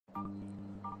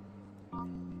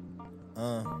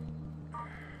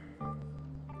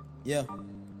Yeah.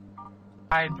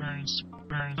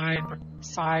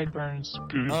 Sideburns.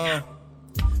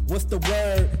 What's the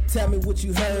word? Tell me what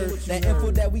you heard. That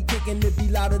info that we kicking, it be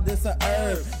louder than some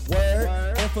herb.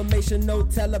 Word, information, no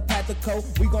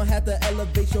telepathico. We gon' have to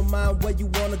elevate your mind where you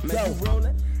wanna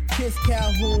go. Kiss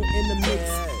Calhoun in the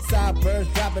mix. Sideburns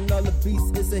dropping all the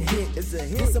beats, it's a hit. It's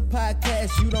a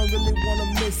podcast you don't really wanna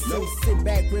miss. So sit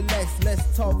back, relax,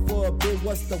 let's talk for a bit.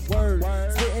 What's the word?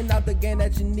 Spitting out the game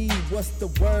that you need. What's the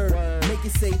word? Make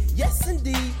it say yes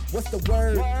indeed. What's the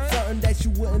word? Something that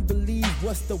you wouldn't believe.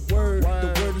 What's the word?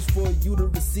 The word is for you to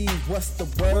receive. What's the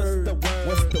word?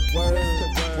 What's the word?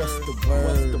 What's the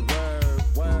word?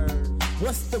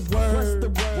 What's the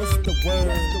word? What's the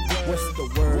word? What's the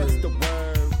word? What's the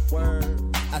word?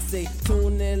 I say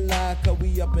tune in live, cause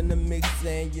we up in the mix,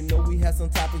 and you know we have some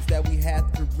topics that we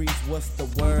have to reach. What's the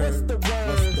word? What's the word?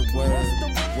 What's the word?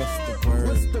 What's the word?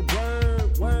 What's the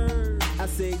word? I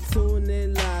say tune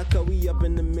in live, cause we up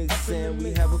in the mix, and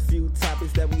we have a few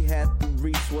topics that we have to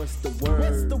reach. What's the word?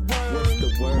 What's the word? What's the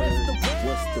word?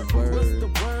 What's the word? What's the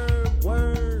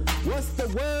word? What's the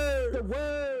word?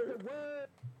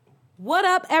 What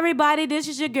up, everybody? This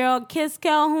is your girl, Kiss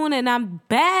Calhoun, and I'm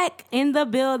back in the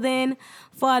building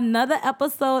for another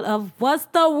episode of What's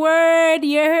the Word?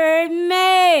 You heard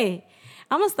me.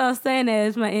 I'm going to start saying that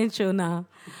as my intro now.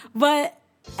 But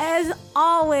as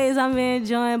always, I'm being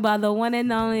joined by the one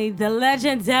and only, the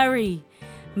legendary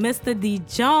Mr. D.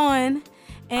 John.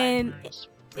 And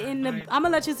I'm gonna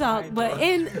let you talk, but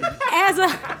as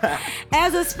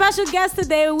a special guest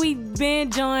today, we've been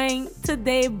joined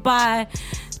today by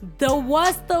the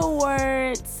What's the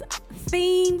Words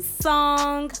theme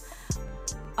song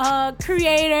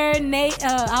creator,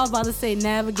 I was about to say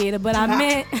navigator, but I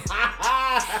meant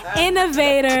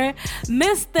innovator,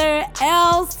 Mr.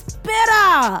 L.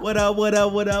 Spitter. What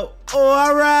up? Oh,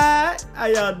 all right. How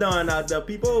y'all doing out there,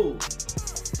 people?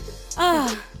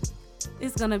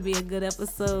 It's gonna be a good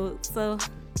episode. So,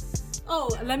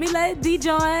 let me let D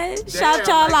join. Shout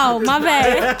y'all out. My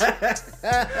bad.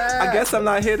 I guess I'm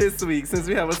not here this week since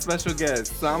we have a special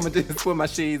guest. So I'm gonna just put my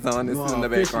shades on and sit in the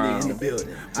background. In the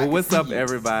building. Well, what's up,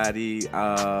 everybody?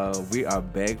 We are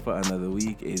back for another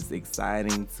week. It's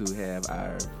exciting to have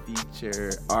our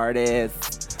feature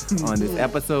artist on this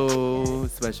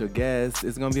episode. Special guest.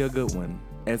 It's gonna be a good one,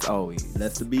 as always.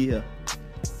 Blessed to be here.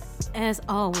 As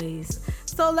always.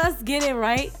 So let's get it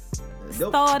right.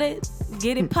 Started.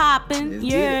 Get it popping.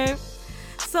 Yeah.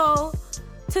 So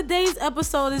today's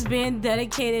episode is being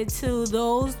dedicated to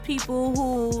those people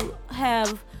who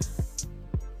have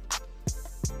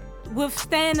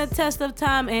withstand the test of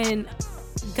time and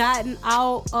gotten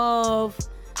out of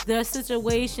their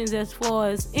situations as far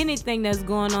as anything that's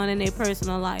going on in their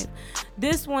personal life.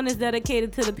 This one is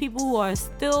dedicated to the people who are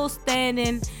still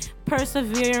standing,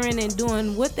 persevering, and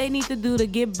doing what they need to do to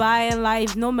get by in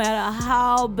life, no matter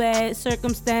how bad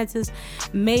circumstances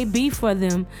may be for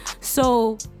them.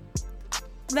 So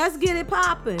let's get it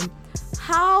popping.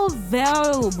 How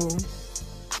valuable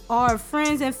are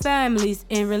friends and families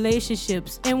in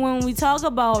relationships? And when we talk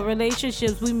about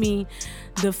relationships, we mean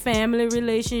the family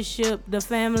relationship, the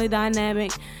family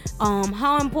dynamic.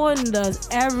 How important does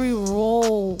every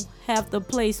role have to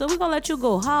play? So we're gonna let you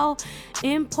go. How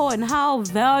important, how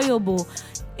valuable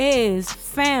is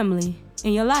family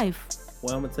in your life?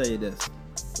 Well, I'm gonna tell you this.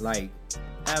 Like,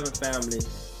 having family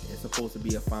is supposed to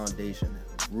be a foundation,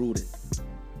 rooted.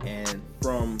 And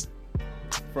from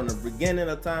the beginning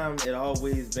of time, it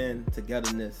always been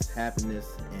togetherness,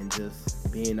 happiness, and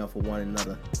just being there for one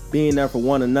another.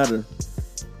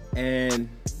 And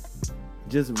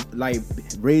just like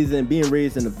being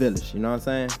raised in a village, you know what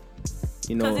I'm saying?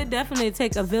 You know, because it definitely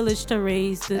take a village to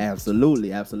raise the...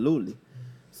 Absolutely.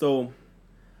 So,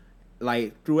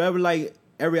 like, through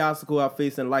every obstacle I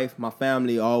face in life, my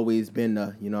family always been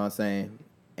there, you know what I'm saying?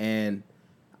 And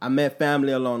I met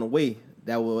family along the way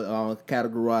that were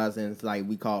categorized as, like,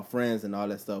 we call friends and all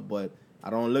that stuff, but I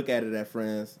don't look at it as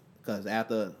friends, because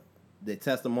after the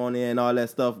testimony and all that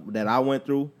stuff that I went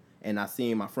through, and I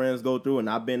seen my friends go through, and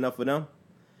I've been there for them,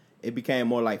 it became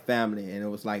more like family, and it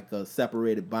was like a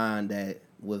separated bond that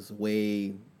was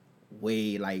way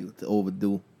like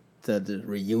overdue to the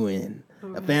reunion,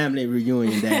 a family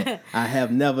reunion that I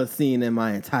have never seen in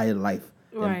my entire life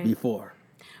before.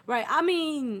 Right. I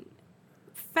mean,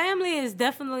 family is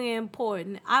definitely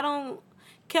important. I don't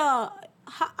care.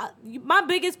 My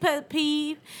biggest pet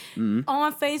peeve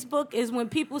on Facebook is when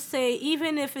people say,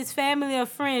 even if it's family or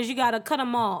friends, you got to cut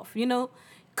them off, you know?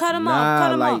 Cut them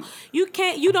off.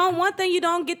 One thing you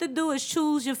don't get to do is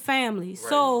choose your family. Right.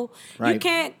 So you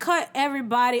can't cut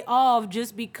everybody off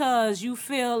just because you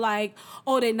feel like,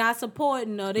 oh, they're not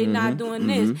supporting or they're not doing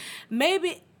this.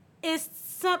 Maybe it's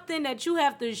something that you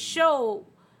have to show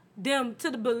them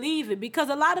to believe it, because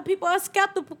a lot of people are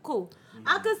skeptical.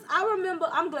 I remember,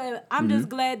 I'm just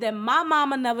glad that my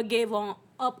mama never gave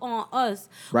up on us.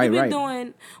 We've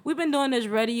been doing this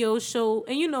radio show,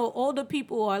 and older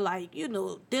people are like,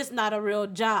 this not a real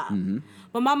job.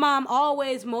 But my mom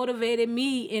always motivated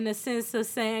me in a sense of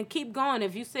saying, keep going.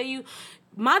 If you say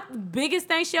my biggest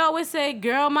thing, she always said,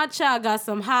 girl, my child got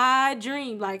some high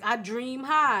dream. Like, I dream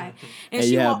high. And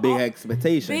you have big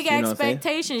expectations. Big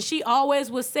expectations. She always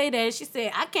would say that. She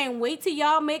said, I can't wait till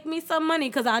y'all make me some money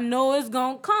because I know it's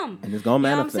going to come. And it's going to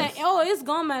manifest. You know what I'm saying? Oh, it's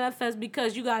going to manifest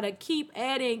because you got to keep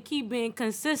adding, keep being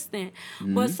consistent.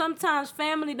 But sometimes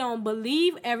family don't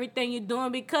believe everything you're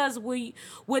doing because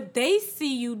what they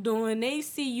see you doing, they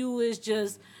see you as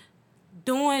just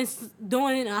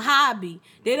doing a hobby.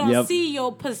 They don't see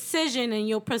your precision and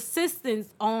your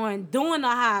persistence on doing a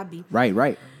hobby.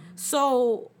 Right.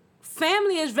 So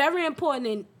family is very important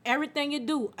in everything you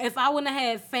do. If I wouldn't have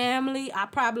had family, I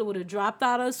probably would have dropped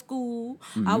out of school.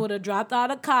 I would have dropped out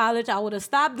of college. I would have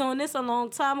stopped doing this a long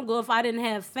time ago if I didn't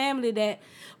have family that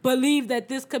believed that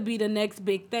this could be the next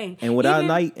big thing. And what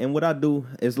I do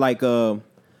is like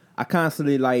I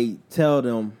constantly like tell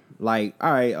them, like,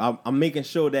 all right, I'm making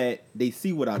sure that they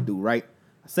see what I do, right?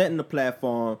 Setting the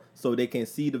platform so they can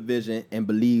see the vision and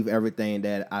believe everything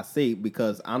that I say,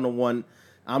 because I'm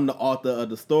the author of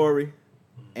the story,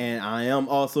 and I am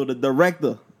also the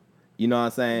director. You know what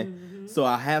I'm saying? So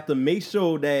I have to make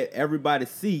sure that everybody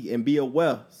see and be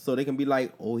aware so they can be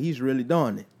like, oh, he's really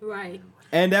doing it. Right.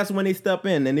 And that's when they step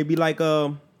in and they be like,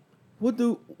 what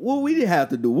we have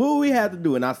to do? What we have to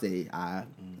do? And I say, I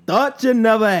thought you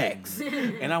never asked.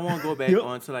 And I want to go back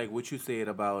on to like what you said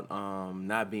about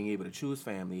not being able to choose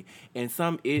family and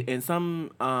some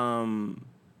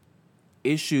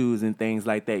issues and things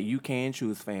like that. You can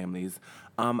choose families.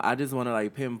 I just want to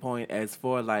like pinpoint as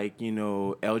for like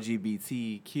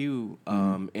LGBTQ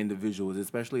individuals,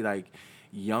 especially like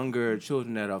younger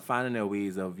children that are finding their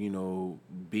ways of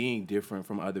being different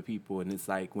from other people, and it's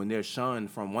like when they're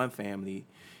shunned from one family,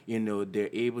 they're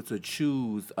able to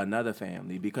choose another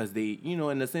family because they,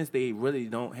 in a sense, they really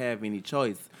don't have any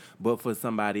choice but for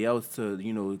somebody else to,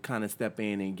 kind of step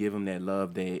in and give them that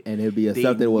love that and it'll be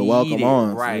accepted with welcome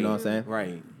arms. Right. You know what I'm saying?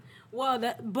 Right.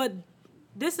 Well, but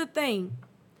this is the thing.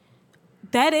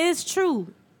 That is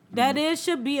true. That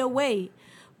should be a way.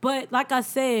 But like I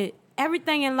said,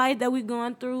 everything in life that we're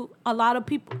going through, a lot of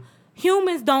people,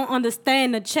 humans don't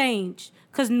understand the change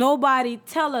because nobody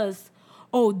tell us,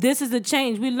 oh, this is a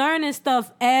change. We learning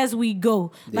stuff as we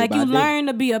go. Like you learn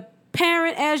to be a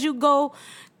parent as you go.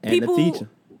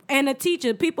 And a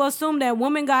teacher. People assume that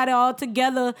women got it all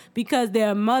together because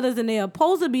they're mothers and they're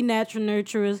supposed to be natural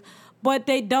nurturers, but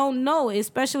they don't know,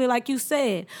 especially like you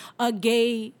said, a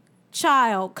gay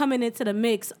child coming into the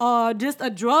mix or just a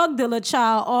drug dealer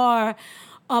child or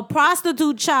a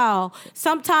prostitute child.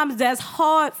 Sometimes that's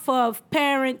hard for a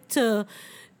parent to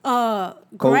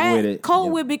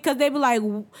cope with because they be like,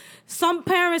 some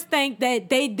parents think that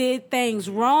they did things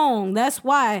wrong. That's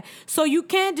why. So you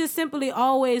can't just simply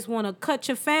always want to cut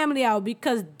your family out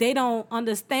because they don't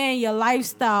understand your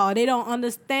lifestyle. They don't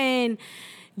understand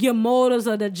your motives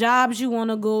or the jobs you want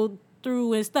to go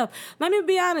through and stuff. Let me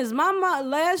be honest. My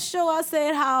last show, I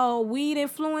said how weed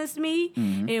influenced me,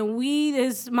 and weed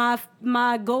is my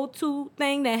go-to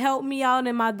thing that helped me out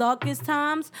in my darkest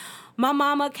times. My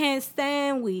mama can't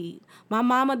stand weed. My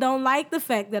mama don't like the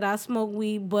fact that I smoke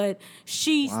weed, but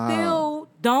she still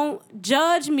don't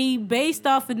judge me based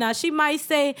off of now. She might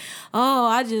say, oh,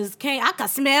 I just can't. I can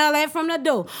smell that from the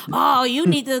door. Oh, you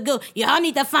need to go. Y'all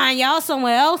need to find y'all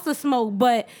somewhere else to smoke.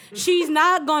 But she's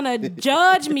not going to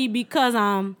judge me because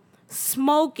I'm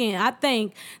smoking. I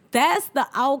think that's the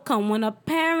outcome. When a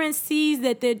parent sees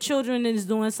that their children is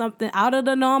doing something out of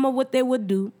the norm of what they would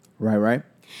do. Right.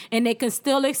 And they can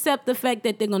still accept the fact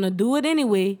that they're going to do it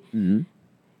anyway.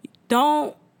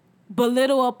 Don't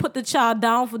belittle or put the child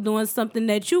down for doing something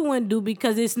that you wouldn't do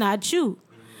because it's not you.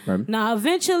 Right. Now,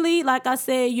 eventually, like I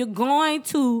said, they're going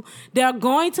to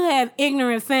have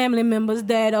ignorant family members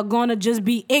that are going to just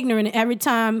be ignorant every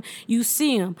time you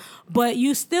see them. But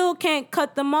you still can't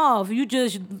cut them off. You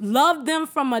just love them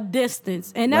from a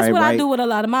distance. And that's what I do with a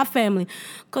lot of my family.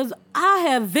 Because I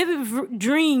have vivid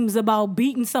dreams about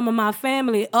beating some of my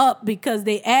family up because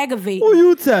they aggravate. Who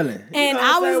you telling? And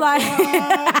I was like...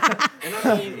 I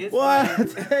tell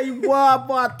you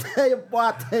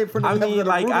from the I get.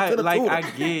 Boy, I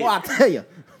tell you. Boy, I tell you.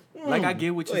 Like I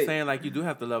get what you're Wait. saying. Like you do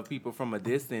have to love people from a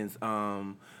distance.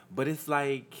 But it's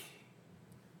like.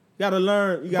 You gotta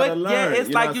learn. You But gotta learn. yeah, it's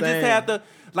you know like what you I'm just saying? have to,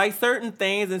 like certain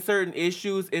things and certain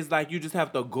issues, it's like you just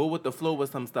have to go with the flow with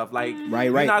some stuff. Like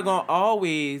Right. you're not gonna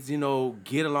always,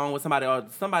 get along with somebody, or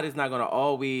somebody's not gonna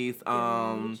always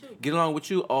get along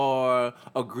with you or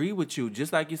agree with you.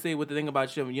 Just like you say with the thing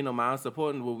about your mom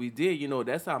supporting what we did.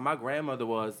 That's how my grandmother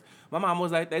was. My mom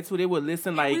was like that too. They would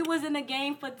listen like we was in the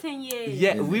game for 10 years.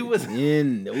 yeah, we was.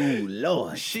 Oh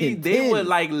Lord. They would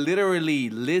like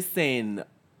literally listen.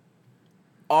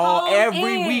 Call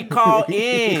Every in. week, call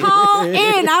in. Call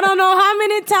in. I don't know how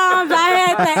many times I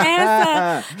had to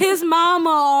answer his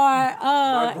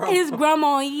mama or his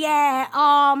grandma. Yeah,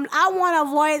 I want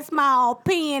to voice my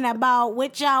opinion about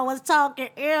what y'all was talking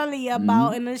earlier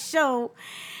about in the show,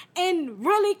 and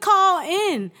really call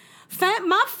in.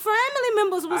 My family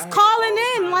members was calling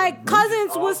in, like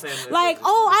cousins was like,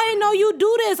 "Oh, I didn't know you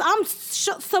do this. I'm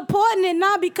supporting it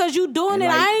now because you doing it.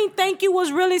 like- I didn't think you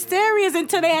was really serious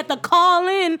until they had to call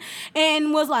in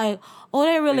and was like, oh,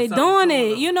 they really doing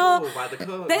it.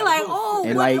 They like, oh,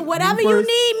 And like, whatever you you first-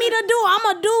 need me to do,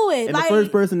 I'ma do it. And like, the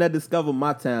first person that discovered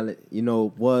my talent,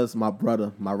 was my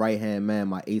brother, my right hand man,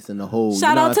 my ace in the hole. shout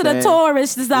you know out what to I'm the saying?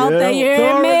 tourists out there. You hear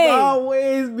Taurus me?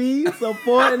 always be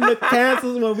supporting the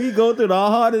cancers when we go through the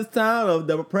hardest time of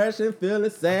depression, feeling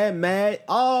sad, mad,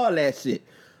 all that shit.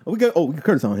 We can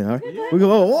curse on here, all right? We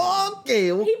go,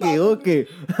 okay.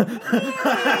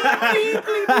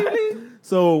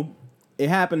 So it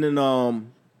happened in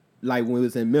like when we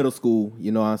was in middle school,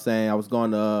 you know what I'm saying? I was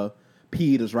going to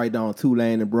Peters right down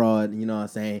Tulane and Broad, you know what I'm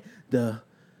saying? The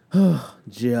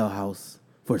jailhouse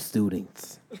for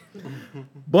students.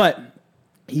 But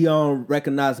he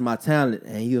recognized my talent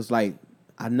and he was like,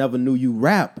 I never knew you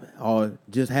rap or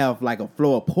just have like a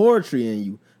flow of poetry in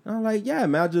you. And I'm like, yeah,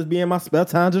 man, I'll just be in my spare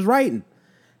time just writing.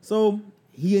 So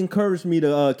he encouraged me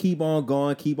to keep on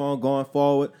going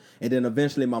forward. And then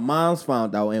eventually my mom's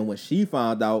found out. And when she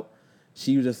found out,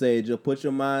 she just said, just put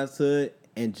your mind to it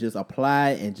and just apply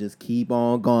and just keep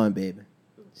on going, baby.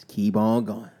 Just keep on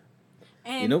going.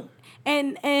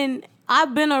 And, and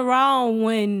I've been around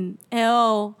when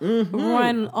L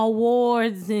run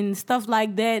awards and stuff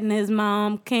like that, and his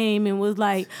mom came and was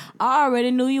like, I already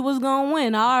knew you was gonna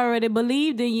win. I already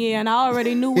believed in you, and I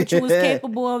already knew what you was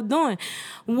capable of doing.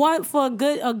 One for a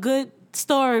good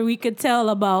story we could tell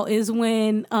about is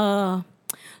when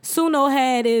Suno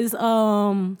had his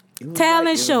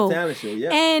talent show. Talent show,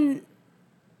 yeah. And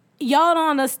y'all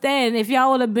don't understand. If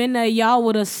y'all would have been there, y'all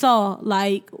would have saw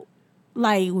like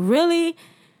really.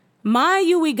 Mind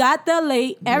you, we got there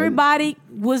late. Everybody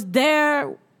was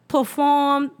there,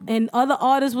 performed, and other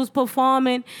artists was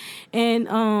performing, and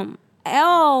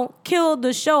L killed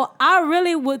the show. I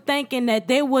really was thinking that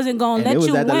they wasn't gonna let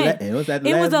you win. It was at the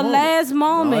It was the last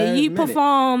moment. He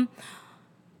performed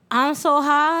I'm So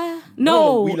High.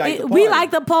 No, We Like the we Party.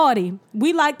 like the party.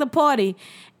 We like the party,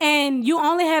 and you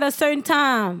only had a certain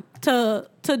time to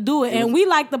do it. And We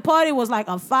Like the Party was like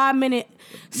a 5-minute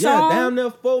song. Yeah, down there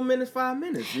 4 minutes, 5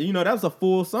 minutes. That was a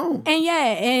full song.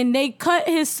 And they cut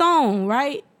his song,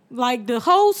 right? Like the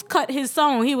host cut his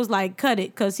song. He was like, cut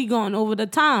it, because he going over the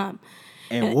time.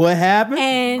 And what happened?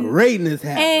 and- Greatness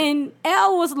happened. And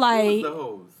L was like, Who's the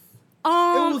host?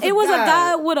 it was a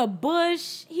guy with a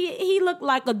bush. He looked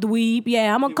like a dweeb.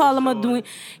 Yeah, I'm gonna call him a dweeb.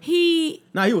 He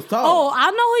was tall. Oh, I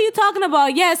know who you're talking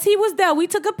about. Yes, he was there. We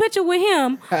took a picture with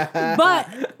him.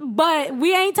 but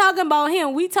we ain't talking about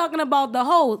him. We talking about the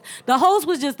host. The host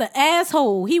was just an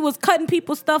asshole. He was cutting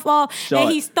people's stuff off. Short.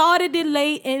 And he started it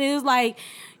late. And it was like,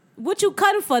 what you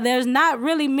cutting for? There's not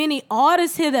really many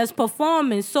artists here that's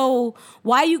performing. So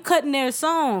why you cutting their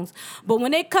songs? But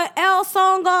when they cut L's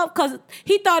song off, because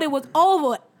he thought it was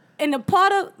over. And the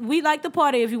part of We Like the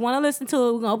Party, if you want to listen to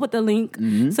it, we're going to put the link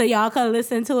so y'all can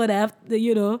listen to it after,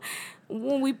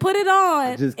 When we put it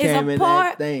on, Just it's came a in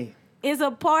part. that thing. It's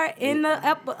a part in the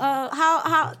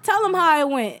how tell them how it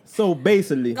went. So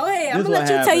basically, Go ahead. I'm this gonna let what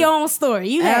you tell happened. your own story.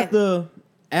 You had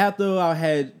After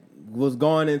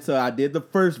I did the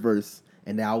first verse,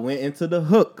 and then I went into the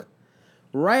hook.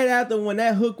 Right after when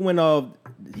that hook went off,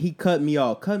 he cut me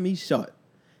short.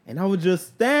 And I was just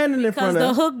standing in because front the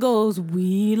of hook goes,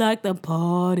 we like the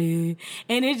party,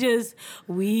 and it just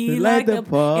we like the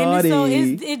party, and so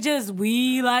party. it just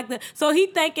we like the. So he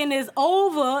thinking it's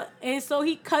over, and so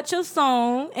he cut your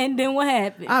song, and then what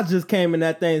happened? I just came in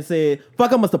that thing and said,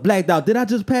 fuck, I must have blacked out. Did I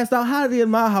just pass out? How did it in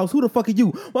my house? Who the fuck are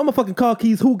you? Where my fucking car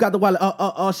keys? Who got the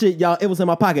wallet? Shit, y'all. It was in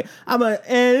my pocket. And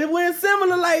it went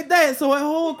similar like that. So a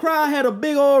whole crowd had a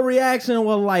big old reaction.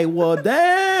 Was like, well,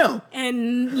 damn.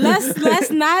 And let's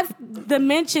not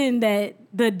mention that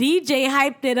the DJ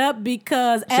hyped it up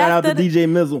because Shout out to DJ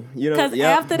Mizzle. You know, because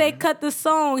after they cut the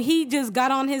song, he just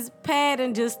got on his pad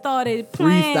and just started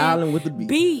playing freestyling with the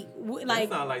beat. Like,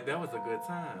 that sounded like that was a good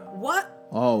time. What?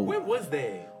 Oh, When was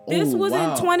that? This was in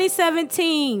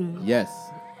 2017. Yes.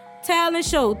 Talent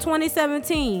show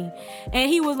 2017, and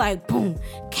he was like boom,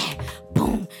 cat,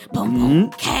 boom, boom,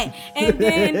 boom, cat, and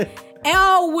then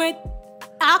L went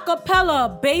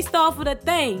acapella based off of the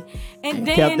thing, and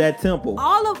then kept that tempo.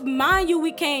 Mind you,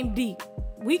 we came deep,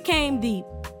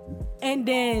 and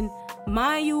then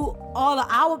mind you, all of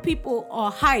our people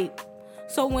are hype.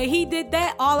 So when he did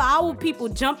that, all of our people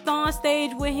jumped on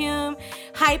stage with him,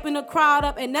 hyping the crowd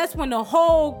up, and that's when the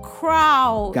whole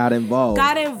crowd got involved,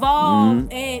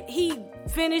 and he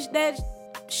finished that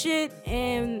shit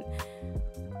and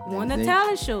won the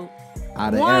talent show.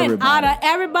 Out of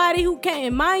everybody who came.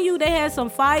 And mind you, they had some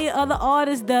fire other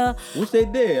artists there, which they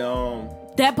did,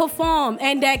 that performed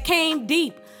and that came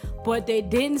deep. But they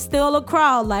didn't steal a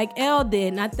crowd like L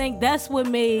did. And I think that's what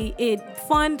made it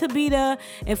fun to be there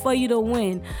and for you to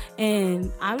win.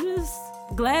 And I'm just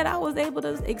glad I was able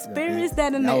to experience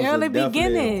that in the early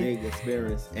beginning. A big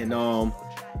experience. And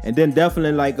then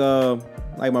definitely like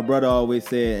my brother always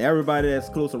said, everybody that's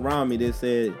close around me, they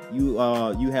said you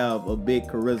have a big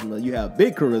charisma. You have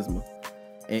big charisma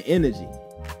and energy.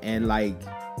 And like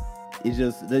they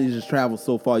just travel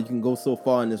so far. You can go so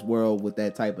far in this world with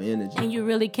that type of energy. And you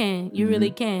really can. You really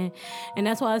can. And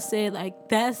that's why I said, like,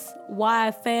 that's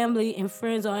why family and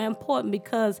friends are important,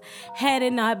 because had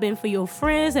it not been for your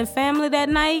friends and family that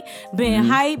night, being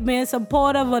hype, being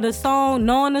supportive of the song,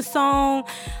 knowing the song,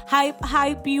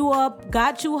 hype you up,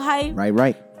 got you hype.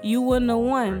 Right. You wouldn't have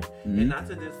won. And not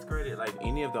to discredit like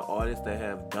any of the artists that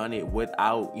have done it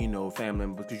without, family,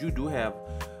 because you do have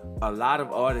a lot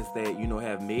of artists that,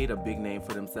 have made a big name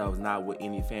for themselves, not with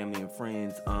any family and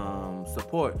friends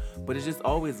support. But it's just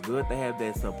always good to have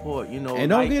that support, And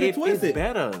don't get it twisted. It's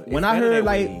better. When I heard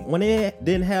when they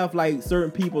didn't have like certain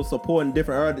people supporting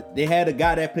different artists, they had a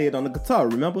guy that played on the guitar,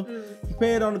 remember? He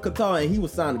played on the guitar and he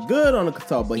was sounding good on the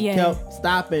guitar, but he kept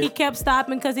stopping. He kept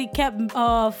stopping because he kept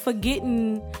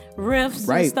forgetting riffs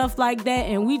and stuff like that,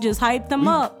 and we just hyped him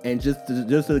up. And just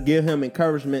to give him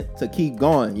encouragement to keep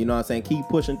going, you know what I'm saying? Keep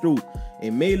pushing through.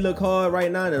 It may look hard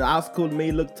right now, and the obstacle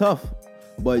may look tough,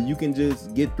 but you can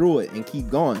just get through it and keep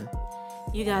going.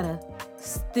 You gotta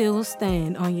still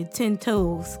stand on your 10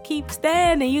 toes. Keep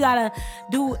standing. You gotta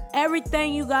do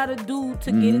everything you gotta do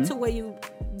to get it to where you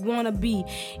wanna be.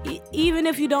 Even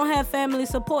if you don't have family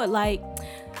support. Like,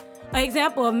 an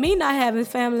example of me not having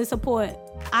family support,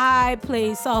 I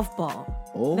played softball.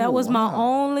 That was my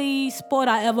only sport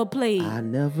I ever played. I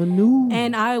never knew.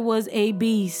 And I was a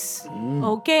beast.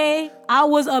 Okay? I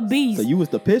was a beast. So you was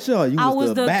the pitcher or I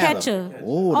was the batter? catcher.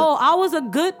 I was a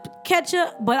good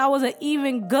catcher, but I was an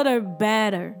even gooder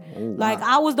batter. Like,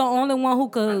 I was the only one who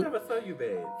could. I never saw you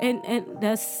bad. And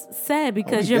that's sad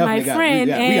because you're my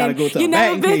friend. We gotta go to you a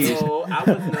never batting been cage. I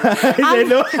was not. I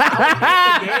was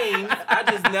at the games. I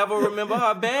just never remember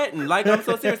her batting. Like, I'm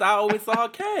so serious. I always saw her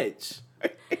catch.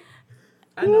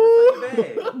 I never saw you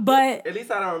bad. But at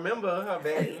least I don't remember her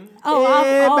batting.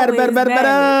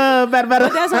 Better.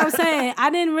 But that's what I'm saying. I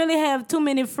didn't really have too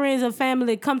many friends and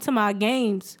family come to my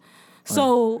games.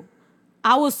 So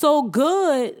I was so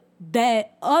good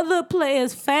that other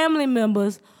players' family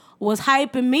members was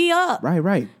hyping me up.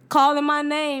 Right. Calling my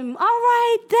name. All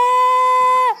right,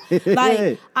 Dad.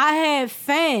 Like, I had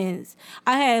fans.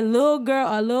 I had a little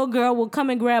girl would come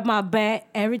and grab my bat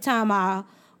every time I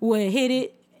would hit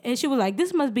it. And she was like,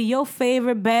 this must be your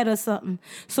favorite bat or something.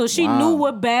 So she knew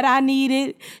what bat I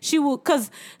needed. She would, because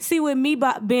see, with me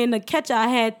being the catcher, I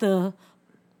had to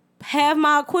have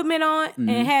my equipment on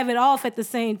and have it off at the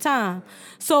same time.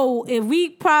 So if we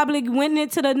probably went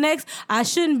into the next, I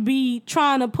shouldn't be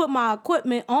trying to put my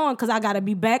equipment on because I got to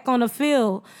be back on the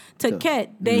field to catch.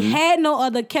 They had no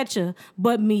other catcher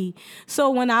but me. So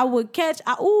when I would catch,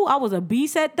 I was a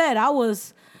beast at that.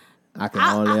 I can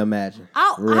only imagine.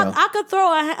 I could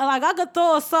throw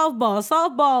a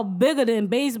softball bigger than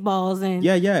baseballs, and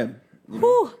yeah.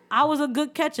 Whew, I was a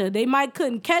good catcher. They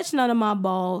couldn't catch none of my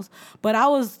balls, but I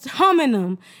was humming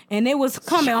them, and they was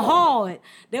coming hard.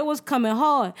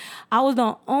 I was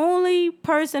the only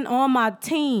person on my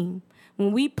team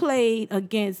when we played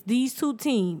against these two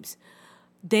teams,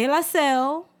 De La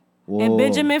Salle and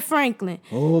Benjamin Franklin.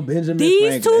 Benjamin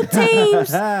Franklin.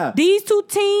 These two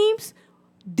teams.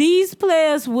 These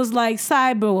players was like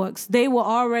cyborgs. They were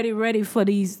already ready for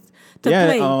these to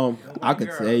play. I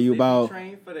could tell you about.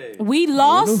 We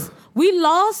lost,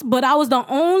 but I was the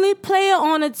only player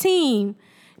on the team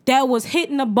that was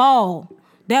hitting the ball,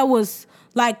 that was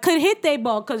like could hit they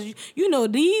ball, because you know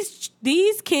these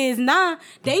kids now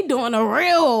they doing a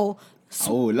real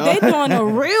they doing a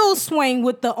real swing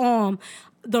with the arm.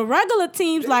 The regular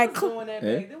teams They like was doing that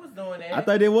back. They was doing that. I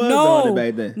thought they was doing it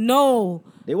back then. No.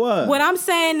 They was. What I'm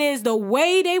saying is the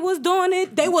way they was doing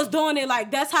it like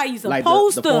that's how you supposed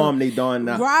like the to. form they doing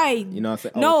now. Right. You know what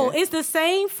I'm saying? No, Okay. it's the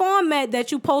same format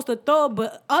that you supposed to throw,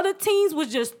 but other teams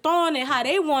was just throwing it how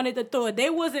they wanted to throw it.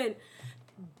 They wasn't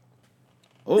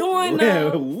doing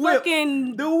the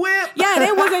fucking... The whip. Yeah,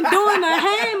 they wasn't doing the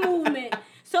hand movement.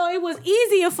 So it was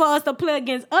easier for us to play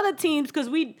against other teams because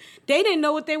they didn't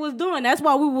know what they was doing. That's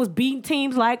why we was beating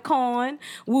teams like Corn.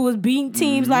 We was beating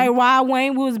teams like Rod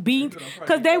Wayne. We was beating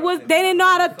because they didn't know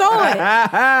how to throw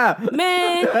it.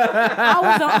 Man,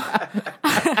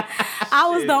 I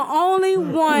was the only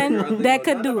one that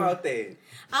could do it.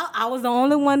 I was the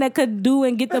only one that could do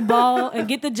and get the ball and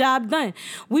get the job done.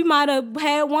 We might have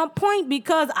had 1 point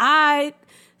because I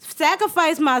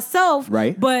sacrificed myself,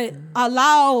 right, but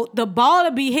allowed the ball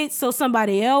to be hit so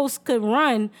somebody else could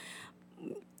run.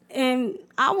 And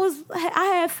I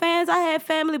had fans, I had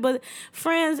family, but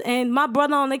friends, and my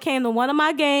brother only came to one of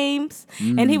my games,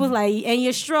 and he was like, and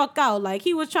you struck out. Like,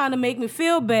 he was trying to make me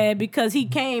feel bad because he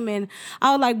came, and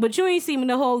I was like, but you ain't seen me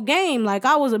the whole game. Like,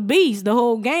 I was a beast the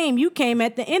whole game. You came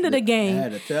at the end of the game. I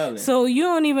had to tell him. So you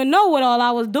don't even know what all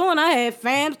I was doing. I had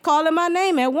fans calling my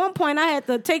name. At one point, I had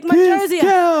to take my jersey off.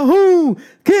 Calhoun!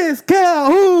 Kiss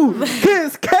Calhoun!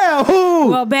 Kiss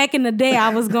Calhoun! Well, back in the day, I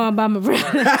was going by my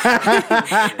brother.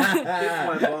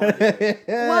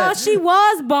 Well, she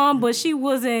was bomb, but she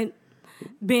wasn't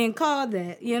being called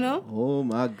that, you know? Oh,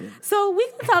 my goodness. So we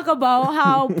can talk about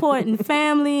how important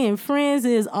family and friends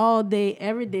is all day,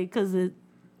 every day, because it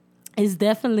is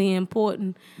definitely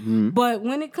important. But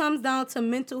when it comes down to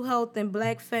mental health and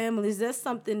black families, that's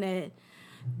something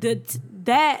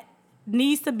that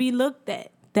needs to be looked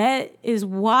at. That is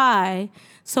why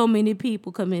so many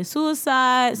people commit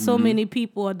suicide. So many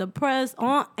people are depressed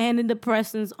on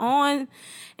antidepressants, on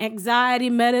anxiety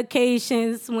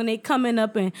medications when they coming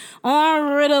up and on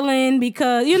Ritalin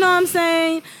because, you know what I'm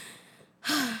saying?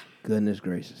 Goodness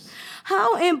gracious.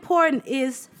 How important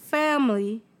is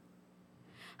family?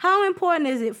 How important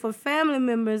is it for family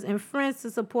members and friends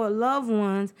to support loved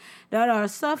ones that are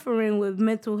suffering with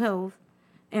mental health?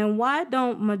 And why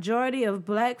don't majority of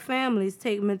black families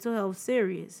take mental health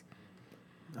serious?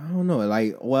 I don't know.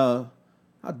 Like, well,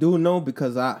 I do know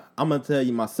because I'm gonna tell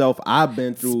you myself. I've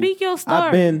been through. Speak your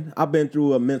story. I've been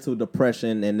through a mental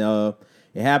depression, and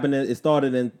it happened. It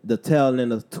started in the tail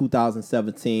end of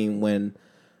 2017 when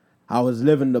I was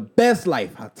living the best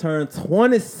life. I turned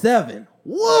 27.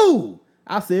 Woo!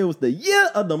 I said it was the year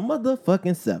of the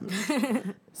motherfucking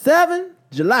 7.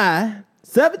 July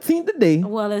 17th today.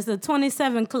 Well, it's the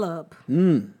 27 Club.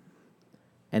 And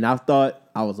I thought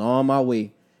I was on my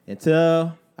way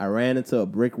until I ran into a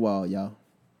brick wall, y'all.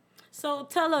 So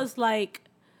tell us, like,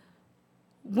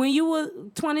 when you were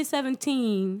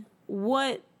 2017,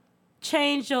 what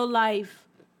changed your life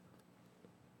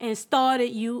and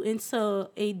started you into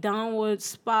a downward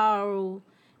spiral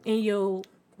in your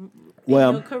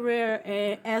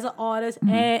career as an artist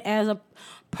and as a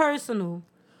personal?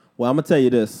 Well, I'm going to tell you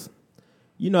this.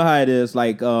 You know how it is,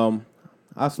 like,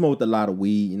 I smoked a lot of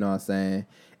weed, you know what I'm saying?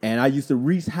 And I used to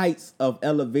reach heights of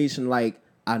elevation like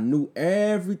I knew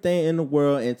everything in the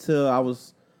world until I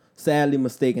was sadly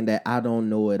mistaken that I don't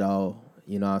know it all.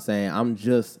 You know what I'm saying? I'm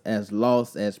just as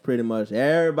lost as pretty much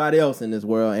everybody else in this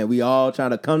world, and we all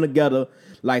trying to come together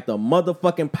like the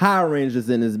motherfucking Power Rangers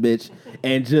in this bitch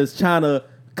and just trying to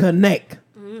connect.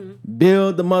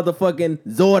 Build the motherfucking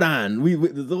Zordon.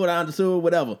 The Zordon, the show,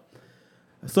 whatever.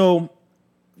 So,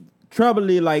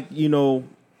 troubly, like, you know,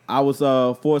 I was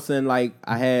forcing, like,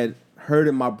 I had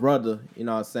hurted my brother, you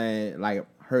know what I'm saying? Like,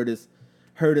 hurt his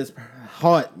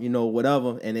heart, you know,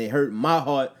 whatever, and it hurt my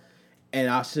heart, and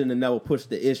I shouldn't have never pushed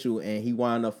the issue, and he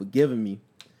wound up forgiving me.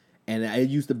 And I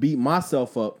used to beat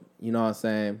myself up, you know what I'm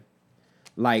saying?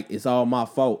 Like, it's all my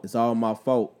fault. It's all my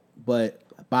fault. But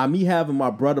by me having my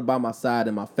brother by my side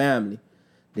and my family,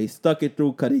 they stuck it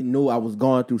through because they knew I was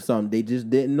going through something. They just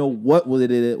didn't know what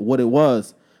it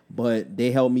was, but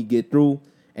they helped me get through.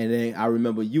 And then I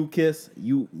remember you, Kiss.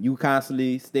 You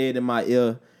constantly stayed in my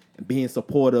ear, being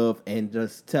supportive and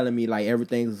just telling me like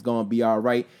everything's gonna be all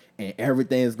right and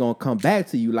everything's gonna come back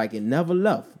to you like it never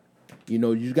left. You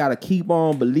know, you gotta keep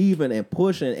on believing and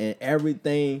pushing, and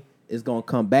everything is gonna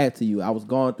come back to you. I was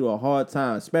going through a hard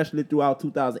time, especially throughout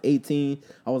 2018.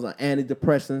 I was on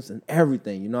antidepressants and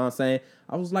everything. You know what I'm saying?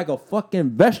 I was like a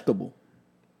fucking vegetable.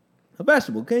 A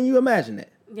vegetable. Can you imagine that?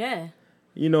 Yeah.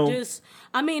 You know,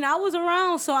 I was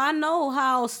around, so I know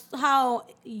how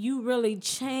you really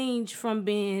changed from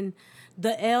being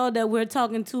the L that we're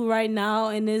talking to right now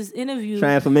in this interview.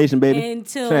 Transformation, baby.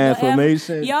 Until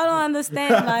Transformation. Y'all don't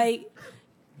understand, like,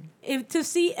 if to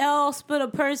see L Spitter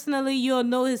personally, you'll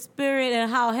know his spirit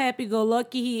and how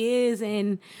happy-go-lucky he is.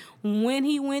 And when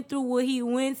he went through what he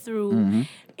went through,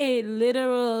 it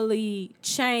literally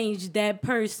changed that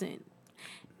person.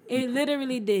 It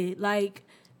literally did. Like,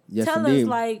 yes, tell indeed. us,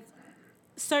 like,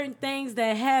 certain things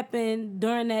that happened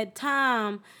during that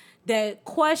time that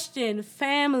questioned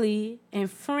family and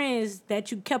friends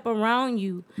that you kept around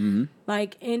you. Mm-hmm.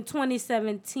 Like, in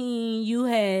 2017, you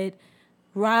had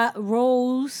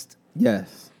Roast.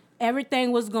 Yes.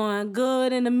 Everything was going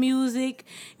good in the music.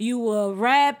 You were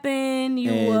rapping.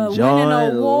 You were Enjoying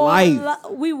winning awards. life.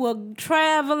 We were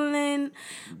traveling.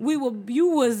 You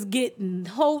was getting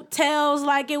hotels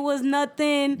like it was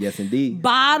nothing. Yes, indeed.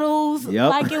 Bottles Yep.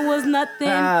 like it was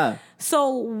nothing.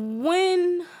 So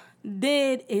when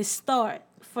did it start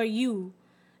for you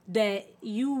that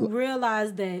you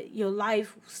realized that your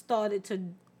life started to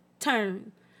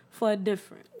turn for a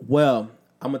different? Well,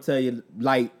 I'm gonna tell you,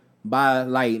 like, by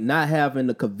like not having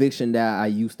the conviction that I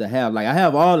used to have. Like, I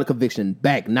have all the conviction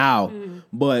back now,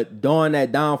 but during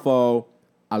that downfall,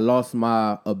 I lost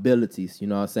my abilities. You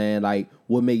know what I'm saying? Like,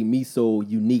 what made me so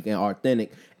unique and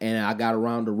authentic, and I got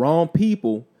around the wrong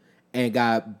people and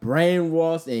got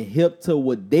brainwashed and hip to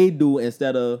what they do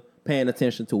instead of paying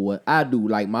attention to what I do,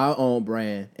 like my own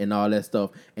brand and all that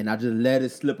stuff. And I just let it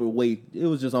slip away. It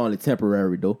was just only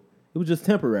temporary, though. It was just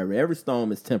temporary. Every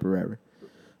storm is temporary.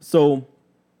 So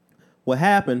what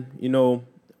happened, you know,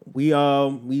 we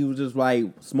were just like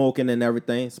smoking and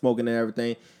everything,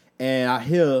 and I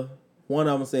hear one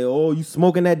of them say, "Oh, you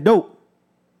smoking that dope?"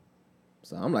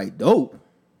 So I'm like, "Dope,"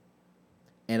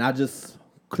 and I just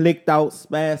clicked out,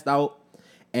 spazzed out,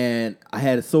 and I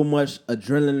had so much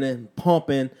adrenaline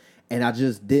pumping, and I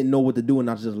just didn't know what to do, and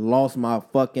I just lost my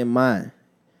fucking mind.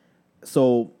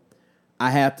 So I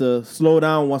had to slow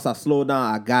down. Once I slowed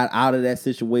down, I got out of that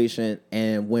situation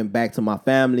and went back to my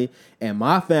family. And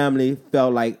my family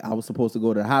felt like I was supposed to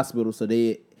go to the hospital, so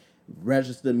they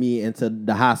registered me into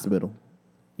the hospital,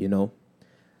 you know,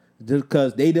 just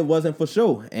because they wasn't for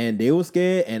sure. And they were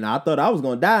scared, and I thought I was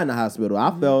going to die in the hospital. I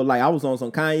felt like I was on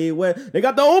some Kanye West. They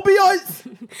got the opioids.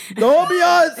 The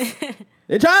opioids.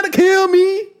 They're trying to kill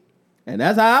me. And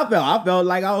that's how I felt. I felt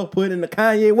like I was put in the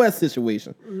Kanye West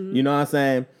situation. You know what I'm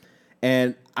saying?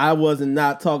 And I wasn't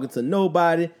not talking to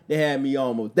nobody. They had me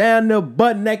almost down there,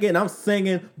 butt naked, and I'm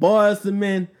singing Boyz II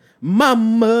Men,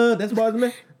 Mama. That's Boyz II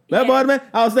Men? That Boyz II Men?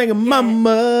 I was singing,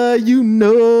 Mama, you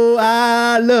know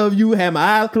I love you. Had my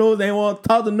eyes closed. They didn't want to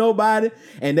talk to nobody.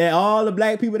 And then all the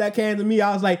black people that came to me,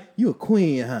 I was like, you a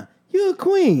queen, huh? You a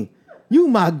queen. You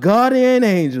my guardian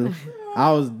angel.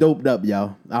 I was doped up,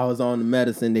 y'all. I was on the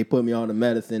medicine. They put me on the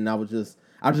medicine. I just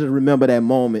remember that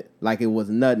moment like it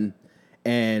was nothing.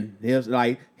 And it was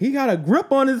like, he got a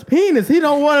grip on his penis. He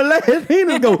don't want to let his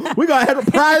penis go. We're going to have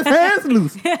to pry his hands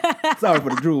loose. Sorry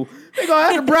for the drool. They're going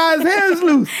to have to pry his hands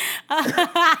loose.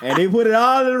 And they put it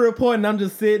all in the report, and I'm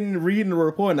just sitting reading the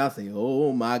report, and I say,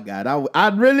 oh, my God. I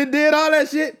really did all that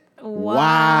shit?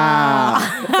 Wow.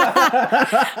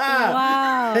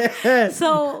 Wow.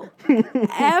 So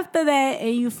after that,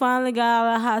 and you finally got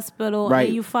out of the hospital, right,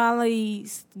 and you finally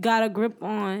got a grip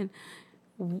on,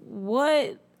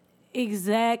 what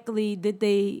exactly did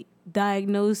they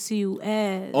diagnose you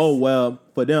as? Oh, well,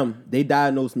 for them, they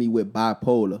diagnosed me with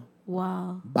bipolar.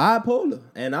 Wow. Bipolar.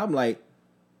 And I'm like,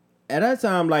 at that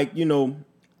time, like, you know,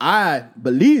 I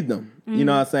believed them. You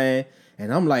know what I'm saying?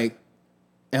 And I'm like,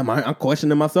 I'm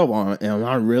questioning myself, am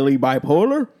I really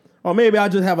bipolar? Or maybe I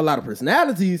just have a lot of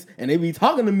personalities, and they be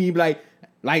talking to me like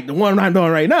the one I'm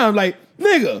doing right now. I'm like,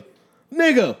 nigga,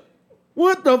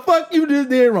 what the fuck you just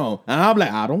did wrong? And I'm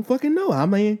like, I don't fucking know. I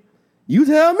mean, you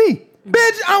tell me.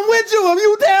 Bitch, I'm with you if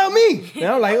you tell me.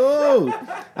 And I'm like, oh,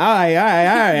 all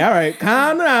right.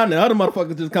 Calm down. The other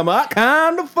motherfuckers just come out.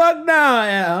 Calm the fuck down,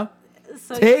 Al.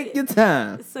 So take your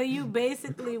time. So you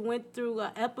basically went through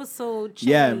an episode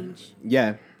change.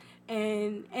 Yeah.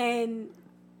 And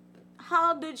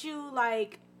how did you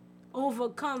like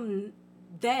overcome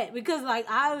that? Because like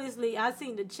obviously I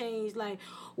seen the change. Like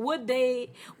what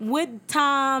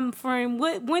time frame?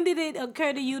 When did it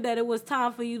occur to you that it was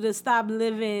time for you to stop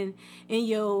living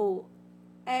in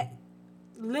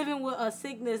living with a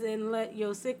sickness and let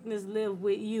your sickness live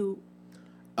with you?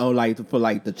 Oh, like for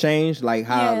like the change, like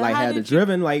how had it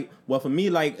driven, like well for me,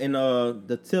 like in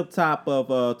the tip top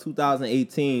of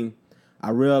 2018, I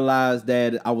realized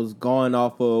that I was going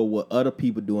off of what other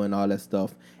people doing, all that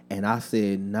stuff, And I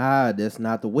said, nah, that's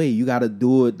not the way. You got to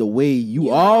do it the way you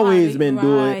always been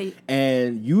doing it.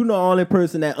 And you the only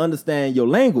person that understand your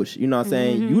language. You know what I'm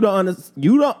saying? You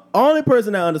the only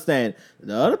person that understand.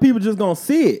 The other people just going to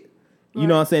see it. You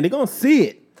know what I'm saying? They're going to see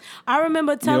it. I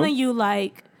remember telling you,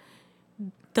 like,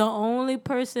 the only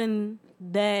person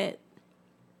that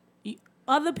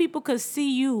other people could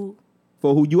see you.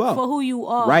 For who you are. For who you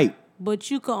are. Right.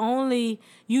 But you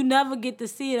never get to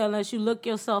see it unless you look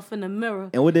yourself in the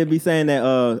mirror. And would they be saying that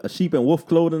a sheep in wolf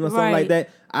clothing or something like that?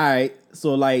 All right.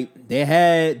 So, like, they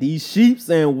had these sheeps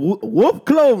and wolf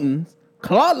clothing,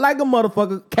 cloth like a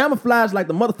motherfucker, camouflage like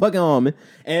the motherfucking army.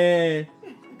 And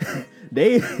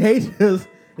they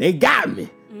got me.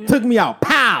 Took me out.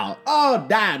 Pow. Oh,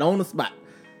 died on the spot.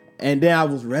 And then I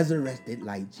was resurrected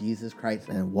like Jesus Christ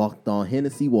and walked on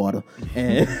Hennessy water.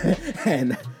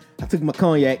 And I took my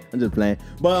cognac. I'm just playing.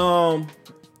 But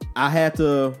I had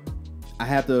to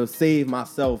save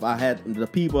myself. I had the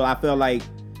people. I felt like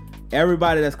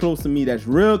everybody that's close to me, that's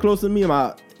real close to me,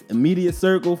 my immediate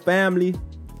circle, family,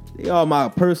 they are my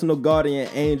personal guardian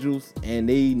angels, and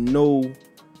they know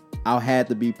I had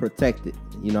to be protected.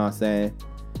 You know what I'm saying?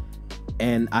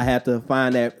 And I had to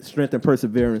find that strength and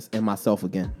perseverance in myself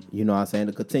again. You know what I'm saying?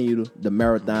 To continue the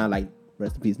marathon, like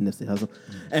rest in peace, Nipsey Hussle.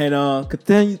 And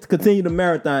continue the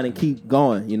marathon and keep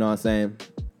going. You know what I'm saying?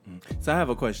 So I have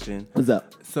a question. What's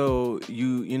up? So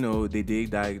you know they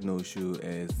did diagnose you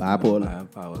as bipolar.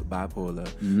 Bipolar.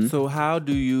 Mm-hmm. So how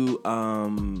do you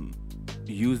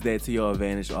use that to your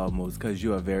advantage almost? Because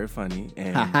you are very funny.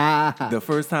 And the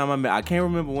first time I can't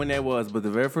remember when that was, but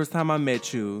the very first time I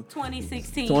met you,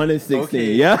 2016.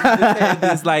 Okay. Yeah.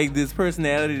 Just had this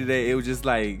personality today. It was just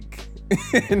like.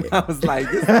 And I was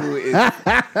like, this dude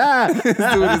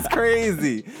is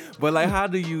crazy. But like, how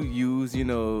do you use,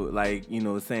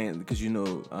 saying, because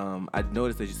I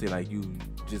noticed that you say like you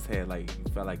just had like you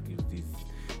felt like these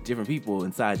different people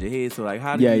inside your head. So like,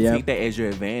 how do you take that as your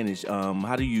advantage?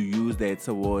 How do you use that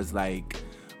towards like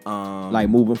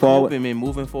moving forward?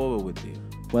 Moving forward with it.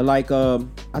 Well, like I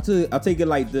take it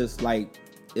like this, like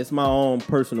it's my own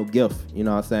personal gift. You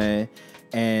know what I'm saying?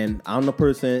 And I'm the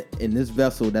person in this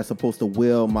vessel that's supposed to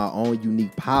wield my own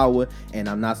unique power, and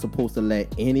I'm not supposed to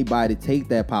let anybody take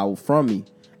that power from me.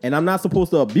 And I'm not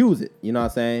supposed to abuse it. You know what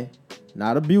I'm saying?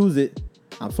 Not abuse it.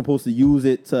 I'm supposed to use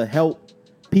it to help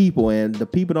people, and the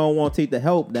people don't want to take the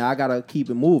help, then I gotta keep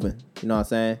it moving. You know what I'm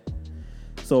saying?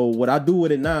 So what I do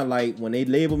with it now, like when they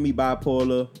label me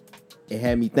bipolar, it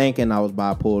had me thinking I was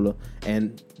bipolar.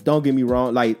 And don't get me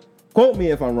wrong, like quote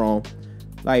me if I'm wrong.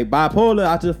 Like bipolar,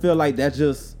 I just feel like that's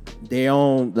just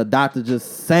the doctor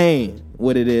just saying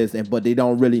what it is, but they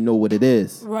don't really know what it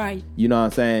is. Right. You know what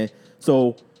I'm saying?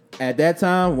 So at that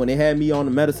time, when they had me on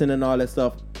the medicine and all that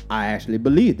stuff, I actually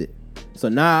believed it. So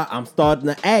now I'm starting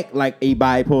to act like a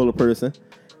bipolar person,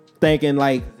 thinking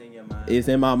like it's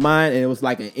in my mind, and it was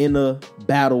like an inner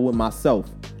battle with myself.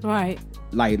 Right.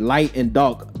 Like light and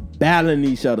dark battling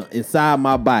each other inside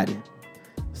my body.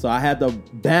 So I had to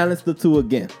balance the two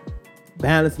again.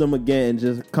 Balance them again and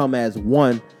just come as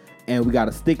one, and we got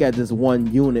to stick at this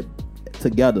one unit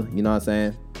together. You know what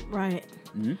I'm saying? Right.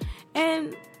 Mm-hmm.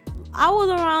 And I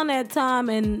was around that time,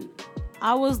 and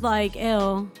I was like,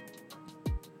 as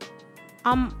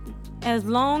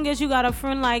long as you got a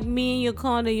friend like me in your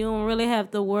corner, you don't really have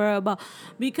to worry about,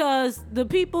 because the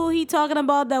people he talking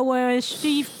about that wearing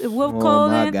wolf clothing.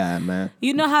 Oh my God, man!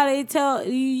 You know how they tell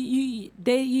you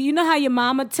know how your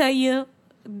mama tell you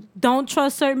don't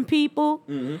trust certain people,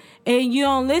 mm-hmm. and you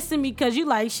don't listen because you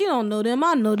like, she don't know them,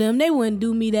 I know them, they wouldn't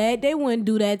do me that, they wouldn't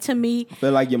do that to me. I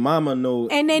feel like your mama know,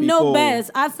 and they know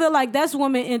best. I feel like that's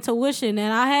woman intuition,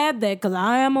 and I have that because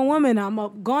I am a woman.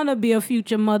 I'm gonna be a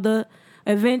future mother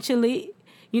eventually.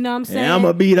 You know what I'm saying? And I'm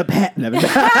gonna be the pat. I'm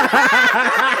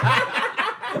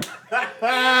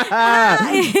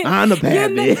the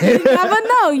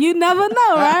pat. You never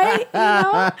know, right? You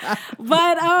know?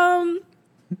 But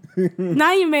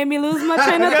now you made me lose my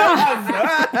train of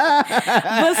thought.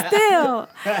 But still,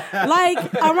 like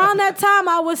around that time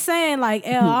I was saying like,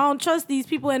 I don't trust these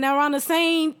people, and around the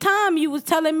same time you was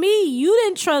telling me you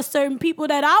didn't trust certain people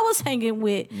that I was hanging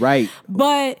with. Right.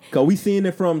 But cause we seen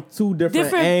it from two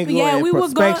different angles and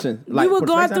perspectives. We were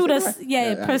going through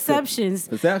the perceptions.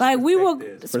 Like we were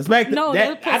perspective. No,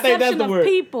 the perception of word.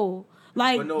 People.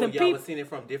 Like but no, the y'all was seeing it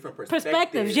from different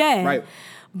perspectives. Yeah. Right.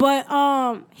 But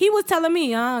he was telling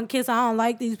me, Kiss, I don't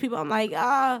like these people. I'm like,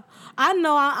 I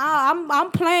know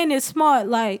I'm playing it smart.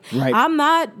 Like, right. I'm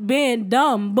not being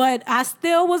dumb, but I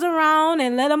still was around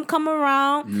and let them come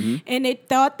around, mm-hmm. and they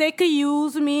thought they could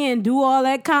use me and do all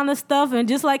that kind of stuff. And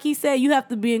just like he said, you have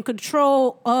to be in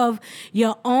control of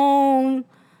your own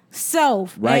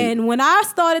self. Right. And when I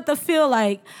started to feel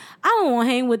like I don't want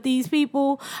to hang with these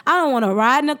people, I don't want to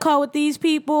ride in a car with these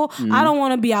people, I don't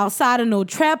want to be outside of no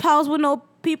trap house with no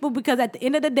people, because at the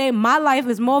end of the day, my life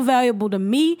is more valuable to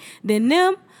me than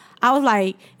them. I was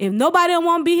like, if nobody don't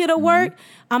want to be here to work,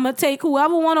 I'm going to take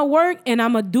whoever want to work and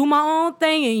I'm going to do my own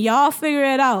thing and y'all figure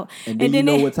it out. And then you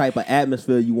know what type of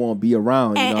atmosphere you want to be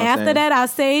around. And after that, I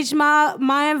saged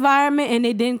my environment and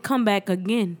they didn't come back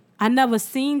again. I never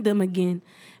seen them again.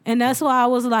 And that's why I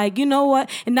was like, you know what?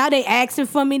 And now they asking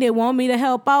for me. They want me to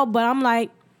help out. But I'm like,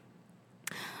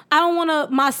 I don't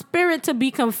want my spirit to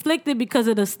be conflicted because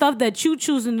of the stuff that you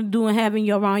choosing to do and having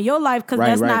around your life, because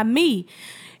that's not me.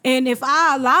 And if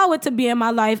I allow it to be in my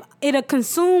life, it'll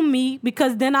consume me,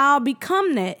 because then I'll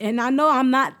become that. And I know I'm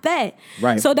not that.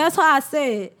 Right. So that's why I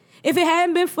said, if it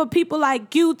hadn't been for people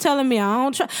like you telling me I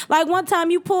don't try, like one time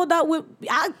you pulled up with,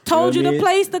 I told you the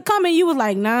place to come and you was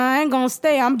like, nah, I ain't gonna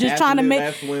stay. I'm just trying to make.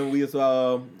 That's when we was,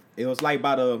 it was like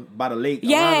by the lake.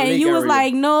 Yeah, the lake and you was area.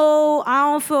 like, no,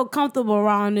 I don't feel comfortable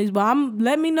around this, but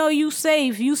let me know you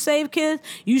safe. You safe, kids.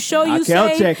 You show you safe. I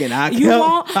kept checking. You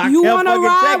want to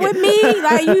ride with me?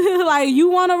 Like you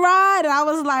want to ride? And I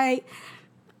was like,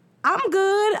 I'm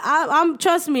good. I'm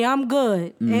trust me, I'm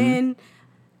good. Mm-hmm. And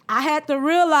I had to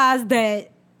realize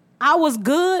that I was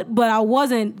good, but I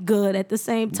wasn't good at the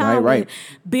same time. Right.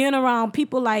 With being around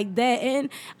people like that. And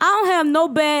I don't have no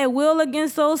bad will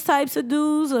against those types of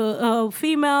dudes or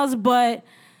females, but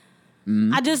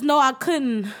I just know I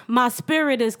couldn't. My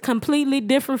spirit is completely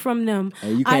different from them.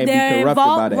 And you can't be corrupted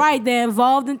by that. Right, they're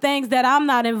involved in things that I'm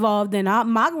not involved in.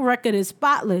 My record is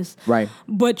spotless. Right.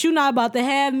 But you're not about to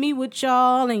have me with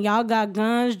y'all, and y'all got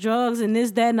guns, drugs, and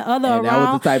this, that, and the other And around.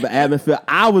 that was the type of atmosphere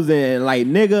I was in. Like,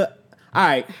 nigga, all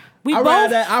right. We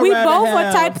both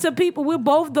are types of people. We're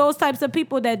both those types of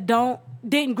people that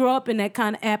didn't grow up in that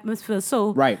kind of atmosphere.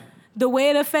 So Right. the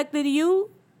way it affected you,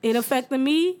 it affected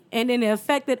me, and then it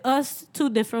affected us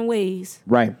 2 different ways.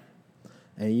 Right.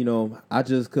 And, you know, I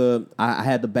just I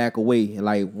had to back away. And,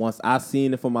 like, once I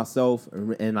seen it for myself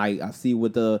and like, I see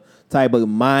what the type of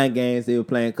mind games they were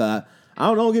playing, because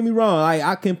don't get me wrong. Like,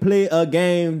 I can play a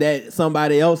game that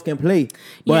somebody else can play.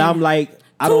 But Yeah. I'm like,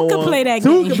 Two can play that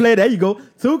game. Two can play, there you go.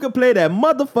 Two can play that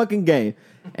motherfucking game.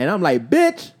 And I'm like,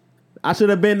 bitch, I should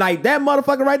have been like, that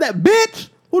motherfucker right there. Bitch,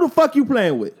 who the fuck you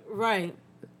playing with? Right.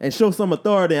 And show some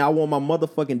authority. I want my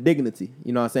motherfucking dignity.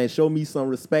 You know what I'm saying? Show me some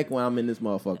respect when I'm in this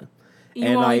motherfucker.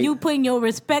 You putting your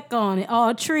respect on it.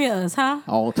 All 3 of us, huh?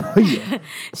 I'll tell you.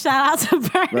 Shout out to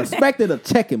Bernie. Respected a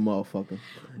checking motherfucker.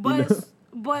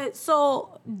 But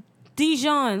so,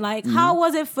 Dijon, like, how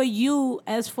was it for you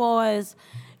as far as,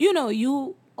 you know,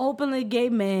 you openly gay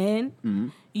man,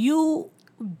 you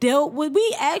dealt with,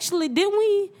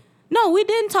 no, we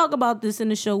didn't talk about this in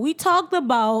the show. We talked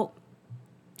about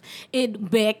it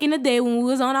back in the day when we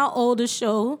was on our older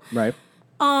show. Right.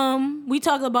 We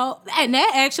talked about, and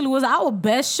that actually was our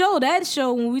best show. That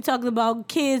show when we talked about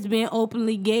kids being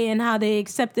openly gay and how they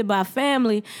accepted by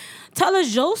family. Tell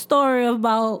us your story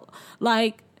about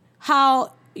like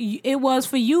how it was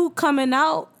for you coming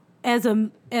out as a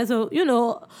you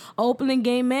know, openly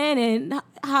gay man, and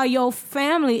how your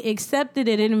family accepted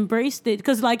it and embraced it.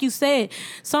 Because like you said,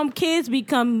 some kids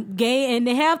become gay and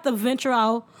they have to venture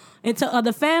out into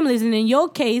other families, and in your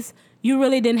case, you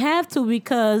really didn't have to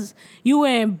because you were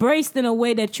embraced in a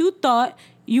way that you thought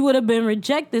you would have been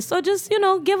rejected. So just, you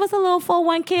know, give us a little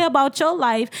 401k about your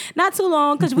life. Not too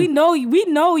long, because we know you.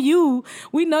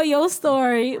 We know your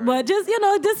story. But just, you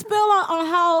know, just spill on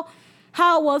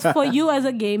how it was for you as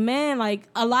a gay man. Like,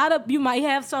 a lot of you might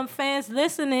have some fans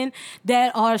listening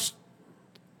that are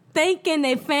thinking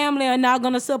their family are not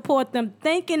going to support them,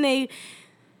 thinking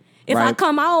if I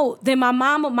come out, then my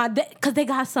mom or my dad, because they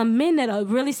got some men that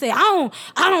really say, I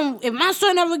don't, if my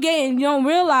son ever gay, and you don't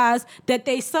realize that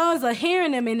their sons are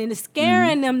hearing them and it's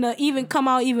scaring them to even come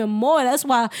out even more. That's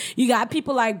why you got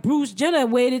people like Bruce Jenner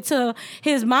waited till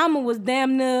his mama was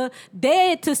damn near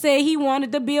dead to say he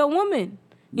wanted to be a woman.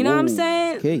 You know what I'm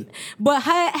saying? Okay. But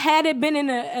had it been in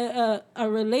a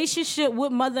relationship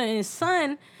with mother and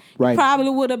son, Right. he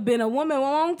probably would have been a woman a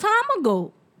long time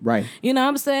ago. Right. You know what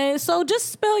I'm saying? So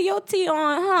just spill your tea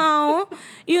on how,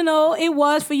 you know, it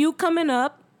was for you coming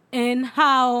up and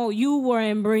how you were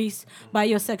embraced by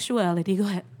your sexuality. Go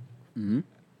ahead. Mm-hmm.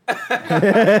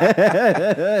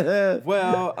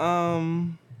 Well,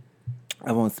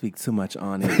 I won't speak too much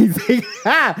on it.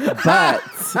 But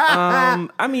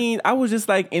I mean, I was just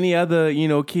like any other, you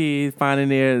know, kid finding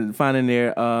their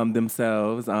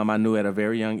themselves. I knew at a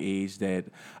very young age that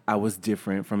I was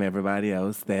different from everybody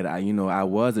else, that I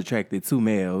was attracted to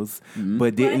males,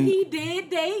 but didn't. But he did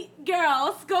date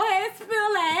girls. Go ahead, spill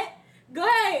that. Go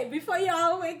ahead, before you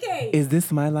all the way came. Is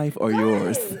this my life or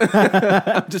yours?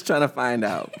 I'm just trying to find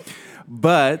out.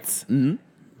 But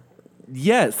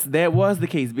yes, that was the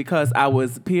case because I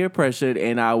was peer pressured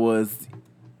and I was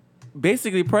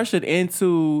basically pressured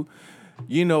into,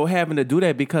 having to do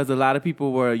that because a lot of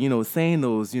people were, saying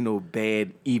those,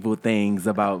 bad, evil things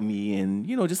about me and,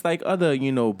 just like other,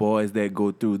 boys that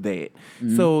go through that.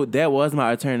 So that was my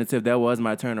alternative. That was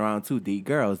my turnaround to date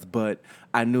girls. But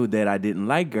I knew that I didn't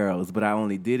like girls, but I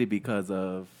only did it because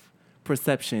of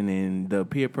perception and the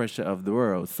peer pressure of the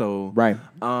world. So, Right.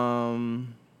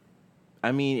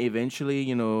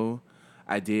 Eventually,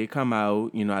 I did come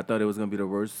out. I thought it was going to be the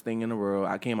worst thing in the world.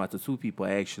 I came out to two people,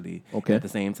 actually. Okay. At the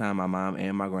same time, my mom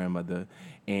and my grandmother.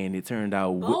 And it turned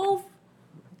out...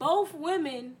 Both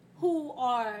women who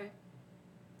are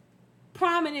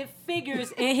prominent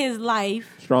figures in his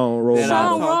life. Strong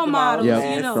role models,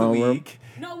 Yep. you know. Strong role.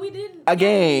 No, we didn't. A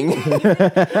gang.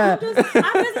 I'm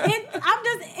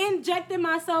just injecting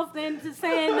myself into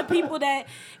saying to people that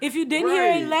if you didn't hear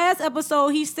it last episode,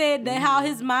 he said that how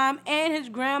his mom and his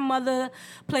grandmother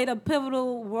played a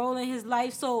pivotal role in his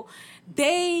life. So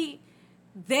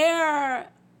their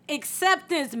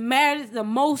acceptance matters the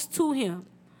most to him.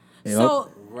 Yep.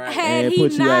 So Right. had And he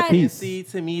put you at not, peace. See,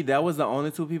 to me, that was the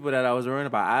only two people that I was worrying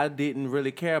about. I didn't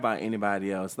really care about anybody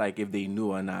else, like if they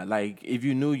knew or not. Like if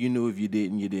you knew, you knew. If you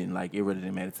didn't, you didn't. Like it really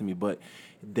didn't matter to me. But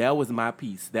that was my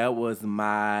peace. That was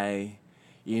my,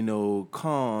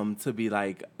 calm to be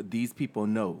like, these people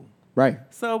know. Right.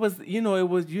 So it was,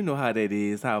 how that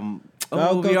is. How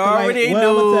Well, we I'ma already tell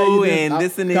you knew this. and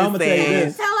this and I'ma tell you this.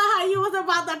 this. tell her how you was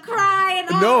about to cry and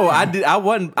all No, that. I did. I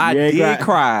wasn't. I You ain't did cry.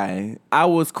 cry. I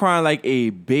was crying like a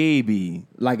baby.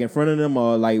 Like in front of them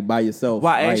or like by yourself?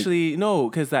 Well, Like, actually, no,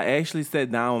 because I actually sat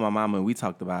down with my mama and we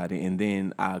talked about it, and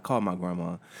then I called my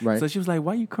grandma. Right. So she was like,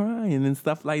 "Why you crying?" and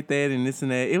stuff like that, and this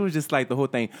and that. It was just like the whole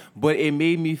thing, but it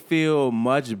made me feel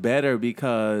much better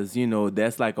because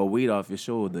that's like a weight off your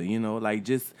shoulder. Like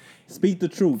just speak the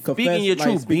truth. Confess, speaking your like,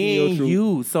 truth, speaking being your truth.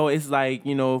 you. So it's like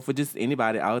for just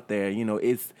anybody out there,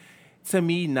 it's. To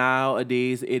me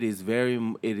nowadays, it is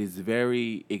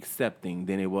very accepting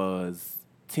than it was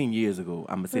 10 years ago.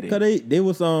 I'm gonna say that. Cause they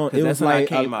was on. It That's was when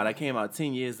like I came out. I came out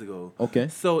 10 years ago. Okay.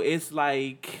 So it's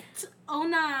like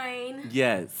 09.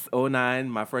 yes, 09,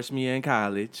 my freshman year in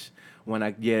college. When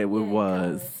it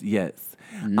was college. yes.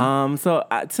 So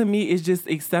to me, it's just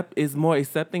it's more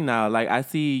accepting now. Like I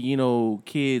see,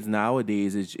 kids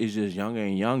nowadays it's just younger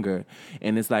and younger,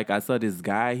 and it's like I saw this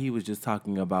guy. He was just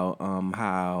talking about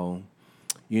how,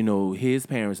 his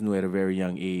parents knew at a very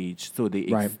young age, so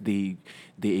they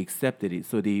they accepted it.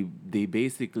 So they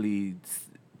basically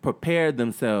prepared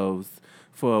themselves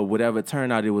for whatever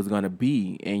turnout it was gonna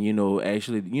be, and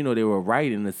actually, they were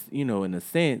right in in a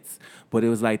sense, but it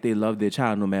was like they loved their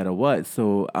child no matter what.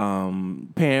 So,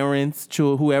 parents,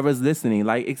 whoever's listening,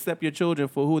 like accept your children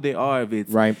for who they are. If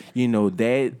it's Right.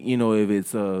 if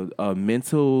it's a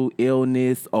mental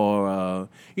illness or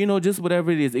just whatever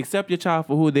it is, accept your child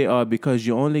for who they are because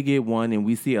you only get one, and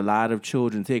we see a lot of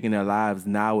children taking their lives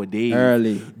nowadays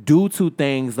Early. due to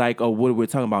things like what we're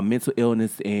talking about, mental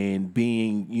illness and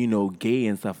being gay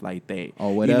and stuff like that,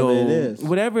 Or whatever it is.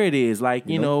 Whatever it is, like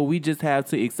we just have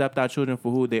to accept our children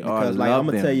for who they are. Because like love I'm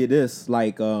gonna them. tell you this,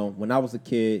 like when I was a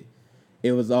kid,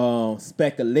 it was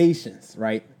speculations,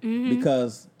 right?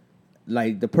 Because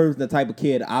like the type of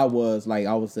kid I was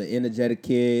an energetic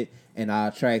kid, and I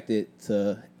attracted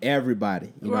to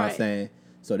everybody. You know what I'm Right. saying?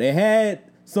 So they had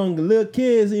some little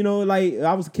kids, like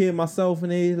I was a kid myself,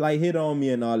 and they like hit on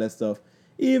me and all that stuff.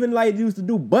 Even like used to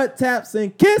do butt taps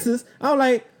and kisses. I'm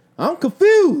like, I'm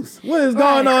confused. What is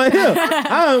going on here?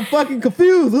 I'm fucking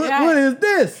confused. What is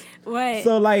this? Right.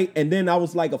 So like, and then I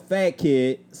was like a fat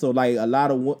kid. So like a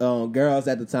lot of girls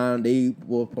at the time, they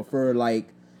would prefer like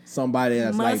somebody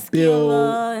that's like built.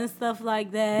 muscular and stuff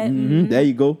like that. Mhm, there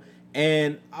you go.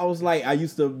 And I was like, I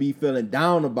used to be feeling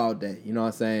down about that. You know what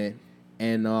I'm saying?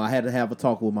 And I had to have a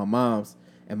talk with my moms.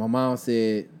 And my mom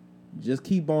said, just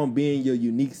keep on being your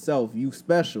unique self. You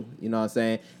special. You know what I'm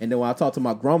saying? And then when I talked to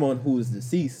my grandma, who is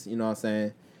deceased, you know what I'm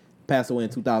saying, passed away in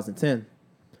 2010,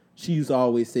 she used to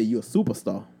always say, you're a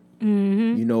superstar.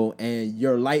 And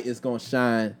your light is going to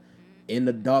shine in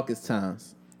the darkest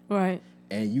times. Right.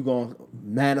 And you're going to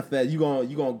manifest, you're going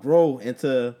to grow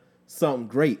into something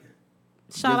great.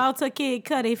 Shout out to Kid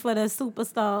Cudi for the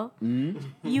superstar.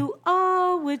 You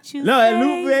are what you No, say.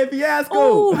 and Lupe Fiasco.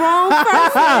 Ooh, wrong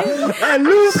person. And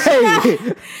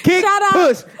Lupe. Kick, Shout out.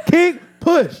 push. Kick,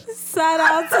 push. Shout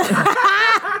out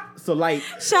to So like,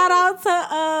 Shout out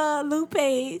to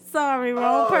Lupe. Sorry,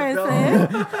 wrong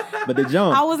person. but the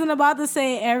jump. I wasn't about to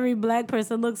say every black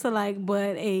person looks alike,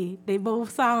 but hey, they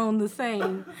both sound the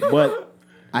same. But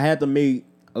I had to make,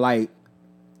 like,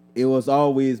 it was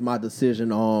always my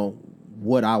decision on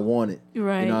what I wanted.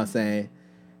 Right. You know what I'm saying?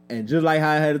 And just like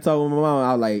how I had to talk with my mom,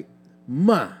 I was like,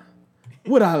 Ma,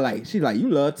 what I like? She like, you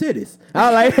love titties. I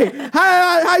was like, hey,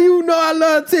 how you know I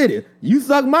love titties? You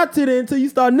suck my titty until you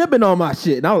start nipping on my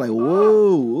shit. And I was like,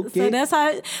 whoa, okay. So that's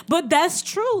how, but that's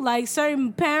true. Like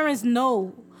certain parents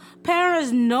know.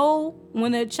 Parents know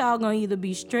when their child gonna either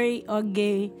be straight or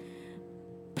gay,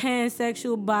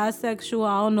 pansexual, bisexual.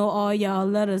 I don't know all y'all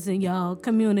letters in y'all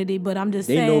community, but I'm just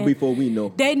saying. They know before we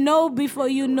know. They know before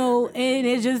you know, and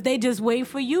they just wait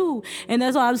for you. And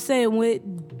that's what I'm saying.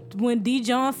 When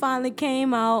Dijon finally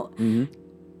came out,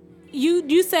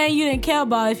 you saying you didn't care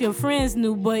about if your friends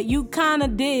knew, but you kind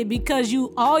of did because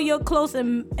all your close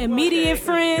and immediate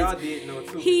friends. Y'all did know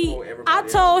too before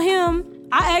everybody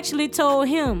I actually told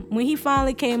him when he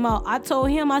finally came out. I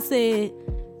told him, I said,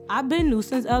 I've been new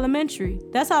since elementary.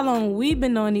 That's how long we've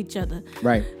been knowing each other.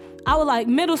 Right. I was like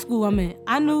middle school.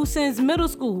 I knew since middle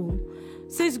school,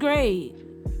 6th grade.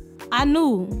 I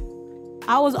knew.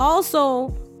 I was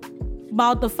also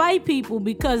about to fight people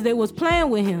because they was playing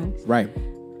with him. Right.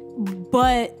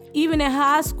 But even in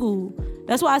high school,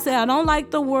 that's why I said I don't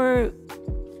like the word,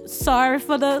 sorry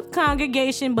for the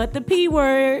congregation, but the P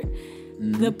word,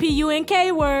 the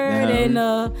PUNK word, and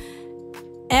the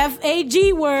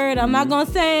FAG word. I'm not gonna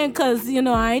say it because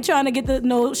I ain't trying to get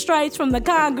no strikes from the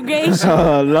congregation.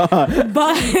 Oh Lord!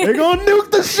 But they're gonna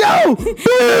nuke the show.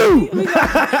 Boo!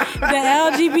 The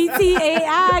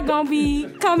LGBTAI gonna be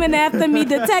coming after me.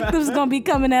 Detectives gonna be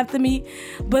coming after me.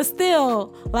 But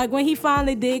still, like when he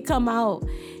finally did come out,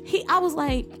 I was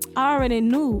like, I already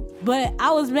knew, but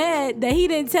I was mad that he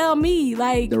didn't tell me.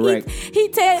 Like direct. He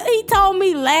told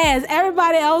me last.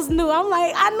 Everybody else knew. I'm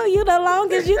like, I knew you the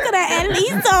longest. You could have at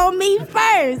least told me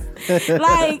first.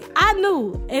 Like I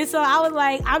knew, and so I was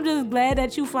like, I'm just glad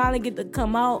that you finally get to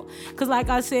come out. Cause like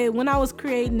I said, when I was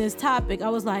creating this topic, I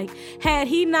was like, had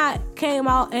he not came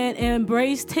out and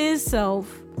embraced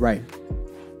himself, right?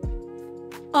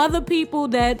 Other people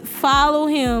that follow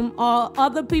him or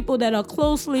other people that are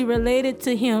closely related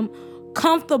to him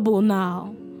comfortable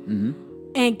now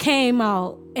and came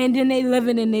out and then they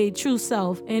living in their true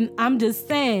self. And I'm just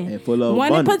saying, and full of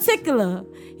one abundance. in particular,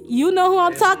 you know who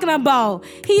I'm talking about.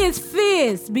 He is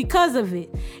fierce because of it.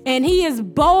 And he is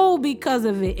bold because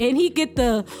of it. And he get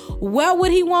to wear what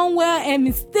he want wear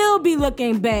and still be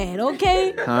looking bad,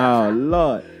 okay? Oh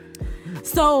Lord.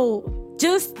 So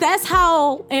just that's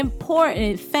how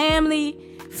important family,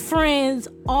 friends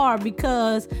are,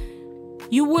 because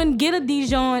you wouldn't get a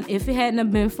Dijon if it hadn't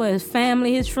have been for his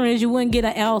family, his friends. You wouldn't get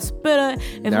an Al Spitter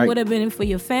if it would have been for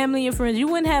your family and friends. You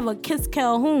wouldn't have a Kiss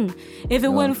Calhoun if it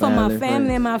wasn't for my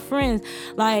family and my friends.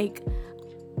 Like,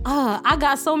 I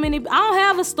got so many. I don't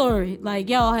have a story like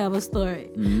y'all have a story.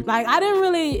 Like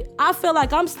I feel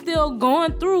like I'm still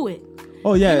going through it.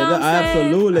 Oh yeah, You know what I'm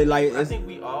absolutely. Like I think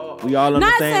we all on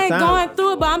Not the same saying time. going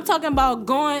through it, but I'm talking about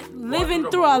living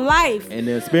through a life. And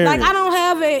the experience. Like, I don't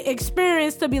have an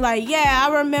experience to be like, yeah,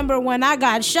 I remember when I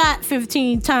got shot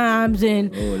 15 times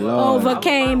and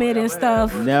overcame it and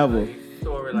stuff. Never.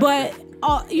 But,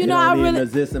 I don't really... even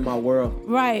exist in my world.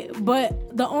 Right.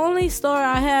 But the only story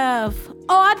I have...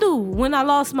 Oh, I do. When I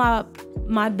lost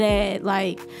my dad,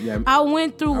 like, I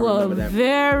went through a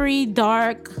very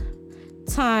dark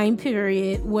time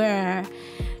period where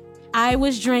I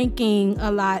was drinking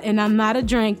a lot, and I'm not a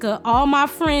drinker. All my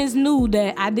friends knew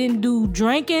that I didn't do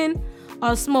drinking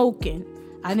or smoking.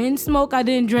 I didn't smoke, I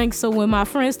didn't drink. So when my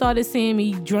friends started seeing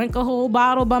me drink a whole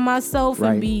bottle by myself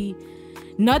and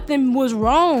nothing was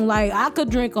wrong. Like, I could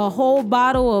drink a whole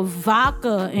bottle of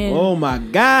vodka and oh my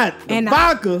God,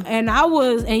 vodka. And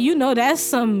that's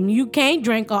something you can't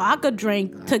drink. Or I could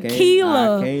drink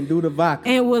tequila. I can't do the vodka.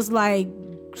 And was like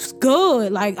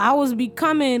good. Like, I was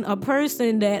becoming a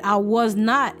person that I was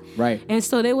not. Right. And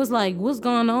so they was like, what's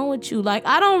going on with you? Like,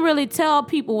 I don't really tell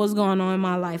people what's going on in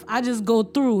my life. I just go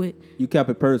through it. You kept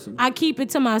it personal. I keep it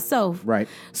to myself. Right.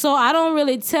 So I don't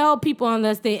really tell people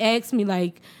unless they ask me,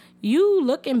 like, you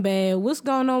looking bad. What's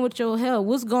going on with your health?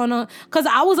 What's going on? Because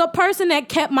I was a person that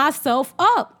kept myself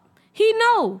up. He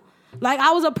know. Like,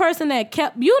 I was a person that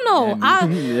kept,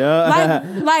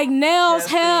 like nails,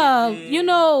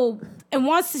 hair, and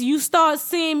once you start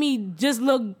seeing me just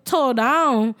look tore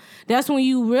down, that's when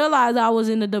you realize I was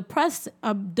in a depressed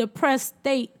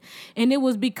state. And it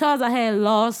was because I had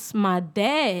lost my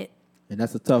dad. And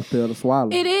that's a tough pill to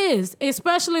swallow. It is,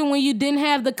 especially when you didn't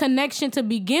have the connection to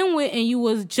begin with, and you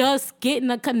was just getting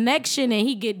a connection, and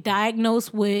he get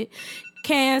diagnosed with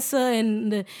cancer,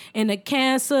 and the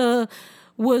cancer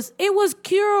was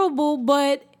curable,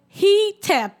 but he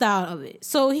tapped out of it.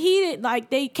 So he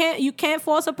didn't you can't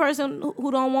force a person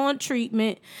who don't want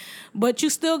treatment, but you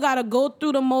still gotta go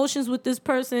through the motions with this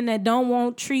person that don't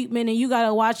want treatment, and you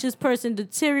gotta watch this person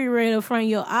deteriorate in front of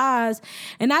your eyes.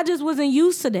 And I just wasn't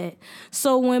used to that.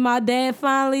 So when my dad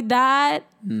finally died,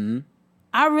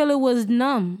 I really was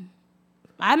numb.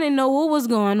 I didn't know what was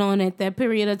going on at that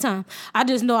period of time. I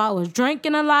just know I was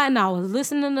drinking a lot, and I was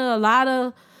listening to a lot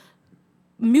of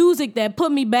music that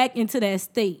put me back into that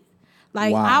state.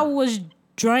 Like, wow. I was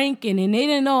drinking, and they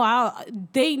didn't know.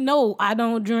 They know I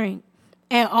don't drink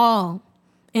at all.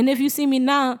 And if you see me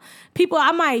now,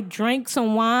 I might drink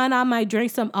some wine, I might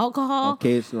drink some alcohol.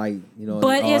 Okay, it's like,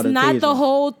 but it's not the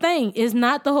whole thing. It's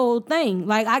not the whole thing.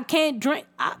 Like, I can't drink.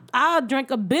 I'll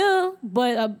drink a beer,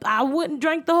 but I wouldn't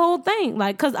drink the whole thing.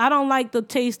 Like, because I don't like the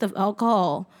taste of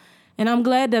alcohol. And I'm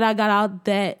glad that I got out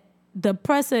that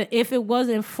depressant if it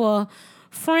wasn't for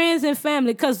friends and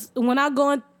family. Because when I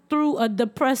go through a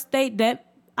depressed state, that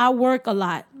I work a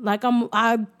lot. Like,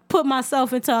 I put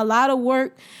myself into a lot of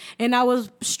work, and I was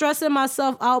stressing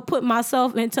myself out, put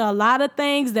myself into a lot of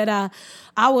things that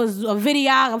I was a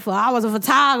videographer, I was a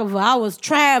photographer, I was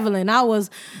traveling, I was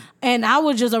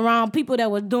just around people that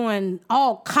were doing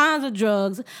all kinds of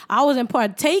drugs. I wasn't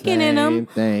partaking in them,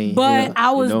 but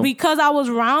I was, because I was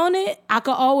around it, I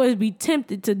could always be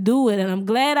tempted to do it. And I'm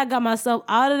glad I got myself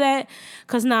out of that,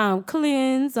 because now I'm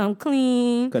cleansed, I'm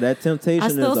clean. Because that temptation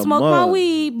is a mug. I still smoke my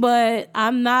weed, but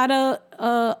I'm not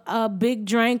a big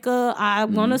drinker.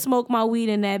 I'm gonna smoke my weed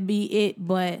and that be it.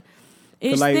 But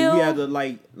it's still, we had to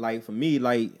like for me,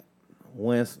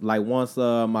 once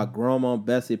my grandma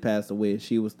Bessie passed away,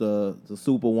 she was the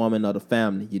superwoman of the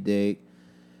family, you dig?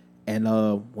 And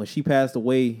when she passed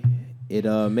away, it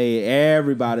made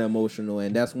everybody emotional,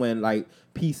 and that's when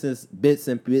bits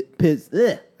and pieces.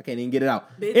 I can't even get it out.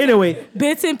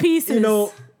 Bits and pieces.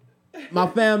 My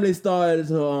family started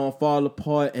to fall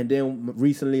apart, and then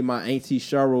recently my auntie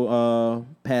Cheryl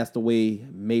passed away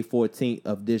May 14th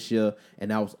of this year,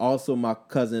 and that was also my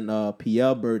cousin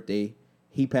Pierre's birthday.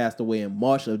 He passed away in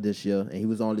March of this year, and he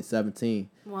was only 17.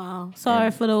 Wow. Sorry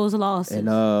for those losses. And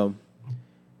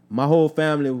my whole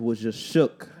family was just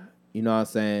shook, you know what I'm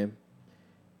saying?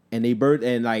 And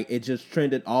it just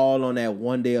trended all on that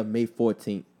one day of May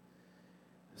 14th.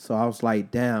 So I was like,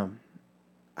 damn,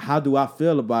 how do I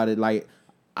feel about it? Like,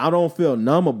 I don't feel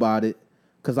numb about it,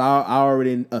 because I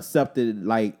already accepted,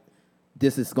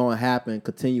 this is going to happen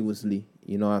continuously,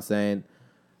 you know what I'm saying?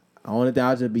 The only thing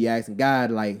I'll just be asking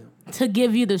God, to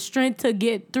give you the strength to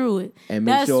get through it. And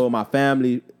make sure my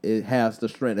family has the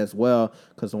strength as well.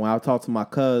 Because when I talk to my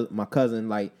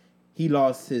cousin, he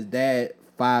lost his dad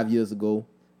 5 years ago,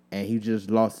 and he just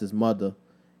lost his mother.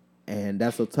 And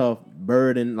that's a tough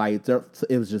burden.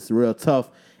 It was just real tough.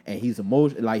 And he's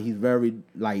emotional. He's very,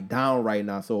 down right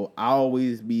now. So I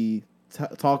always be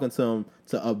talking to him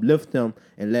to uplift him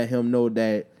and let him know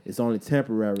that it's only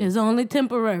temporary. It's only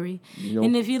temporary.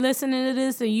 And if you're listening to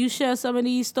this and you share some of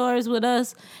these stories with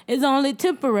us, it's only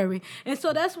temporary. And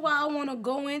so that's why I want to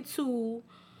go into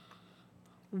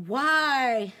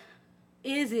why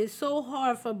is it so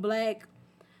hard for Black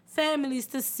families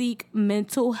to seek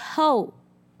mental health?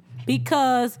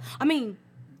 Because,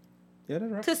 yeah,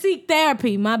 that's right. To seek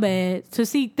therapy, my bad. To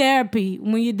seek therapy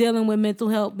when you're dealing with mental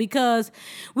health, because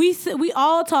we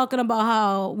all talking about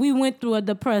how we went through a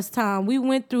depressed time. We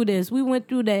went through this. We went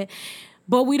through that.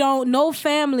 But we don't, no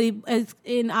family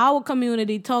in our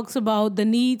community talks about the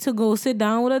need to go sit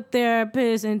down with a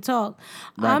therapist and talk.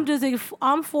 Right.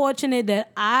 I'm fortunate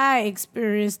that I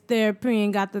experienced therapy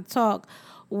and got to talk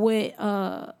with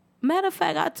matter of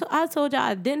fact, I told y'all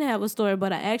I didn't have a story,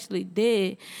 but I actually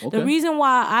did. Okay. The reason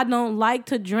why I don't like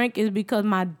to drink is because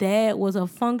my dad was a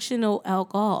functional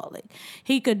alcoholic.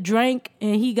 He could drink,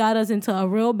 and he got us into a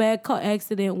real bad car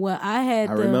accident where I had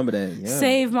to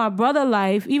save my brother's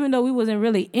life, even though we wasn't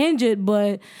really injured,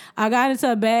 but I got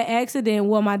into a bad accident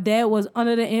where my dad was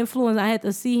under the influence. I had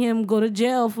to see him go to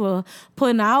jail for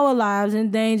putting our lives in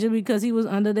danger because he was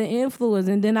under the influence.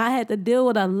 And then I had to deal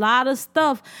with a lot of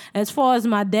stuff as far as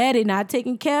my dad not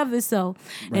taking care of himself,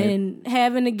 right, and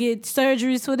having to get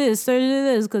surgeries for this,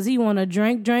 because he want to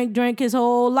drink his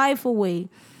whole life away.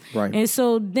 Right. And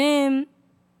so then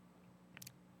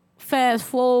fast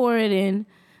forward and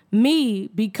me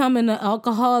becoming an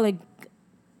alcoholic,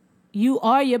 you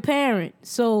are your parent.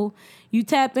 So you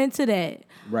tap into that.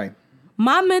 Right.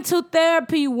 My mental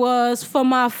therapy was for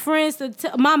my friends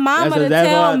my mama to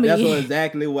tell me. That's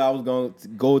exactly what I was going to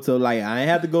go to. Like, I ain't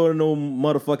have to go to no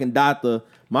motherfucking doctor.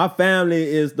 My family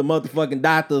is the motherfucking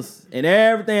doctors and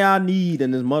everything I need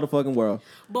in this motherfucking world.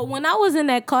 But when I was in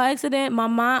that car accident,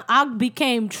 I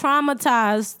became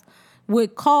traumatized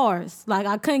with cars. Like,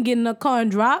 I couldn't get in a car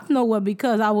and drive nowhere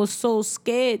because I was so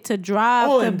scared to drive.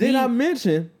 Oh, and did I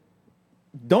mention,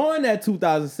 during that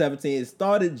 2017, it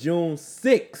started June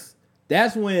 6th.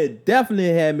 That's when it definitely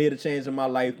had made a change in my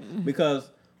life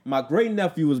because my great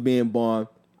nephew was being born.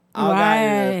 I got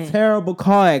in a terrible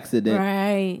car accident.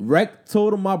 Right. Wreck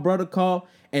totaled my brother's car,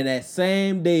 and that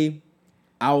same day,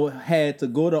 I had to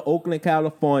go to Oakland,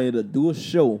 California to do a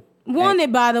show. Won it,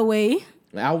 by the way.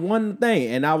 I won the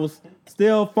thing, and I was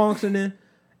still functioning,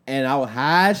 and I was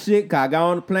high as shit, because I got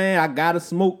on the plane, I gotta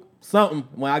smoke something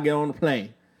when I get on the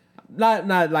plane.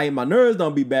 Not like my nerves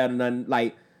don't be bad or nothing,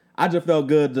 like, I just felt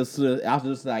good. I was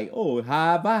just like, oh,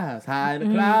 high vibes, high in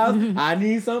the clouds. I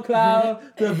need some clouds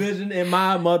to vision in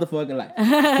my motherfucking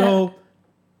life. So,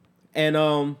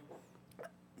 and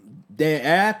then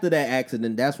after that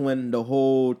accident, that's when the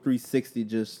whole 360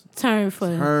 just turned for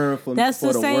that's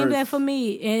for the same worst. thing for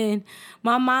me. And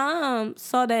my mom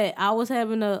saw that I was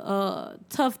having a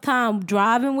tough time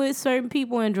driving with certain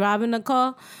people and driving the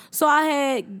car. So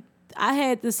I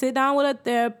had to sit down with a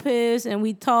therapist and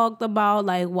we talked about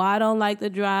like why I don't like to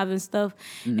drive and stuff.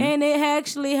 Mm-hmm. And it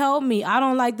actually helped me. I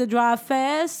don't like to drive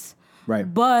fast.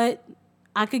 Right. But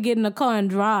I could get in the car and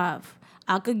drive.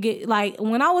 I could get, like,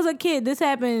 when I was a kid, this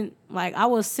happened, like, I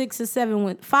was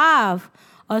 5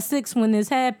 or 6 when this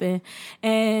happened.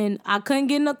 And I couldn't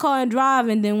get in the car and drive.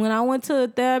 And then when I went to a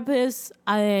therapist,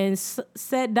 I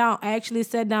sat down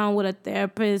with a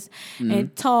therapist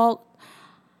and talked.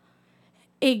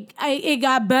 It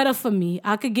got better for me.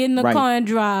 I could get in the car and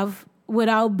drive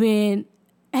without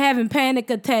having panic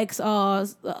attacks or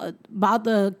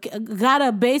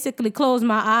gotta basically close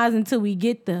my eyes until we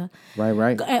get there.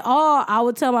 Right. And I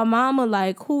would tell my mama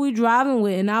like who we driving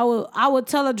with, and I would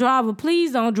tell a driver,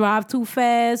 please don't drive too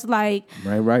fast. Like,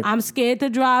 right. I'm scared to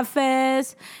drive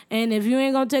fast, and if you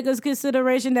ain't gonna take into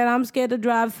consideration that I'm scared to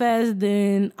drive fast,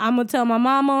 then I'm gonna tell my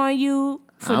mama on you.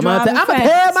 I'm gonna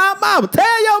tell my mama.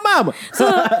 Tell your mama.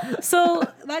 So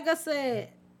like I said,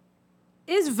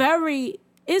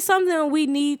 it's something we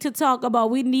need to talk about.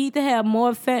 We need to have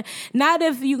more not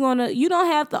if you don't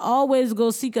have to always go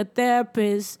seek a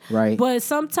therapist. Right. But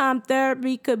sometimes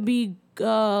therapy could be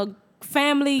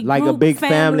family, like group, a big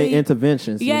family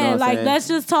interventions. Yeah, you know what like I'm saying? let's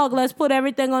just talk. Let's put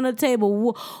everything on the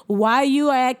table. Why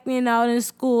you acting out in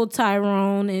school,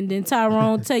 Tyrone? And then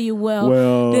Tyrone tell you,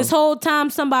 well, this whole time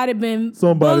somebody bullying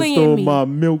stole me. My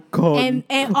milk carton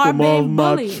and are being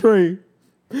bullied. My tray,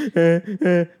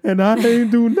 and I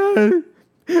ain't do nothing.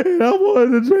 And I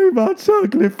wanted to drink my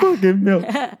chocolate fucking milk.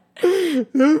 These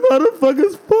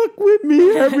motherfuckers fuck with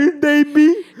me every day,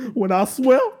 B. When I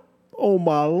swear on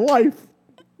my life,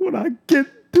 when I get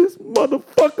this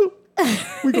motherfucker,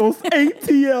 we gonna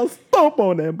ATL stomp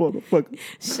on that motherfucker.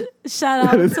 Shout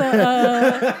out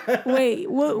to wait,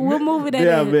 what movie that is?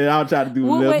 Yeah, man, I'll try to do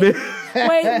a little bit.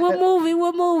 Wait,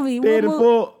 what movie? Paid in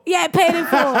Full. Yeah, Paid in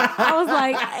Full. I was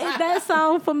like, that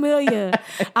sounds familiar.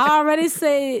 I already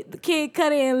said Kid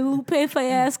Cudi and Lupe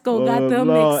Fiasco got them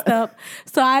mixed up,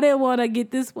 so I didn't want to get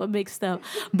this one mixed up.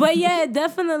 But yeah,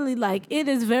 definitely, like, it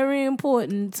is very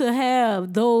important to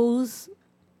have those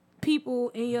people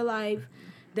in your life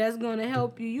that's gonna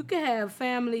help you. You can have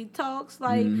family talks.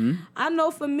 Like, I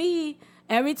know for me,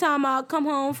 every time I come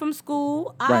home from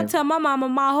school, I tell my mama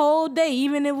my whole day,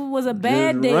 even if it was a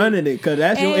bad day. Running it, because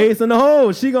that's your ace in the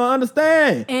hole. She gonna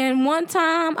understand. And one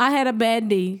time, I had a bad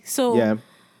day. So,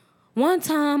 one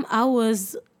time, I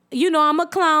was, I'm a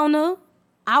clowner.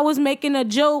 I was making a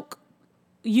joke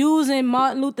using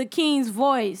Martin Luther King's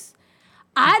voice.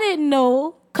 I didn't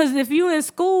know, because if you in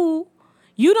school,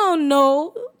 you don't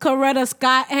know Coretta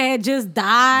Scott had just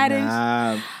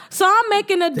died. So I'm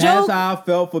making a joke. That's how I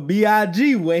felt for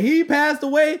B.I.G. When he passed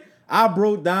away, I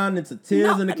broke down into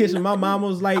tears in the kitchen. My mama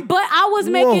was like, but I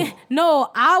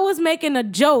was making a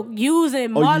joke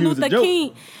using Martin Luther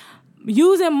King,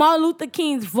 using Martin Luther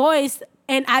King's voice,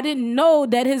 and I didn't know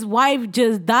that his wife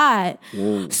just died.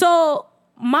 Whoa. So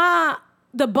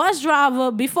the bus driver,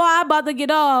 before I about to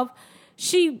get off,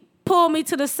 she pulled me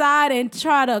to the side and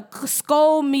try to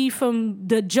scold me from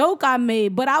the joke I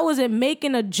made. But I wasn't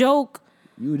making a joke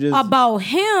about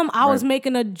him. I was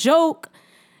making a joke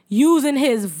using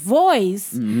his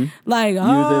voice. Like, use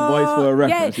his voice for a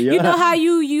reference. Yeah. You know how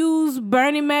you use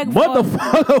Bernie Mac what the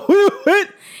fuck?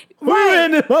 Right.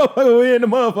 We in the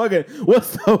motherfucker.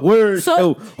 What's the word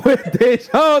show? With this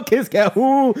y'all kids got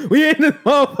we in the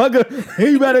motherfucker.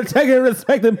 You better check and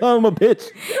respect the mama,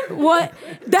 bitch. What?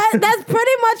 That's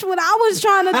pretty much what I was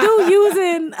trying to do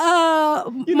using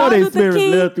You know Martin they Luther spirits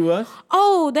King. live through us.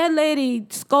 Oh, that lady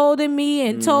scolded me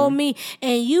and told me,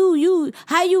 and you,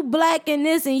 how you black in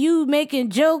this and you making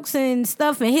jokes and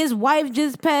stuff, and his wife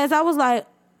just passed. I was like,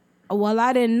 well,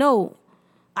 I didn't know.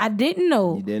 I didn't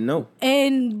know. You didn't know.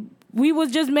 And we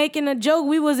was just making a joke.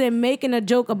 We wasn't making a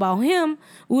joke about him.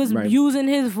 We was Right. using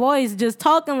his voice, just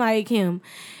talking like him.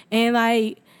 And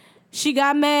like, she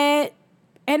got mad.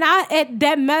 And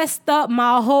that messed up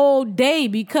my whole day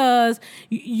because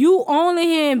you only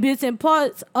hearing bits and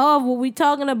parts of what we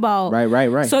talking about.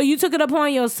 Right. So you took it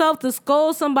upon yourself to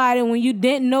scold somebody when you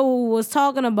didn't know what we was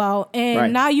talking about.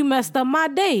 And now you messed up my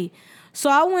day. So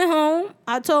I went home.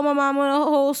 I told my mama the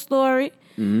whole story.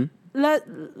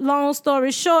 Long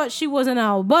story short, she wasn't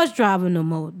our bus driver no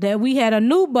more. That we had a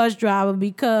new bus driver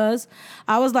because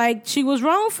I was like, she was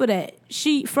wrong for that.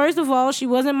 First of all, she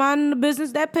wasn't minding the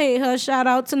business that paid her. Shout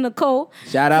out to Nicole.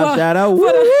 Shout out.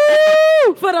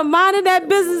 For the minding that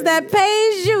business that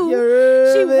pays you.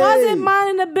 She wasn't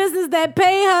minding the business that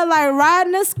paid her, like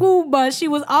riding a school bus. She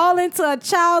was all into a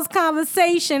child's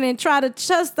conversation and try to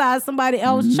chastise somebody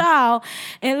else's child.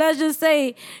 And let's just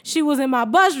say she was in my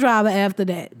bus driver after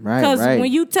that. Because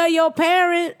when you tell your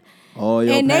parent, oh,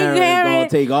 your and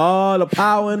parents gonna take all the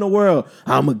power in the world.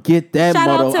 I'ma get that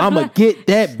mother. I'ma get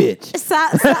that bitch.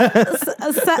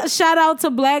 Shout out to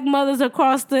black mothers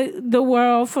across the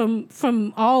world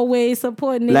from always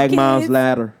supporting their Black kids. moms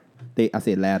ladder. I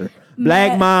said ladder.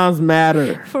 Black moms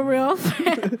matter. For real.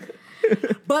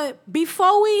 But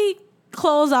before we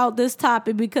close out this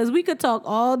topic, because we could talk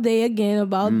all day again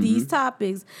about these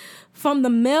topics, from the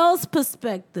male's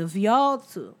perspective, y'all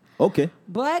too. Okay.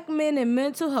 Black men and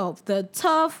mental health, the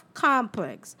tough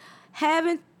complex,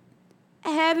 having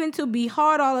to be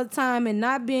hard all the time and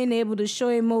not being able to show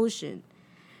emotion.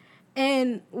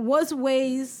 And what's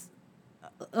ways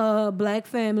black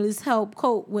families help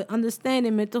cope with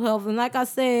understanding mental health? And like I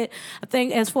said, I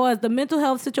think as far as the mental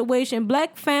health situation,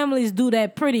 black families do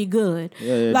that pretty good.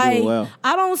 Yeah, like, do well.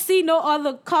 I don't see no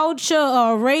other culture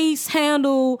or race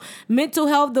handle mental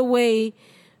health the way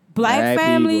Black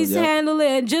families people, handle it,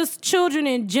 and just children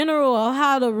in general, of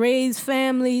how to raise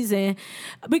families. And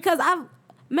because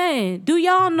do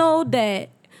y'all know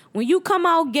that when you come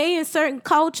out gay in certain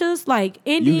cultures, like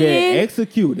Indian, you get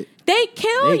executed. They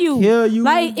kill you. Kill you.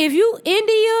 Like if you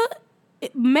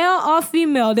India, male or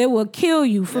female, they will kill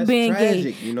you for being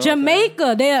tragic, gay. you know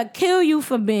Jamaica, they'll kill you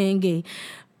for being gay.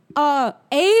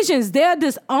 Asians, they'll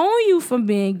disown you for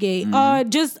being gay.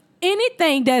 Just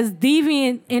anything that's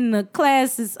deviant in the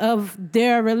classes of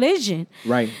their religion.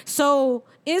 Right. So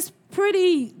it's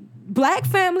pretty, black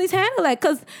families handle that,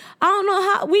 because I don't know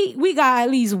how, we got at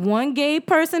least one gay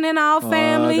person in our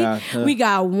family. We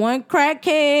got one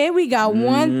crackhead. We got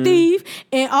one thief.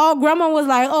 And all grandma was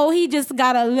like, oh, he just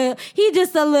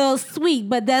a little sweet,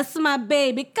 but that's my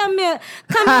baby. Come here,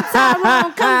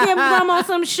 Tyrone. Come give grandma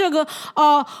some sugar.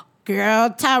 Or, girl,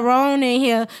 Tyrone in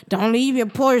here. Don't leave your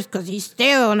porch because he's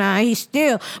still.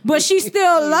 But she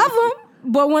still love him.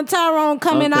 But when Tyrone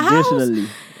come in the house,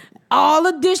 all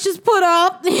the dishes put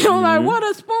up. Like, what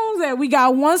are spoons at? We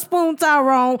got one spoon,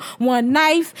 Tyrone, one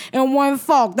knife, and one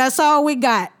fork. That's all we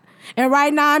got. And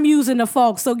right now I'm using the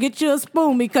fork, so get you a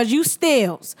spoon because you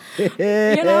steals. You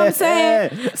know what I'm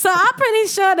saying? So I'm pretty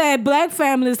sure that black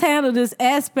families handle this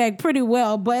aspect pretty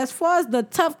well. But as far as the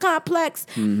tough complex,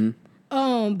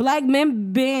 black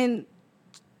men being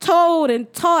told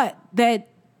and taught that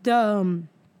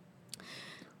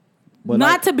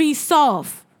not to be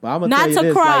soft, not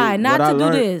to cry, not to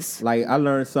do this. Like, I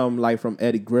learned something like from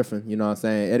Eddie Griffin. You know what I'm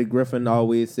saying? Eddie Griffin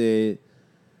always said,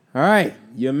 all right,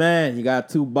 you're a man. You got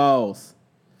two balls.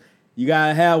 You got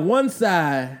to have one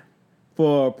side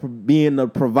for being the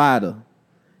provider.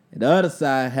 And the other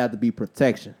side have to be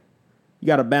protection. You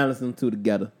got to balance them two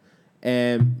together.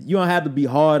 And you don't have to be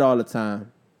hard all the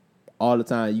time.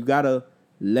 You got to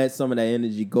let some of that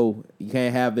energy go. You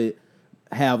can't have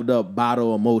the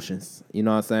bottle emotions. You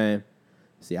know what I'm saying?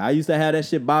 See, I used to have that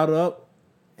shit bottled up,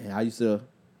 and I used to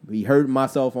be hurting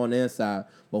myself on the inside.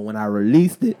 But when I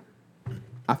released it,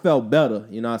 I felt better.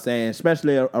 You know what I'm saying?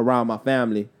 Especially around my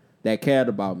family that cared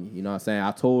about me. You know what I'm saying?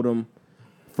 I told them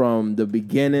from the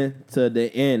beginning to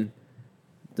the end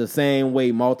the same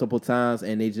way multiple times,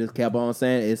 and they just kept on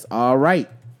saying, it's all right.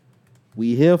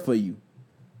 We here for you.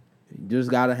 You just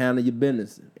got to handle your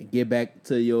business and get back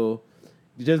to your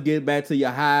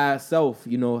higher self,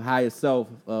 higher self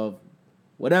of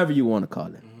whatever you want to call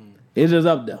it. It's just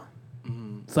up there.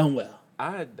 somewhere.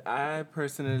 I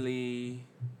personally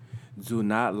do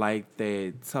not like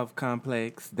that tough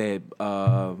complex that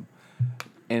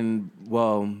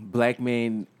black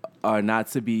men are not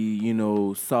to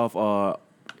be, soft or,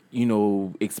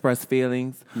 express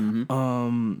feelings.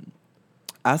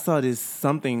 I saw this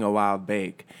something a while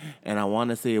back, and I want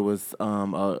to say it was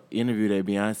an interview that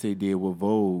Beyonce did with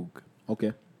Vogue.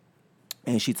 Okay.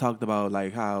 And she talked about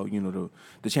like how,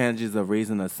 the challenges of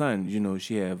raising a son.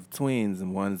 She have twins,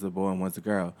 and one's a boy and one's a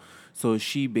girl. So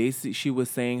she was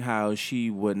saying how she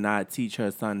would not teach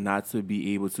her son not to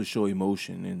be able to show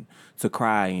emotion and to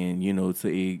cry and,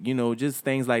 to, just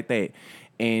things like that.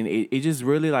 And it just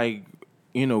really like,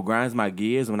 grinds my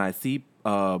gears when I see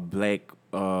black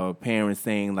parents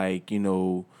saying like,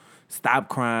 stop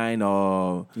crying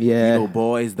or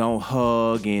boys don't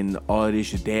hug and all this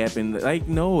shit dap and like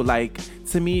no, like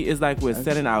to me it's like we're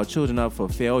setting our children up for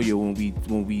failure when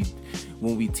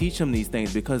we teach them these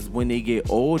things, because when they get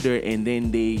older and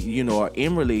then they are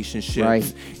in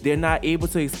relationships, they're not able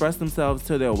to express themselves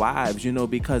to their wives,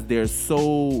 because they're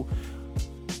so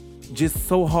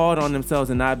hard on themselves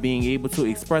and not being able to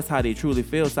express how they truly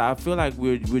feel. So I feel like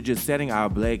we're just setting our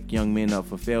black young men up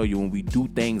for failure when we do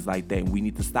things like that. We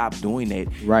need to stop doing that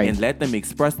and let them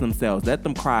express themselves. Let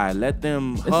them cry. Let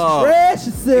them hug.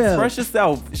 Express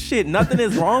yourself. Shit, nothing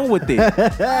is wrong with it.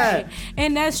 Right.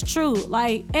 And that's true.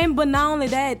 But not only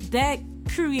that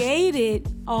created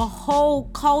a whole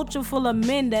culture full of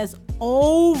men that's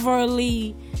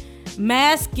overly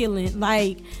masculine.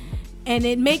 And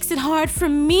it makes it hard for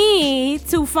me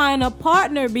to find a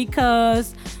partner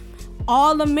because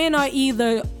all the men are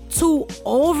either too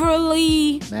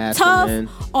overly masculine,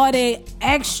 tough or they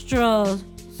extra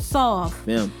soft.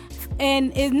 Yeah.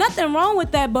 And there's nothing wrong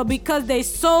with that, but because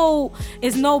it's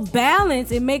no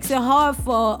balance, it makes it hard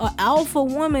for an alpha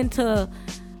woman to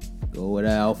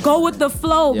go with the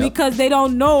flow because they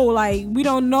don't know. We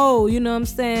don't know, you know what I'm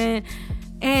saying?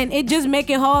 And it just make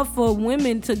it hard for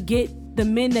women to get the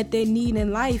men that they need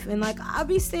in life. And I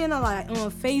be seeing on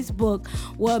Facebook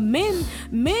where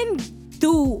men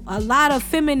do a lot of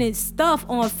feminine stuff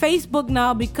on Facebook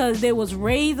now because they was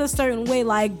raised a certain way,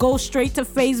 go straight to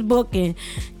Facebook and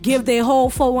give their whole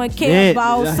 401k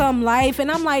about some life. And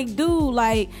I'm like,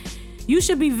 dude, you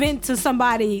should be venting to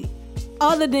somebody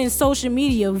other than social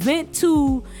media. Vent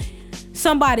to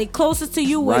somebody closer to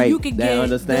you where you could get the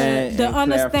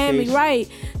understanding. Right.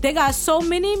 They got so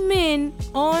many men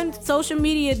on social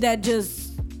media that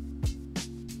just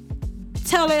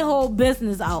tell their whole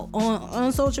business out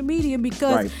on social media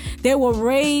because they were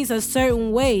raised a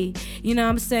certain way. You know what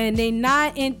I'm saying? They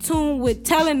not in tune with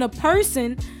telling the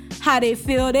person how they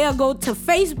feel. They'll go to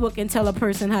Facebook and tell a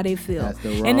person how they feel.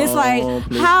 And it's like,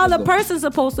 how the person's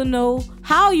supposed to know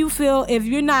how you feel if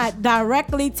you're not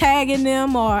directly tagging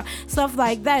them or stuff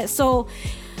like that. So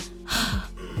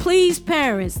please,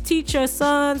 parents, teach your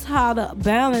sons how to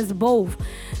balance both.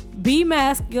 Be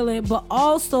masculine, but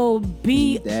also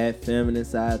be that feminine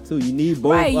side too. You need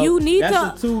both. Right, you need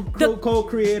that's the two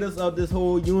co-creators of this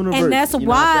whole universe. And that's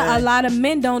why a lot of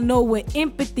men don't know what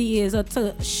empathy is or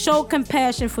to show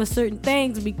compassion for certain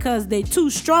things because they too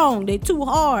strong, they too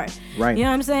hard. Right. You know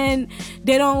what I'm saying?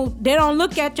 They don't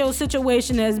look at your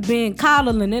situation as being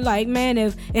coddling. They're like, man,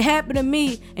 if it happened to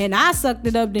me and I sucked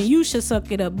it up, then you should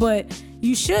suck it up. But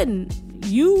you shouldn't.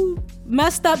 You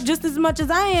messed up just as much as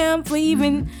I am for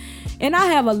even. And I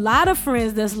have a lot of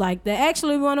friends that's like that.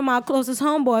 Actually, one of my closest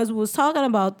homeboys was talking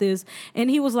about this, and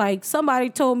he was like,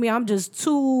 somebody told me I'm just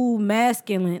too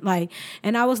masculine.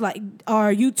 And I was like,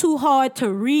 are you too hard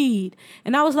to read?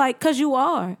 And I was like, 'cause you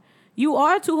are. You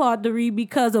are too hard to read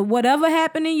because of whatever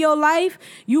happened in your life.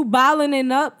 You bottling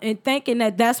it up and thinking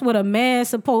that that's what a man's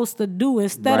supposed to do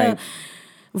instead of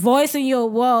voicing your,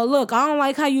 look, I don't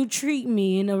like how you treat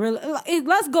me in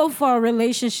let's go for a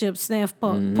relationship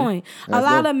standpoint. A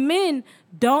lot of men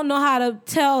don't know how to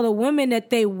tell the women that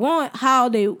they want how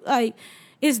they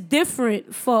it's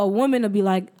different for a woman to be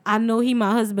like, I know he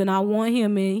my husband, I want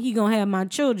him and he gonna have my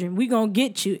children, we gonna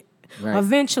get you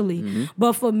eventually.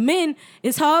 But for men,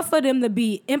 it's hard for them to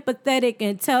be empathetic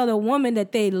and tell the woman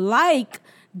that they like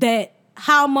that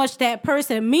how much that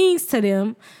person means to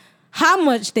them, how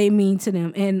much they mean to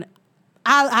them. And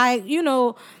I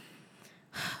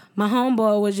my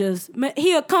homeboy was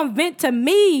he'll come vent to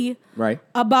me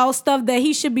about stuff that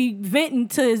he should be venting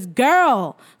to his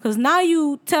girl. Because now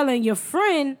you telling your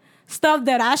friend stuff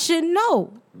that I should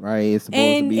know. Right. It's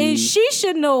supposed to be. And she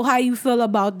should know how you feel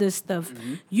about this stuff.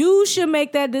 You should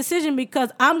make that decision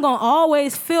because I'm going to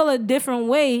always feel a different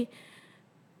way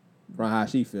From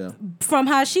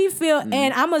how she feel.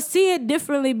 And I'ma see it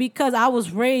differently because I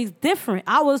was raised different.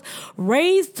 I was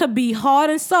raised to be hard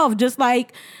and soft, just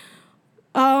like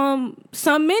some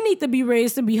men need to be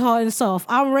raised to be hard and soft.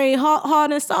 I'm raised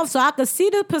hard and soft, so I could see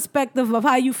the perspective of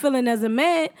how you feeling as a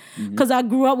man. Because I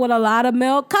grew up with a lot of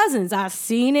male cousins. I've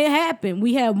seen it happen.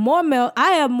 I have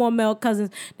more male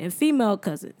cousins than female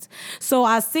cousins. So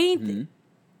I seen.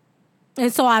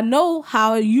 And so I know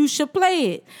how you should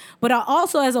play it. But I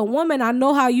also, as a woman, I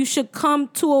know how you should come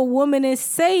to a woman and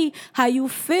say how you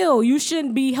feel. You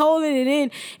shouldn't be holding it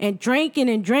in and drinking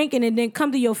and then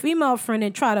come to your female friend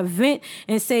and try to vent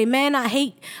and say, man, I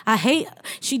hate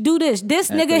she do this. This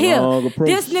That's nigga here.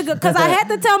 This nigga, because I had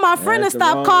to tell my friend to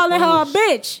stop calling her a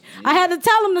bitch. I had to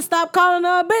tell him to stop calling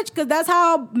her a bitch because that's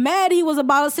how mad he was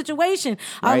about a situation.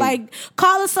 I was like,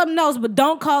 call her something else, but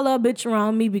don't call her a bitch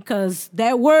around me because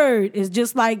that word is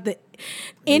just like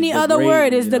any other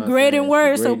word is degrading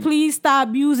word. So please stop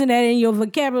using that in your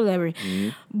vocabulary.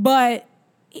 But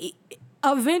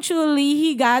eventually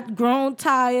he got grown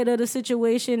tired of the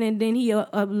situation and then he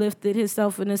uplifted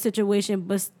himself in the situation.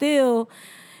 But still,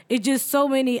 it's just so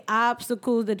many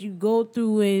obstacles that you go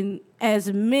through, and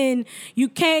as men, you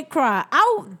can't cry.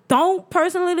 I don't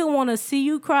personally want to see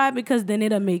you cry because then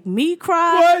it'll make me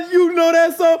cry. What? You know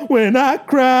that song? When I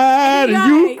cried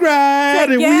and you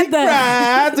cried and we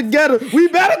cried together. We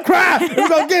better cry. We're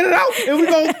going to get it out and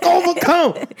we're going to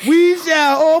overcome. We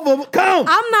shall overcome.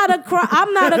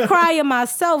 I'm not a crier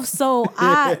myself, so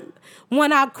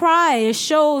when I cry, it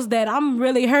shows that I'm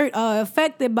really hurt or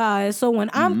affected by it. So when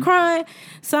I'm crying,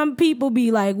 some people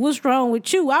be like, what's wrong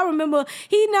with you? I remember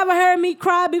he never heard me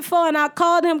cry before, and I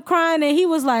called him crying, and he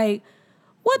was like,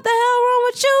 what the hell wrong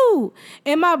with you?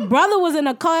 And my brother was in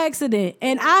a car accident,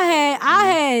 and I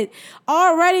had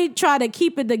already tried to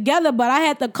keep it together, but I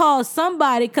had to call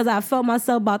somebody because I felt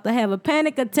myself about to have a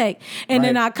panic attack. And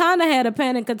then I kind of had a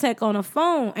panic attack on the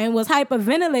phone and was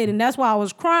hyperventilating. That's why I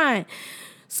was crying.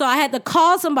 So I had to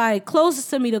call somebody closest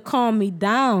to me to calm me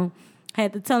down. I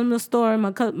had to tell him the story. My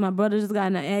brother just got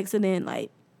in an accident,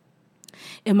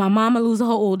 and my mama lose her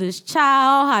oldest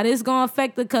child, how this gonna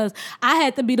affect her, because I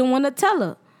had to be the one to tell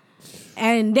her.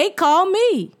 And they called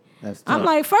me. I'm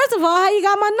like, first of all, how you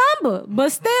got my number?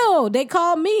 But still, they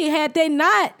called me. Had they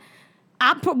not,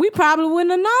 we probably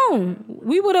wouldn't have known.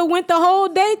 We would have went the whole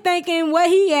day thinking where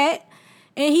he at,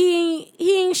 and he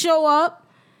ain't show up.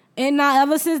 And now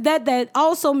ever since that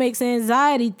also makes an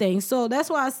anxiety thing. So that's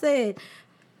why I said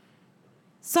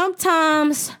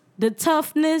sometimes the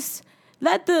toughness,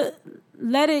 let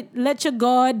your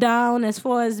guard down. As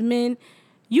far as men,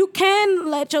 you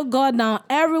can let your guard down.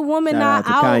 Every woman Shout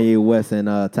not out. Kanye West and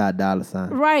Ty Dolla $ign.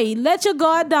 Right. Let your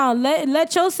guard down.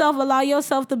 Let yourself allow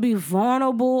yourself to be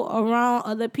vulnerable around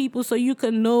other people so you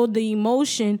can know the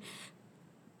emotion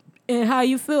and how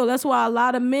you feel. That's why a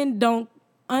lot of men don't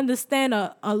understand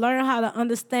or learn how to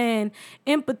understand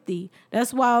empathy.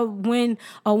 That's why when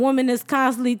a woman is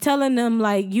constantly telling them,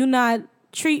 like, you not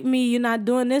treat me, you're not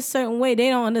doing this certain way, they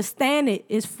don't understand it.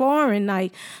 It's foreign.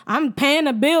 Like, I'm paying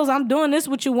the bills, I'm doing this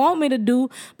what you want me to do,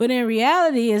 but in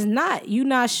reality it's not. You're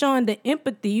not showing the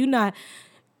empathy. You're not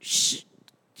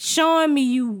showing me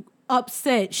you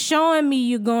upset, showing me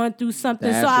you're going through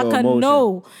something so I can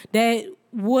know that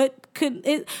what could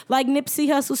it, like Nipsey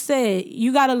Hussle said,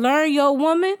 you gotta learn your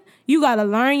woman, you gotta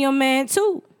learn your man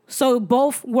too. So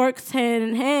both works hand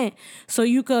in hand. So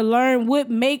you can learn what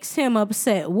makes him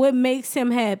upset, what makes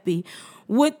him happy,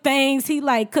 what things he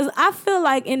like. Cause I feel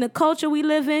like in the culture we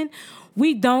live in,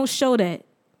 we don't show that.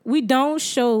 We don't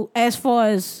show as far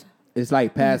as it's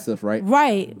like passive, right?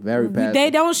 Right. Very passive. They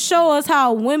don't show us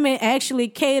how women actually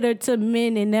cater to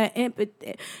men and that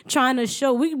empathy. Trying to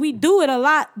show we do it a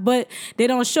lot, but they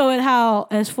don't show it how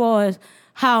as far as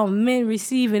how men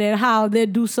receive it and how they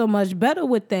do so much better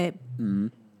with that. Mm-hmm.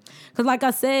 Because like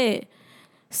I said,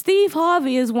 Steve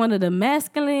Harvey is one of the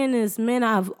masculinest men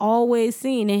I've always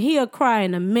seen, and he'll cry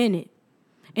in a minute.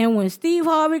 And when Steve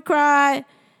Harvey cried,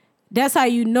 that's how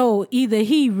you know either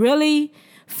he really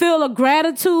feel a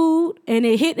gratitude and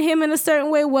it hit him in a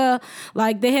certain way where,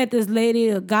 like, they had this lady,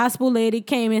 a gospel lady,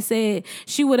 came and said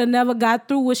she would have never got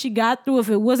through what she got through if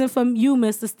it wasn't from you,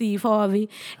 Mr. Steve Harvey.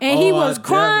 And he was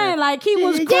crying, like he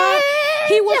was crying.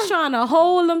 He was trying to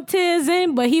hold them tears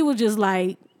in, but he was just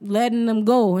like letting them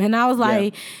go. And I was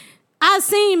like, I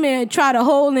seen men try to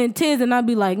hold in tears, and I'd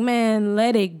be like, man,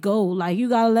 let it go. Like, you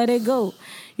gotta let it go.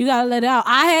 You gotta let it out.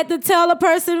 I had to tell a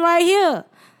person right here,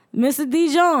 Mr.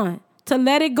 Dijon, to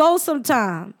let it go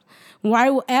sometimes.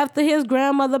 Right after his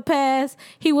grandmother passed,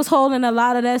 he was holding a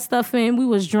lot of that stuff in. We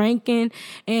was drinking,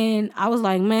 and I was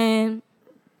like, man,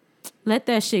 let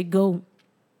that shit go.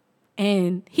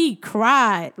 and he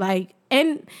cried. Like,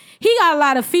 and he got a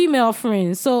lot of female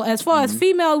friends. So as far as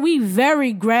female, we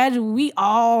very gradual. We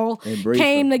all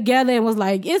came together and was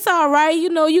like, it's all right. You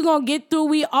know, you're going to get through.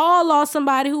 We all lost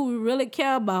somebody who we really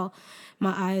care about.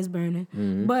 My eye is burning.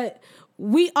 But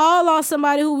we all lost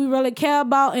somebody who we really care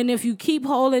about. And if you keep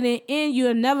holding it in,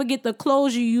 you'll never get the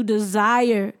closure you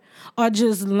desire or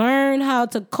just learn how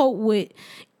to cope with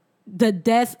the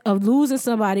death of losing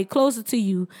somebody closer to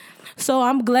you. So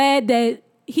I'm glad that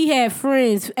he had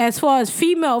friends, as far as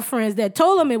female friends, that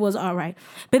told him it was all right.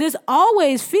 But it's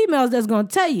always females that's going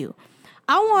to tell you.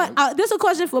 This is a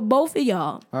question for both of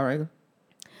y'all. All right.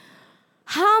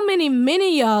 How many men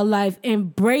in y'all life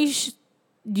embrace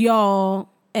y'all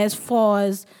as far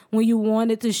as when you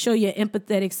wanted to show your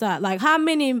empathetic side? Like, how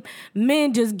many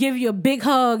men just give you a big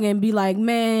hug and be like,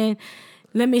 man,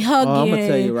 let me hug you. I'm going to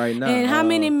tell you right now. And how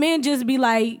many men just be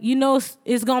like, you know,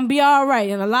 it's going to be all right,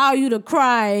 and allow you to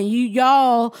cry and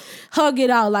y'all hug it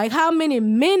out? Like, how many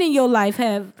men in your life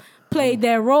have played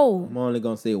that role? I'm only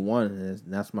going to say one, and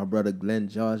that's my brother Glenn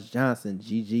George Johnson,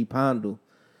 Gigi Pondo.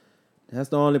 That's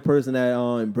the only person that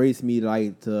embraced me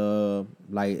like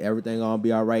everything gonna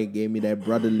be all right, gave me that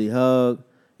brotherly hug,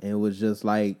 and it was just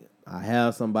like, I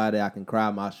have somebody I can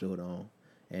cry my shoulder on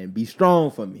and be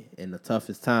strong for me in the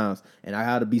toughest times. And I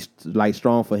had to be like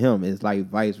strong for him. It's like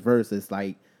vice versa. It's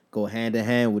like go hand in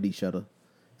hand with each other.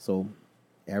 So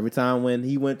every time when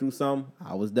he went through something,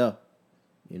 I was there.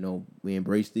 You know, we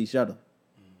embraced each other.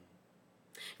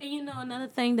 And you know, another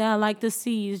thing that I like to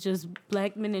see is just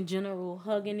black men in general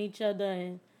hugging each other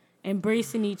and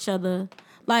embracing each other,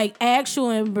 like actual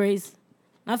embrace.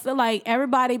 I feel like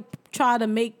everybody try to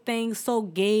make things so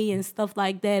gay and stuff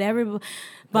like that. Everybody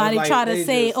like try to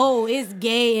say, oh, it's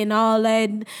gay and all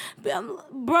that.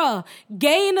 Bruh,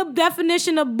 gay in the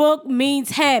definition of book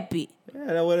means happy. Yeah,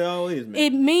 that's what it always means.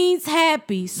 It means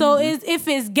happy. So if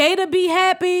it's gay to be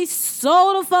happy,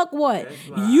 so the fuck what?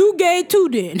 You gay too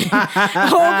then. Okay?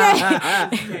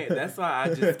 That's why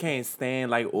I just can't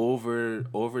stand like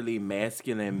overly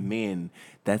masculine men.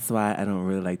 That's why I don't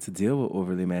really like to deal with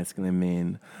overly masculine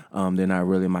men. They're not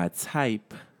really my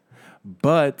type.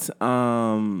 But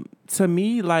to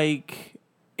me, like,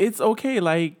 it's okay.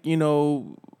 Like, you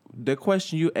know, the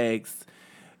question you asked,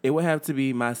 it would have to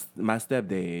be my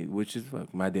stepdad, which is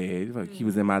my dad. He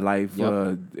was in my life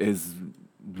as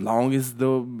long as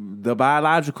the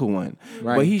biological one.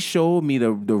 Right. But he showed me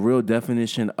the real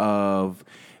definition of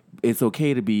it's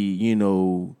okay to be, you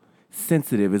know,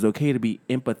 sensitive. It's okay to be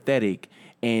empathetic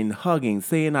and hugging,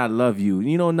 saying I love you.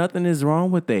 You know, nothing is wrong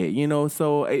with that. You know,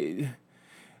 so and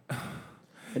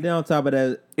then on top of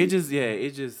that, it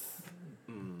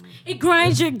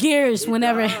grinds your gears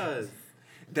whenever. Does.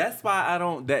 That's why I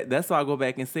don't. That's why I go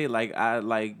back and say, like, I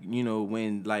like, you know,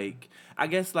 when, like, I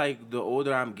guess like the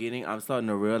older I'm getting, I'm starting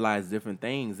to realize different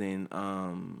things and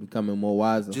becoming more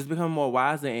wiser. Just becoming more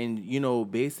wiser, and you know,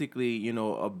 basically, you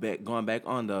know, going back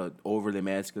on the overly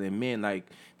masculine men, like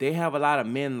they have a lot of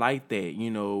men like that, you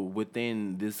know,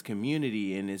 within this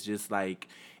community, and it's just like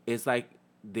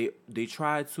they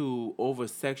try to over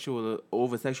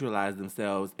sexualize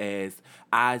themselves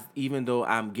as even though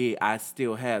I'm gay, I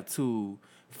still have to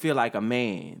feel like a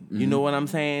man. You know what I'm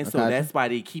saying? So that's why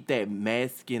they keep that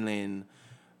masculine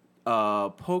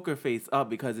poker face up,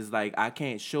 because it's like I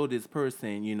can't show this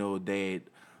person, you know, that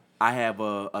I have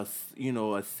a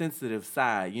sensitive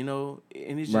side, you know,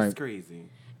 and it's just crazy.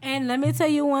 And let me tell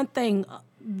you one thing.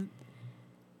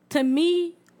 To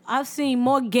me, I've seen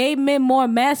more gay men more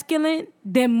masculine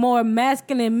than more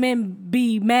masculine men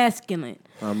be masculine.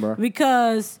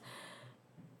 Because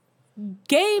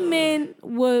gay men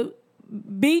would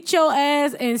beat your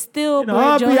ass and still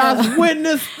braid your hair. I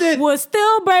witnessed it. Would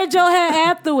still braid your hair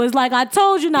afterwards. Like, I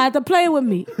told you not to play with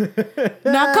me.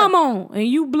 Now come on. And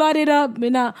you blooded up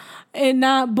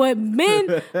but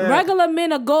men, regular men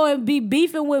will go and be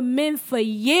beefing with men for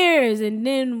years, and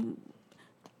then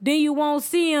you won't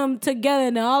see them together,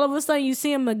 and then all of a sudden you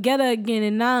see them together again,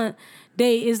 and now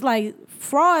it's like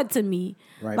fraud to me.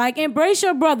 Right. Like, embrace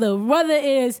your brother, whether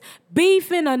it's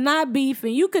beefing or not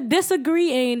beefing. You could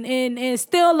disagree and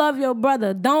still love your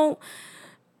brother. Don't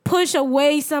push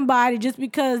away somebody just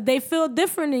because they feel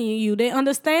different than you. They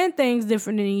understand things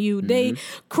different than you. Mm-hmm. They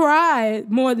cry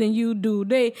more than you do.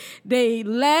 They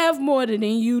laugh more than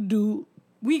you do.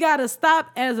 We got to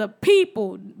stop as a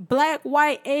people, black,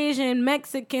 white, Asian,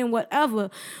 Mexican,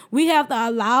 whatever. We have to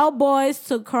allow boys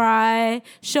to cry,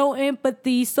 show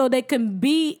empathy so they can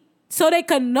be So they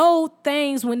can know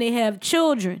things when they have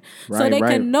children. So they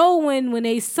can know when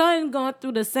they son going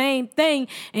through the same thing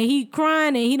and he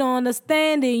crying and he don't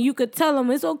understand it. And you could tell him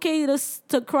it's okay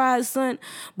to cry, son,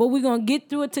 but we're going to get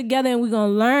through it together and we're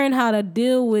going to learn how to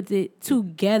deal with it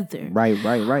together. Right.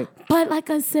 But like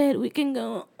I said, we can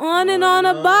go on and on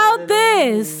about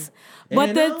this.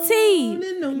 But the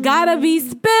tea gotta be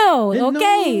spilled,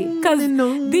 okay? Because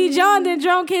Dijon done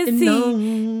drunk his tea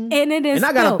and it is And I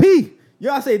spilled. gotta pee.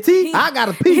 Y'all say tea? I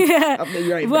gotta pee. Yeah. I'll be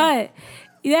right back.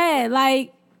 But yeah,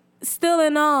 like still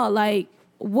in all, like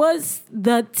what's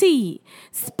the tea?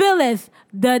 Spilleth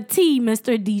the tea,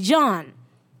 Mr. Dijon.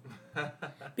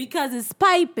 Because it's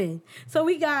piping. So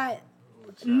we got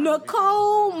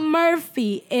Nicole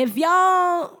Murphy. If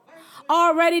y'all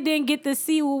already didn't get to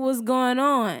see what was going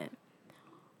on,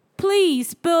 please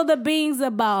spill the beans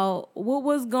about what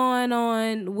was going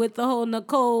on with the whole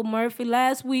Nicole Murphy.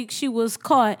 Last week, she was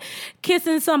caught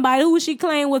kissing somebody who she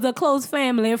claimed was a close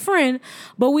family, a friend,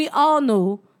 but we all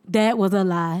knew that was a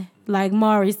lie, like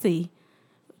Maury C.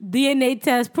 DNA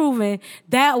test proving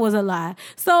that was a lie.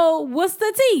 So what's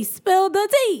the tea? Spill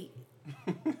the tea.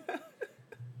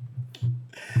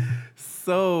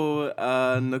 So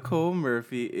Nicole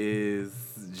Murphy is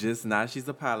just now she's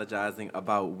apologizing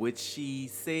about what she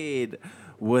said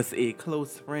was a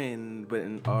close friend, but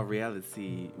in all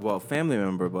reality, well, family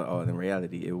member, but in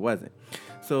reality, it wasn't.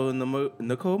 So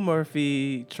Nicole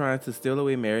Murphy trying to steal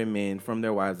away married men from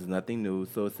their wives is nothing new.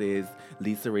 So says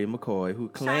Lisa Ray McCoy, who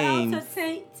claims Shout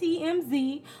out to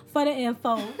TMZ for the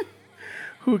info.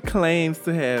 who claims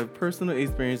to have personal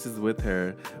experiences with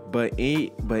her, but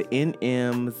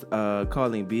NM's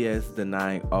calling BS,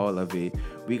 denying all of it.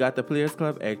 We got the Players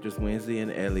Club actress Wednesday in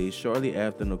LA shortly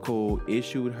after Nicole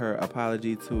issued her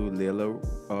apology to Layla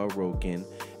Roken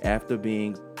after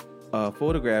being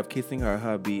photographed kissing her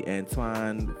hubby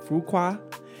Antoine Fuqua,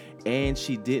 and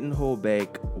she didn't hold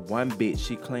back one bit.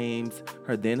 She claims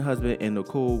her then husband and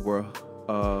Nicole were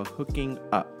hooking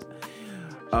up.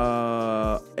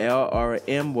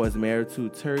 LRM was married to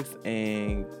Turks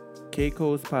and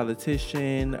Caicos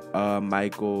politician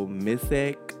Michael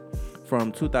Misak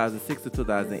from 2006 to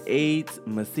 2008.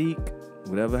 Masik,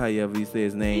 whatever, however you say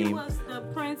his name. He was the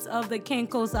prince of the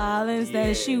Caicos Islands.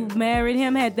 That she married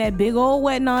him, had that big old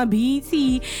wedding on BET,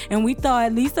 and we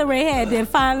thought Lisa Ray had then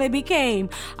finally became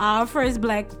our first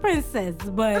black princess.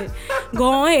 But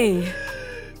go ahead.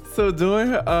 So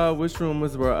during which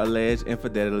rumors were alleged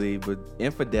infidelity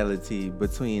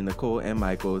between Nicole and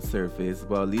Michael surfaced,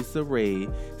 while Lisa Ray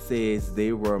says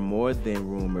they were more than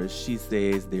rumors, she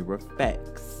says they were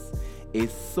facts. A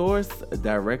source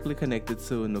directly connected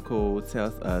to Nicole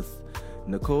tells us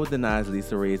Nicole denies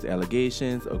Lisa Ray's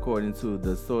allegations. According to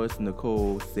the source,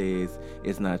 Nicole says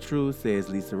it's not true, says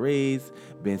Lisa Ray's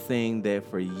been saying that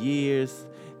for years.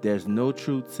 There's no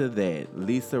truth to that.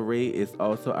 Lisa Ray is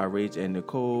also outraged at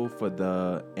Nicole for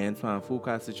the Antoine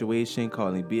Fuqua situation,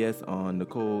 calling BS on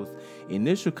Nicole's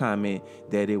initial comment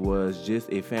that it was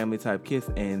just a family type kiss,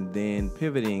 and then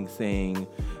pivoting, saying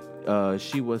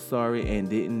she was sorry and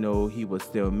didn't know he was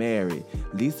still married.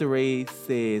 Lisa Ray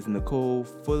says Nicole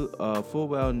full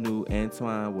well knew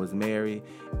Antoine was married,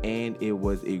 and it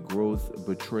was a gross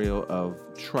betrayal of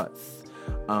trust.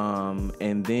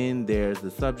 And then there's the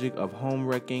subject of home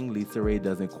wrecking. Lisa Ray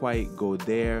doesn't quite go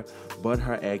there, but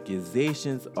her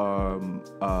accusations are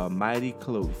mighty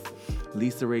close.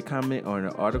 Lisa Ray commented on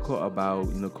an article about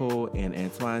Nicole and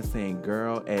Antoine saying,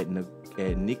 "Girl,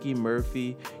 at Nikki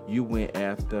Murphy, you went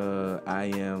after I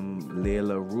am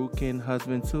Layla Roken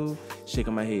husband too."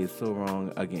 Shaking my head, so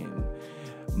wrong again.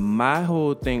 My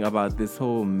whole thing about this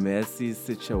whole messy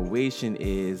situation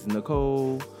is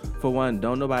Nicole, for one,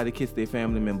 don't nobody kiss their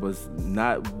family members.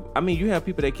 You have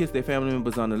people that kiss their family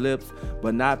members on the lips,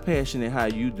 but not passionate how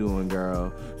you doing,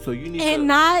 girl. So you need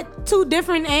not two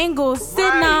different angles,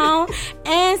 sitting down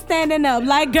and standing up.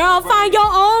 Like, girl, find your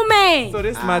own man. So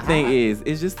this my thing is,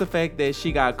 it's just the fact that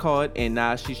she got caught and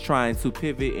now she's trying to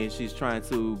pivot and she's trying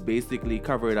to basically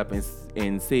cover it up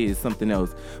and say it's something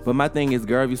else. But my thing is,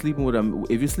 girl, if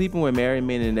you're sleeping with married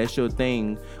men and that's your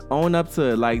thing, own up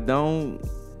to it. Like, don't.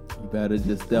 You better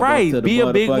just step up to the be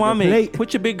a big woman. plate.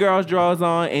 Put your big girl's drawers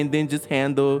on and then just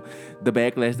handle the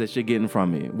backlash that you're getting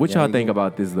from it. What y'all think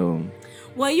about this though?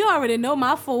 Well, you already know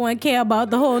my 401k about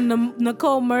the whole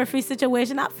Nicole Murphy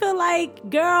situation. I feel like,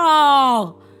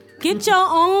 girl, get your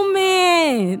own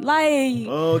man. Like,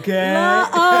 okay.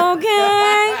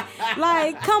 Okay.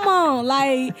 Like, come on.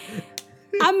 Like,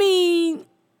 I mean,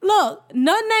 look,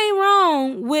 nothing ain't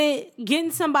wrong with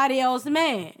getting somebody else's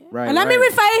man. Right. And let me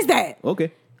rephrase that.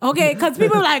 Okay, because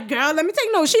people are like, girl, let me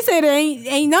take notes. She said there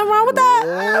ain't nothing wrong with that.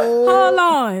 Oh. Hold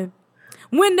on.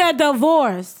 when they're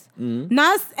divorced.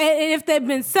 Not if they've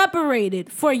been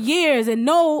separated for years and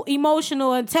no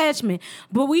emotional attachment.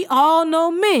 But we all know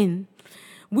men.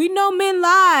 We know men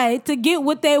lie to get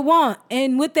what they want.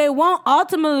 And what they want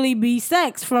ultimately be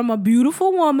sex from a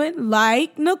beautiful woman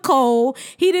like Nicole.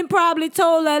 He done probably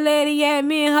told that lady, yeah,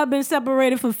 me and her been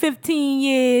separated for 15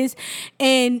 years.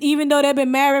 And even though they've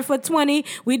been married for 20,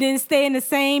 we didn't stay in the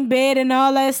same bed and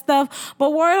all that stuff.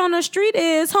 But word on the street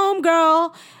is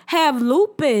homegirl have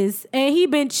lupus and he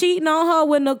been cheating on her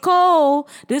with Nicole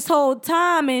this whole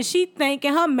time and she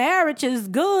thinking her marriage is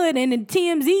good and the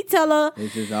TMZ tell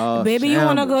her, baby, you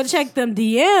want to go check them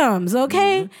DMs,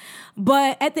 okay?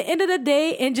 But at the end of the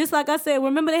day, and just like I said,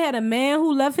 remember they had a man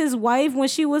who left his wife when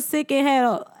she was sick and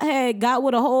had got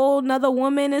with a whole nother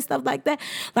woman and stuff like that?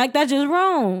 Like, that's just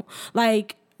wrong.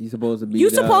 Like, You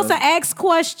supposed to ask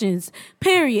questions,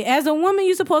 period. As a woman,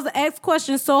 you supposed to ask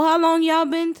questions. So how long y'all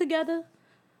been together?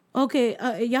 Okay,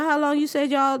 y'all, how long you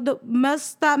said y'all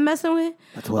stop messing with?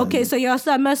 Okay, so y'all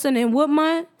stopped messing in what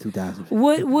month? 2000.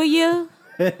 What year?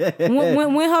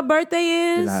 when her birthday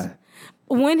is? July.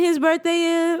 When his birthday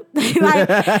is? Like,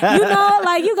 you know,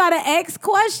 like you gotta ask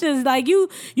questions. Like you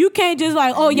can't just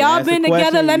like, oh, y'all been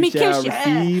together, let me kiss you.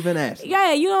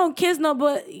 Yeah, you don't kiss no,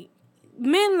 but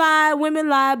men lie, women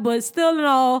lie, but still in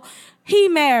all, he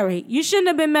married. You shouldn't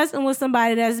have been messing with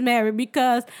somebody that's married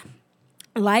because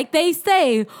like they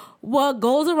say, what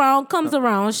goes around comes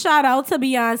around. Shout out to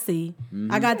Beyonce.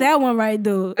 I got that one right,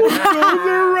 dude. Goes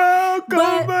around,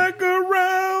 come back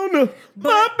around,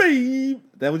 my babe.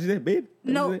 That what you said, babe?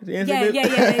 No,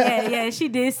 yeah. She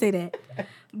did say that.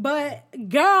 But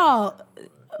girl,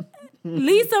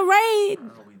 Lisa Ray.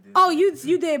 Oh,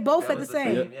 you did both at the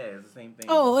same. Yeah, it's the same thing.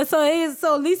 Oh,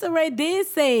 so Lisa Ray did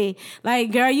say,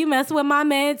 like, girl, you mess with my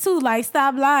man too. Like,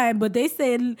 stop lying. But they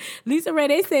said, Lisa Ray,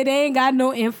 they said they ain't got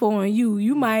no info on you.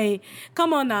 You might,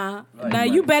 come on now. Now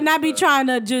you better not be trying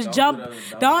to just jump.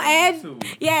 Don't add.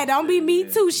 Yeah, don't be me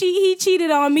too. He cheated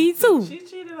on me too. She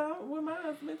cheated on with my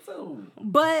husband too.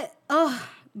 But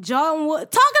Jordan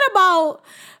Wood talking about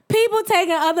people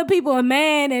taking other people's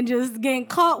man and just getting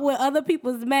caught with other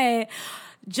people's man.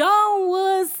 John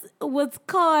was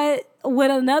caught with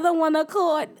another one of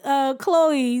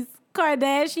Khloe's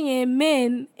Kardashian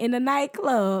men in a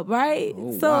nightclub, right?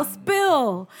 Oh, so wow.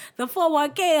 Spill the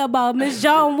 401k about Miss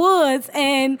John Woods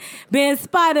and being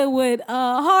spotted with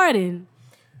Harden.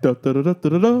 Okay,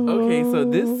 so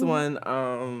this one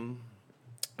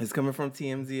is coming from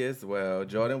TMZ as well.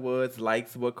 Jordan Woods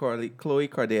likes what Khloe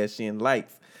Kardashian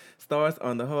likes. Stars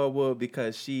on the hardwood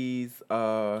because she's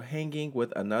hanging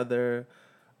with another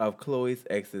of Khloe's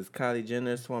exes. Kylie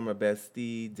Jenner's former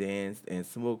bestie danced and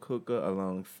smoked hookah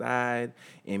alongside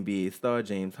NBA star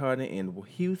James Harden in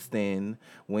Houston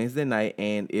Wednesday night.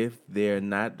 And if they're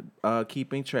not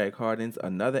keeping track, Harden's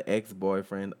another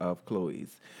ex-boyfriend of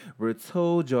Khloe's. We're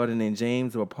told Jordan and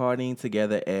James were partying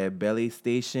together at Belly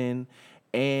Station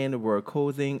and were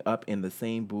cozying up in the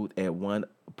same booth. At one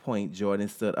point, Jordan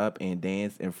stood up and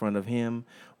danced in front of him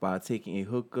while taking a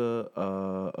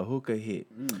hookah hit.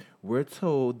 We're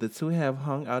told the two have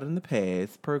hung out in the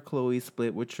past, per Khloe's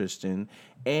split with Tristan,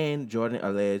 and Jordan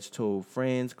alleged told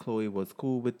friends Khloe was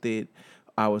cool with it.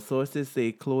 Our sources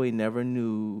say Khloe never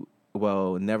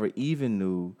even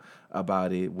knew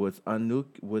about it. What's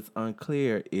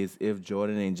unclear is if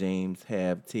Jordan and James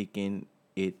have taken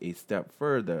it a step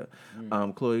further.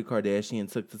 Khloe Kardashian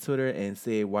took to Twitter and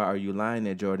said, "Why are you lying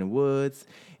at Jordan Woods?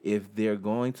 If they're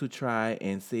going to try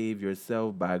and save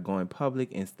yourself by going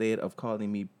public instead of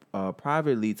calling me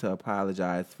privately to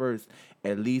apologize first,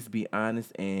 at least be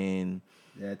honest and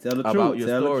tell the about truth. your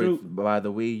Tell story. the truth. By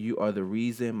the way, you are the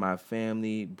reason my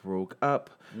family broke up."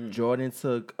 Jordan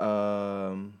took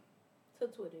To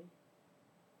Twitter.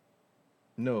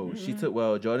 No,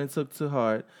 Jordan took to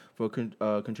heart for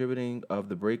contributing of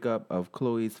the breakup of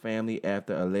Khloe's family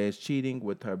after alleged cheating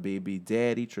with her baby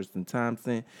daddy, Tristan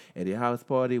Thompson, at a house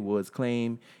party. Woods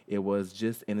claimed it was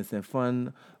just innocent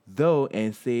fun, though,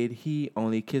 and said he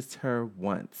only kissed her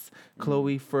once.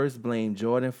 Khloe first blamed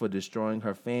Jordan for destroying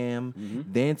her fam,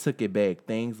 then took it back.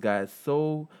 Things got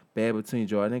so bad between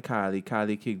Jordan and Kylie.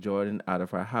 Kylie kicked Jordan out of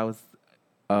her house.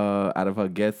 Out of her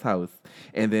guest house,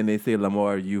 and then they say,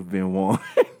 "Lamar, you've been warned."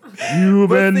 You've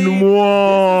been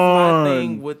warned. My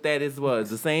thing with that as well.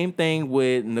 It's the same thing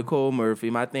with Nicole Murphy.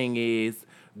 My thing is,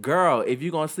 girl, if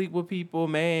you're gonna sleep with people,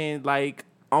 man, like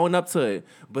own up to it.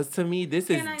 But to me, this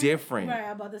is different. Right,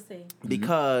 I'm about to say.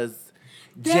 Because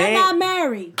they're not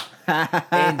married.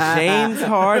 And James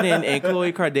Harden and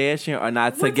Khloe Kardashian are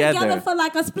not We're together. together for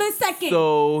like a split second.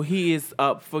 So he is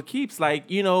up for keeps. Like,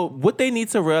 you know, what they need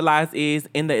to realize is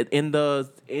in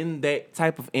that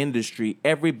type of industry,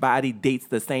 everybody dates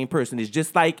the same person. It's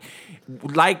just like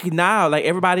now, like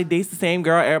everybody dates the same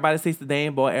girl, everybody dates the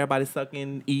same boy, everybody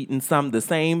sucking, eating the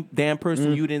same damn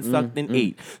person you didn't suck and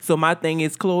ate. So my thing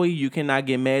is, Khloe, you cannot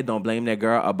get mad. Don't blame that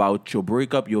girl about your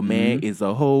breakup. Your man is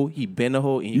a hoe. He been a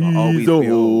hoe and he gonna always be a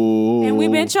hoe. And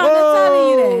we've been trying to tell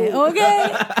you that,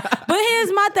 okay? But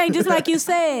here's my thing, just like you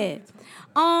said.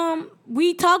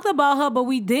 We talked about her, but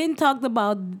we didn't talk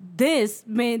about this.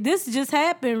 Man, this just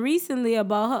happened recently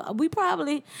about her. We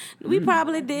probably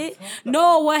did.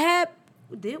 No, what happened?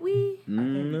 Did we?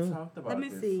 We talked about Let me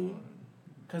see.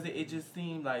 Because it just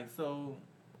seemed like so.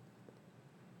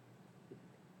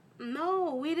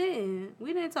 No, we didn't.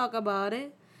 We didn't talk about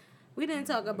it.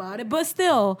 But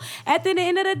still, at the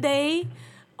end of the day,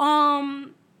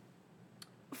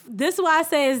 this is why I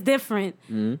say it's different.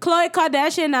 Khloe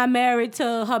Kardashian not married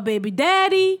to her baby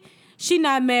daddy. She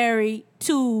not married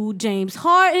to James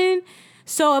Harden.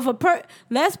 So if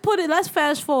let's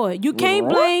fast forward. You can't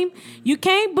blame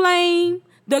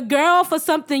the girl for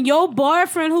something your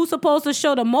boyfriend, who's supposed to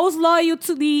show the most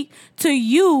loyalty to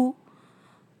you,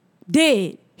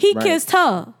 did. He kissed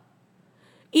her.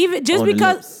 Even just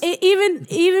because it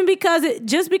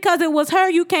was her,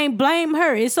 you can't blame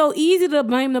her. It's so easy to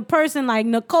blame the person like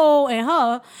Nicole and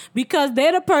her because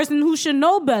they're the person who should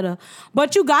know better.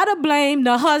 But you gotta blame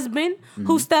the husband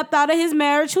who stepped out of his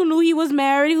marriage, who knew he was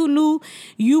married, who knew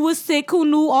you was sick, who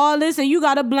knew all this, and you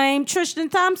gotta blame Tristan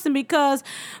Thompson because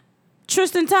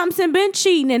Tristan Thompson been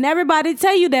cheating, and everybody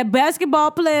tell you that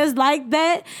basketball players like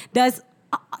that's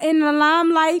in the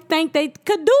limelight think they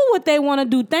could do what they want to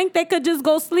do. Think they could just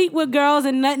go sleep with girls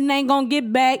and nothing ain't gonna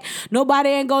get back. Nobody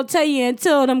ain't gonna tell you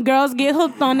until them girls get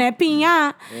hooked on that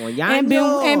piña and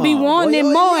be wanting it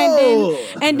more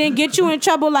and then get you in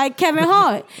trouble like Kevin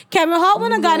Hart. Kevin Hart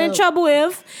wouldn't have got in trouble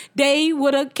if they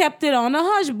would have kept it on the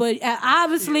hush. But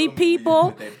obviously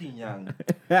people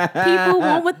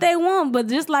want what they want. But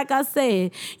just like I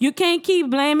said, you can't keep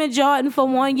blaming Jordan for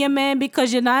wanting your man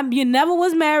because you never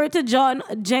was married to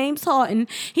James Harden.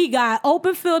 He got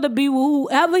open field to be with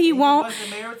whoever he want. He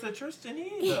wasn't married to Tristan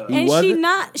either. And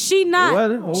she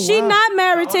not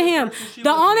married to him.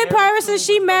 The only person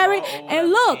she married, and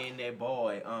look, that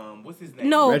boy, what's his name?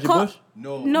 no, Reggie Bush?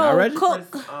 no, Reggie?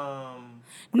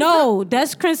 no,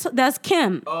 that's Chris. That's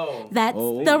Kim. Oh. That's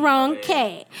the wrong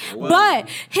cat. But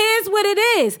here's what it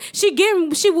is. She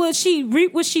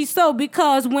reaped what she sowed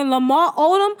because when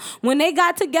they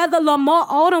got together, Lamar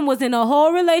Odom was in a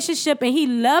whole relationship and he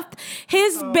left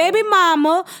his baby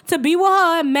mama to be with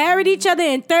her and married each other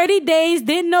in 30 days.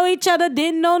 Didn't know each other,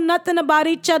 didn't know nothing about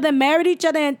each other, married each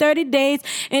other in 30 days,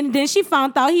 and then she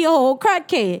found out he a whole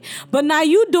crackhead. But now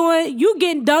you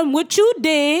getting done what you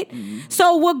did.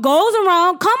 So what goes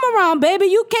around, come around, baby.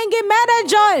 You can't get mad at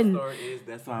Jordan. The story is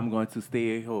that's why I'm going to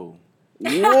stay at home.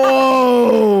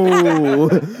 Whoa,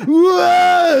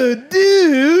 whoa,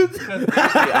 dude!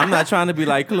 I'm not trying to be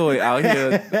like Khloe out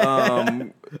here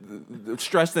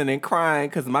stressing and crying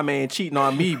because my man cheating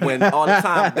on me when all the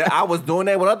time that I was doing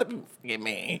that with other people. Get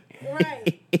me.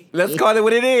 Right. Let's call it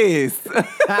what it is. A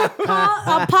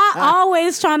pot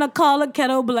always trying to call a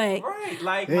kettle black. Right.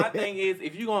 Like, my thing is,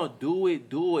 if you're going to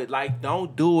do it. Like,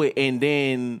 don't do it and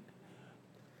then,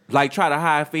 like, try to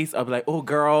hide face up. Like, oh,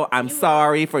 girl, I'm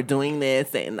sorry for doing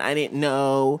this and I didn't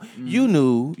know. You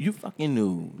knew. You fucking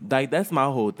knew. Like, that's my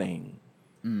whole thing.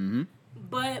 Mm-hmm.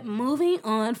 But moving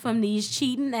on from these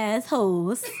cheating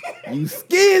assholes, You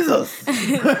skeezers!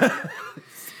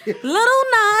 Lil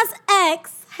Nas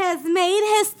X has made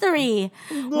history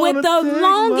with the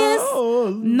longest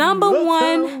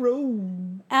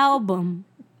 #1 album.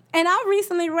 And I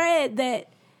recently read that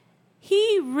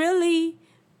he really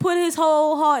put his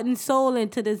whole heart and soul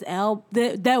into this album.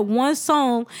 That one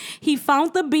song, he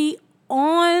found the beat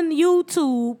on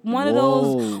YouTube, one of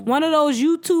those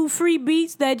YouTube free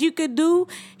beats that you could do.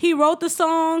 He wrote the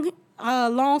song.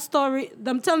 Long story.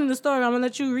 I'm telling the story. I'm gonna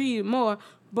let you read more.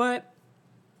 But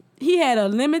he had a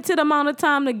limited amount of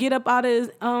time to get up out of his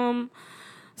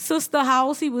sister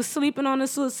house. He was sleeping on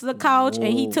his sister's couch, and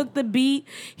he took the beat.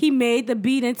 He made the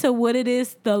beat into what it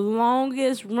is, the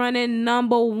longest running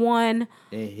 #1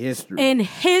 in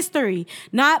history.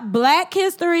 Not black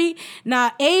history,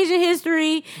 not Asian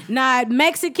history, not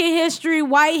Mexican history,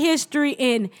 white history,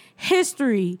 in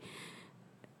history.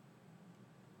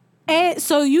 And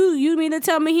so you mean to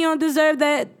tell me he don't deserve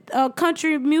that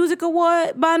country music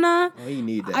award by now? Oh, he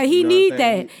need that. He need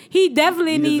that. He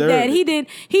definitely need that. He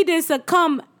didn't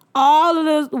succumb all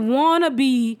of the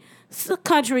wannabe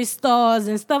country stars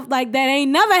and stuff like that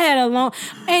ain't never had a long.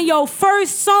 And your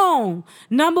first song,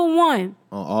 number one.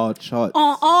 On all charts.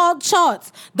 On all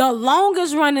charts. The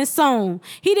longest running song.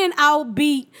 He didn't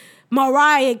outbeat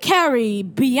Mariah Carey,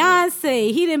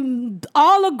 Beyonce. He didn't,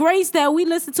 all the greats that we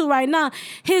listen to right now.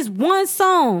 His one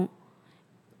song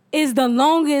is the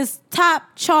longest top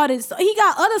charted. He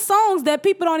got other songs that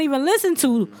people don't even listen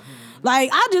to. Like,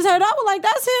 I just heard, I was like,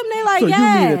 that's him. They like, so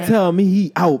yeah. you mean to tell me he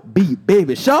outbeat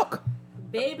Baby Shark?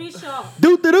 Baby Shark.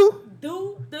 Do.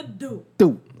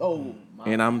 Oh.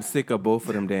 And I'm sick of both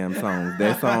of them damn songs.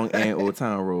 That song and Old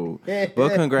Town Road.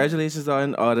 But congratulations are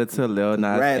in order to Lil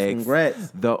Nas X.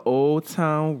 Congrats. The Old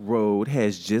Town Road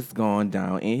has just gone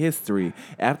down in history.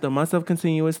 After months of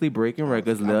continuously breaking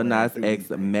records, Lil Nas X's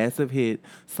massive hit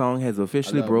song has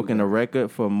officially broken the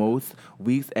record for most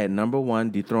weeks at number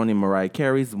one, dethroning Mariah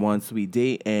Carey's One Sweet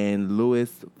Day and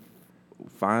Louis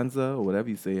Fonza, or whatever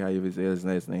you say, how you say his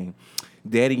last name.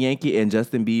 Daddy Yankee and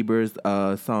Justin Bieber's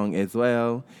song as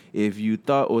well. If you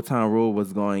thought Old Town Road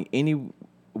was going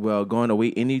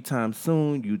away anytime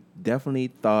soon, you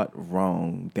definitely thought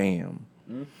wrong. Damn.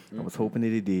 I was hoping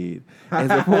that it did.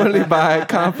 As reportedly by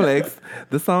Complex,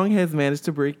 the song has managed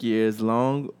to break years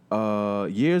long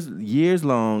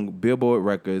Billboard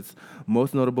records.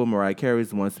 Most notable, Mariah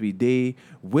Carey's One Sweet Day,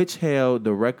 which held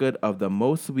the record of the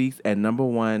most weeks at number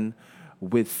one,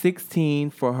 with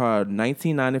 16 for her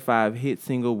 1995 hit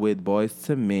single with Boyz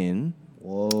II Men.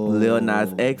 Whoa. Lil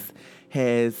Nas X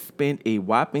has spent a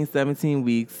whopping 17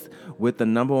 weeks with the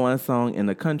number one song in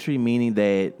the country, meaning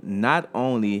that not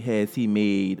only has he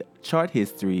made chart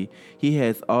history,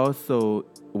 he's also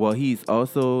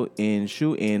in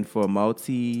shoe-in for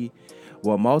multiple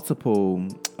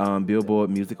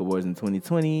Billboard Music Awards in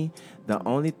 2020. The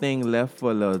only thing left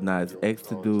for Lil Nas X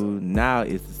to do now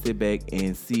is to sit back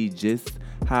and see just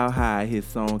how high his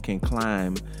song can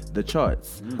climb the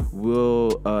charts.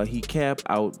 Will he cap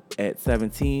out at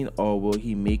 17, or will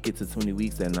he make it to 20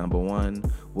 weeks at number one?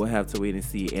 We'll have to wait and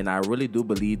see. And I really do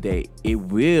believe that it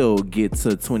will get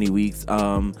to 20 weeks.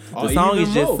 The song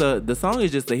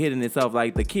is just a hit in itself.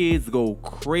 Like, the kids go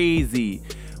crazy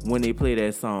when they play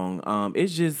that song.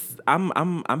 It's just,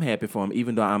 I'm happy for him,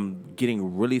 even though I'm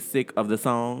getting really sick of the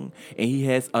song. And he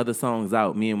has other songs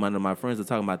out. Me and one of my friends were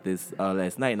talking about this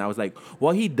last night, and I was like,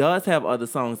 well, he does have other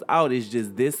songs out. It's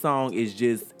just, this song is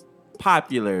just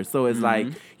popular. So it's like,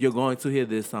 you're going to hear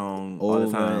this song all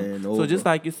the time. So just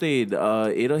like you said,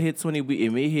 it'll hit 20.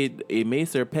 It may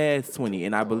surpass 20.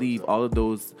 And I believe all of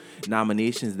those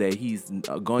nominations that he's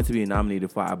going to be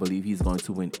nominated for, I believe he's going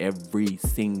to win every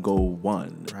single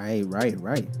one. Right.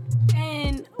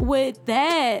 And with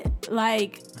that,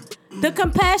 like, the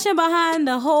compassion behind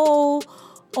the whole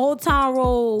Old Town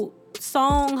Road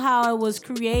song, how it was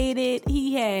created,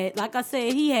 he had, like I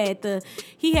said, he had to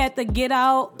get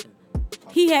out.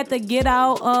 He had to get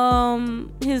out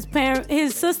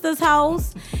his sister's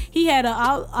house. He had an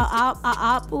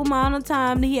amount of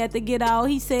time that he had to get out.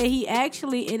 He said he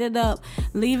actually ended up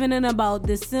leaving in about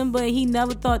December. He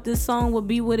never thought this song would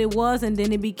be what it was, and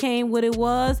then it became what it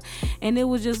was. And it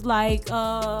was just like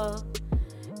a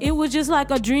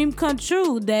dream come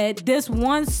true that this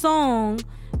one song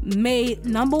made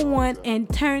number one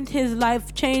and changed his life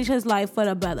for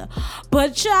the better.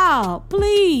 But y'all,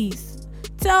 please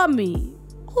tell me,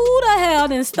 who the hell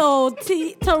then stole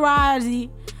Taraji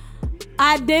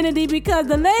identity? Because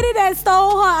the lady that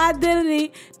stole her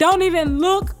identity don't even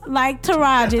look like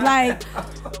Taraji. Like,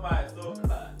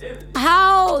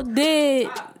 how did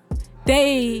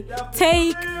they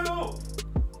take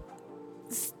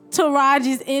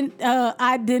Taraji's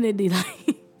identity?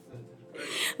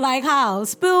 Like how?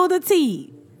 Spill the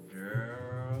tea.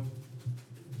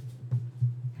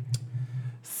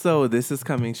 So this is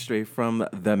coming straight from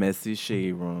the Messy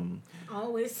Shade Room.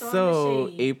 Always So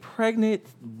the shade. a pregnant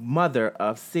mother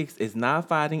of 6 is now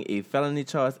fighting a felony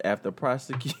charge after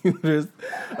prosecutors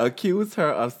accused her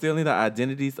of stealing the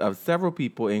identities of several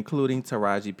people, including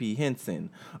Taraji P. Henson.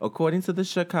 According to the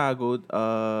Chicago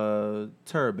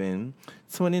Tribune,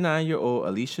 29-year-old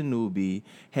Alicia Newby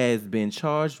has been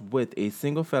charged with a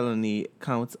single felony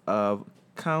count of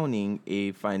counting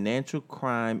a financial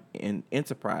crime in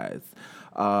enterprise.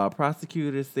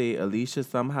 Prosecutors say Alicia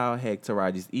somehow hacked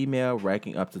Taraji's email,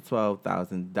 racking up to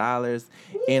 $12,000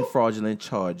 in fraudulent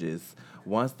charges.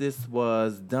 Once this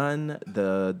was done,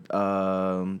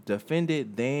 the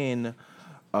defendant then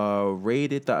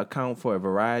raided the account for a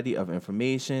variety of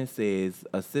information, says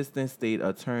Assistant State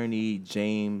Attorney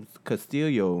James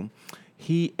Castillo.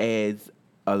 He adds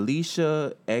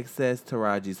Alicia accessed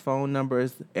Taraji's phone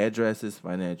numbers, addresses,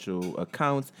 financial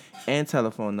accounts, and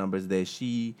telephone numbers that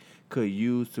she could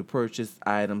use to purchase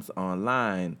items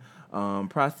online.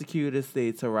 Prosecutors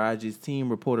say Taraji's team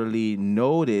reportedly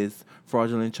noticed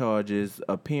fraudulent charges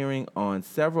appearing on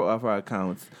several of her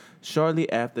accounts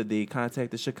shortly after they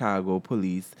contacted Chicago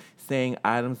police, saying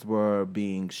items were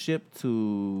being shipped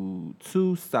to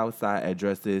two Southside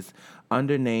addresses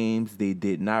under names they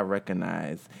did not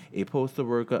recognize. A postal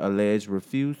worker alleged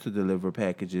refused to deliver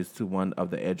packages to one of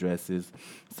the addresses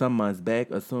some months back,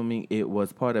 assuming it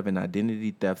was part of an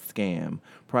identity theft scam.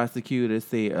 Prosecutors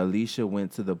say Alicia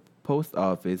went to the post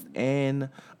office and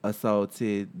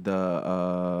assaulted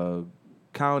the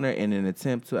counter in an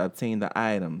attempt to obtain the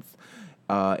items.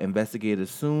 Investigators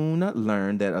soon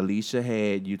learned that Alicia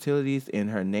had utilities in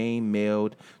her name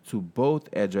mailed to both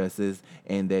addresses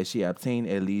and that she obtained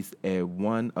at least at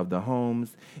one of the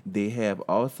homes. They have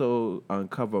also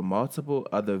uncovered multiple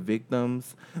other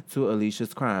victims to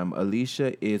Alicia's crime.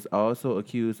 Alicia is also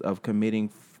accused of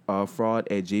committing fraud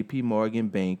at J.P. Morgan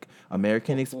Bank,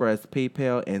 American Express,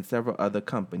 PayPal, and several other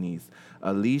companies.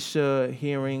 Alicia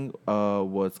hearing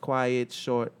was quite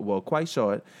short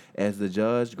as the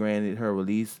judge granted her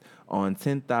release on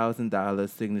 $10,000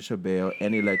 signature bail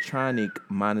and electronic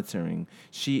monitoring.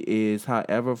 She is,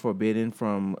 however, forbidden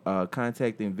from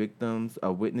contacting victims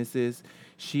or witnesses.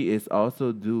 She is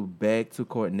also due back to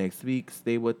court next week.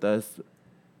 Stay with us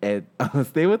as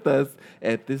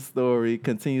this story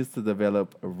continues to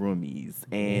develop roomies.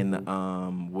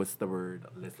 And what's the word,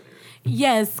 listeners?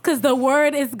 Yes, because the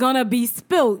word is going to be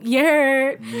spilt. You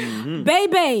heard? Mm-hmm.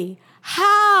 Baby,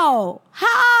 how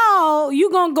you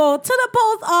going to go to the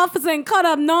post office and cut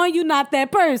up knowing you not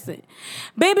that person?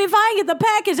 Baby, if I get the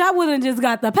package, I wouldn't just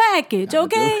got the package,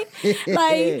 okay?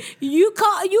 Like, you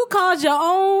caused your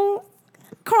own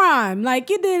crime. Like,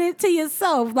 you did it to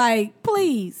yourself. Like,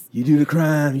 please. You do the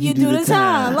crime, you do the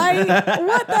time. Like,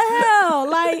 what the hell?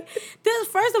 Like, this,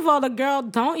 first of all, the girl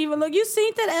don't even look. You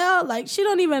seen that L? Like, she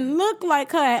don't even look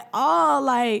like her at all.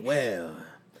 Like, well,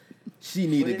 she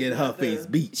need to get her face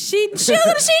beat. She should have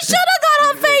got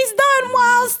her face done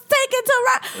while taken to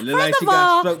it look like she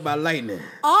got struck by lightning.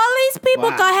 All these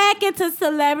people can hack into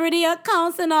celebrity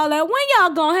accounts and all that. When y'all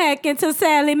gonna hack into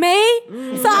Sally Mae?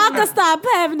 So I can stop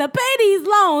having to pay these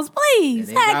loans,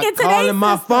 please. Hack into their system.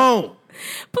 My phone.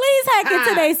 Please hack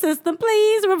into their system.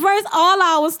 Please reverse all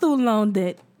our student loan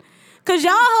debt. Because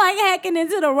y'all like hacking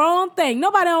into the wrong thing.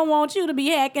 Nobody don't want you to be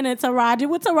hacking into Taraji.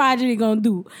 What Taraji gonna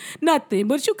do? Nothing.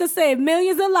 But you could save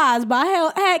millions of lives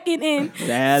by hacking in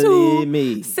Sally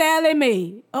Mae. Sally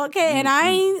Mae. Okay, and I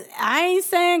ain't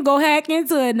saying go hack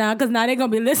into it now, because now they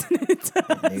gonna be listening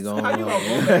to us. They gonna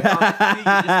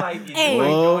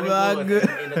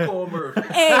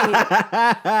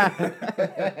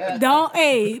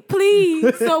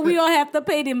please, so we don't have to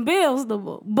pay them bills no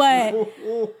more. But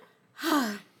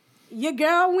your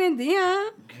girl Wendy,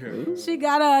 huh? Girl. She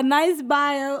got a nice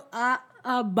bio, a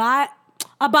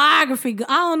biography.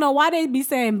 I don't know why they be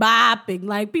saying biopic.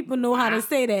 Like, people know how to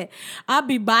say that. I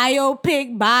be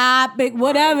biopic,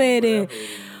 whatever it is.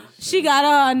 She got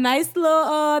a nice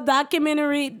little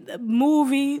documentary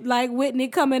movie like Whitney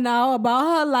coming out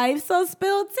about her life. So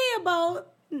spill tea about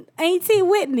Auntie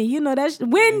Whitney. You know, that's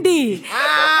Wendy.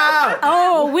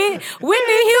 Oh, Whitney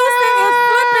Houston is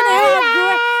flipping at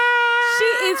her. She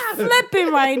is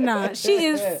flipping right now. She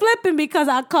is flipping because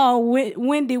I call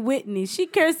Wendy Whitney. She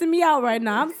cursing me out right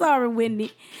now. I'm sorry,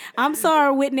 Whitney. I'm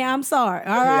sorry, Whitney. I'm sorry.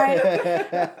 All right,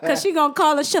 because she gonna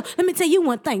call a show. Let me tell you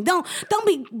one thing. Don't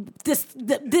be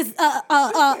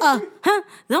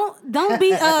Don't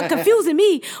be confusing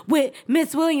me with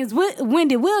Miss Williams,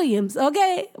 Wendy Williams.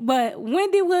 Okay, but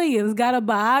Wendy Williams got a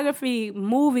biography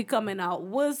movie coming out.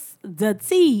 What's the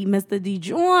tea, Mr.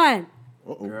 DeJohn?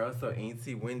 Girl, so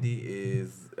Auntie Wendy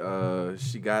is,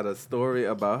 she got a story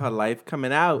about her life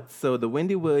coming out. So the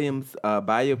Wendy Williams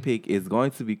biopic is going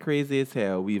to be crazy as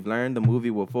hell. We've learned the movie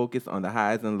will focus on the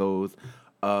highs and lows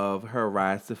of her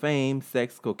rise to fame,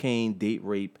 sex, cocaine, date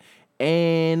rape,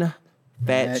 and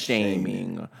fat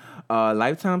shaming.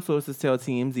 Lifetime sources tell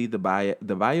TMZ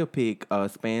the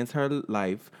biopic spans her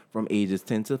life from ages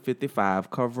 10 to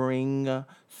 55, covering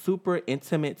super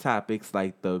intimate topics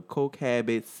like the coke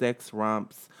habit, sex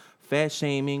romps, fat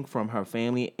shaming from her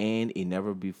family, and a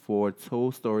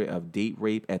never-before-told story of date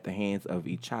rape at the hands of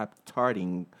a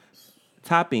topping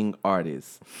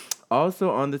artist.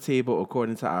 Also on the table,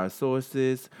 according to our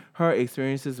sources, her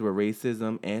experiences with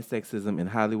racism and sexism in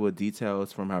Hollywood,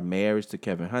 details from her marriage to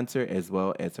Kevin Hunter, as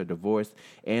well as her divorce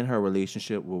and her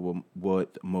relationship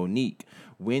with Monique.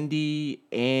 Wendy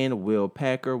and Will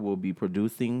Packer will be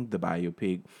producing the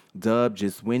biopic, dubbed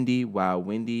just Wendy, while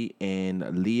Wendy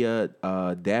and Leah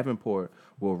Davenport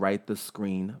will write the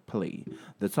screenplay.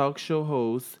 The talk show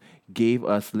host gave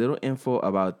us little info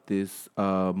about this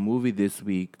movie this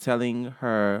week, telling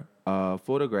her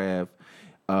photograph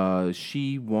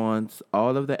she wants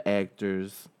all of the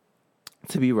actors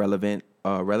to be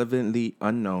relevantly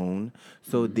unknown,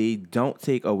 so they don't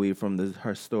take away from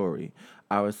her story.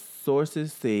 Our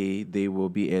sources say there will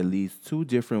be at least 2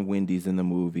 different Wendy's in the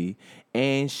movie,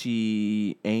 and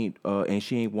she ain't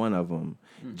one of them.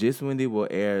 Just Wendy will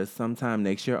air sometime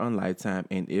next year on Lifetime,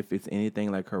 and if it's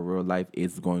anything like her real life,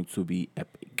 it's going to be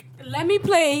epic. Let me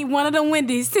play one of the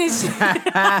Wendy's since since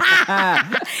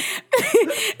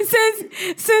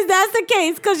that's the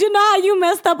case, because you know how you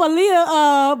messed up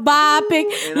Aaliyah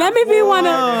biopic. Let me be one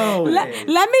of let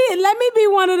me be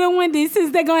one of the Wendy's,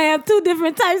 since they're gonna have 2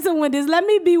 different types of Wendy's. Let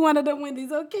me be one of the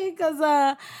Wendy's, okay? Because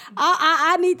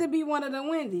I need to be one of the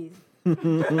Wendy's.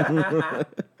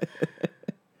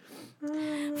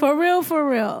 For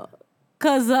real.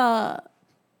 Because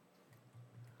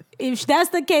if that's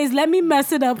the case, let me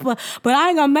mess it up. But I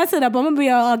ain't gonna mess it up. I'm gonna be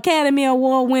an Academy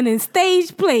Award winning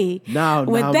stage play. Now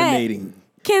with nominating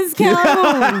Kins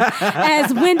Calhoun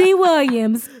as Wendy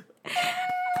Williams. Yeah,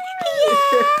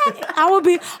 I would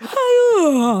be.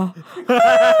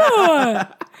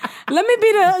 Let me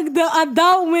be the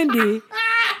adult Wendy.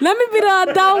 Let me be the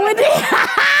adult Wendy.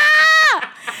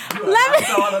 Let me.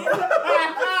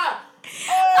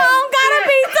 I don't gotta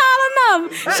be tall enough.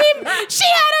 She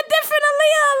had a different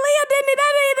Aaliyah. Aaliyah didn't.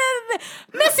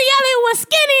 Missy Elliott was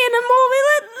skinny in the movie.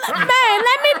 Man,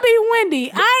 let me be Wendy.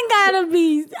 I ain't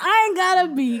gotta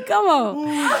be. Come on.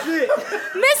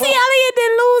 Missy Elliott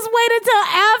didn't lose weight until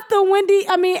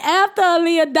after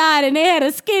Aaliyah died, and they had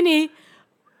a skinny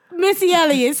Missy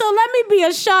Elliott. So let me be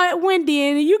a short Wendy,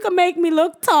 and you can make me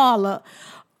look taller.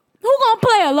 Who gonna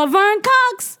play her? Laverne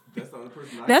Cox?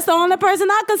 That's the only person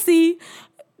I could see.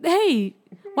 Hey,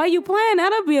 why you playing?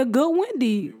 That'll be a good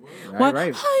Wendy.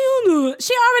 Right. How you do?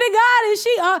 She already got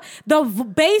it. The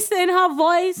bass in her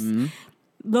voice. Mm-hmm.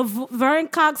 Laverne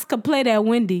Cox could play that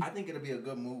Wendy. I think it'll be a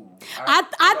good move.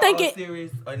 I think it.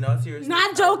 Serious.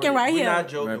 Not joking right here. We're not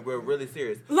joking. Right. We're really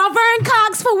serious. Laverne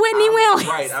Cox for Whitney Williams.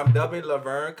 Right. I'm dubbing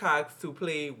Laverne Cox to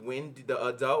play Wendy, the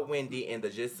adult Wendy, in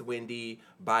the Just Wendy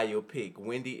biopic.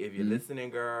 Wendy, if you're listening,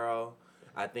 girl,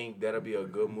 I think that'll be a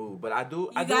good move. But I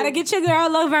gotta get your girl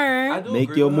Laverne. I do make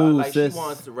agree your with her. move, like, sis. She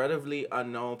wants relatively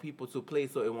unknown people to play,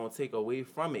 so it won't take away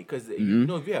from it. Because you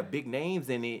know, if you have big names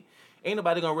in it, ain't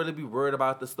nobody gonna really be worried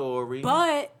about the story.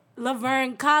 But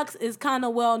Laverne Cox is kind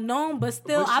of well known, but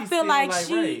still, I feel like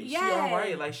she, right. yeah, she all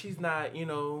right. Like, she's not,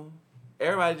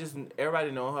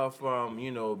 everybody know her from,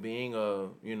 being a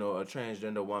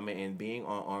transgender woman and being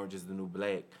on Orange Is the New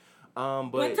Black.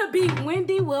 But to be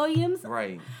Wendy Williams,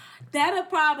 right, that'll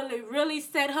probably really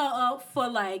set her up for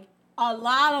like a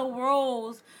lot of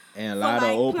roles. And a lot of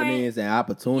openings and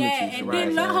opportunities. Yeah, and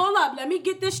right. then hold up, let me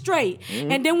get this straight.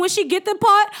 Mm-hmm. And then when she get the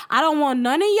part, I don't want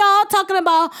none of y'all talking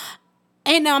about,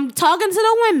 and I'm talking to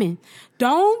the women.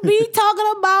 Don't be talking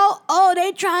about,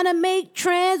 they trying to make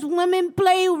trans women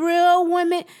play real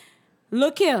women.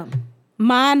 Look here,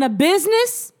 mind a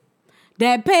business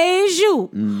that pays you.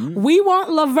 Mm-hmm. We want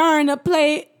Laverne to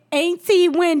play Auntie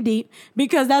Wendy,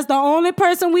 because that's the only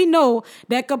person we know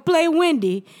that could play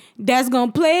Wendy, that's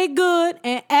gonna play good,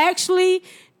 and actually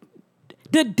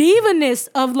the diva-ness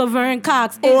of Laverne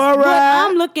Cox is what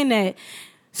I'm looking at.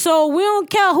 So we don't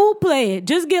care who play it.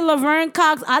 Just get Laverne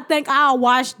Cox. I think I'll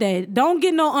watch that. Don't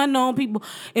get no unknown people.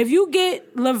 If you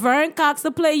get Laverne Cox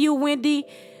to play you, Wendy,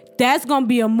 that's gonna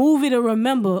be a movie to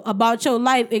remember about your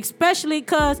life, especially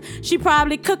because she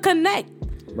probably could connect.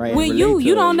 Right, with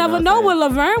you don't never know what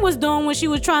Laverne was doing when she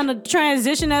was trying to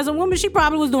transition as a woman. She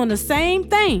probably was doing the same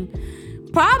thing.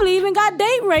 Probably even got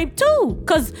date raped too.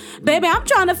 Cause baby, I'm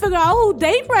trying to figure out who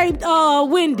date raped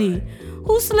Wendy.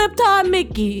 Who slipped her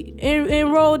Mickey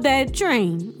and rode that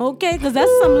train? Okay, cause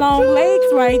that's some long legs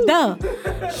right there.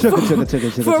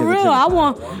 For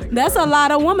real, that's a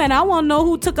lot of women. I want to know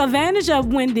who took advantage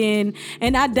of Wendy,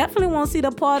 and I definitely want to see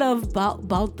the part of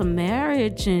about the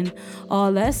marriage and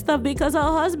all that stuff, because her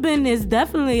husband is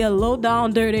definitely a low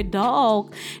down dirty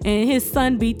dog, and his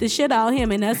son beat the shit out of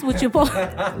him, and that's what you're supposed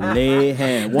to lay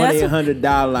hand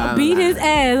 $1-800 beat his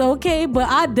ass. Okay, but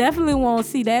I definitely want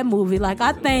to see that movie. Like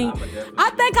I think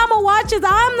I'm gonna watch it.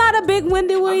 I'm not a big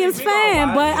Wendy Williams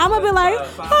fan, but I'm gonna be like,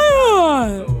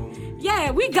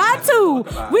 yeah, we got to,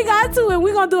 and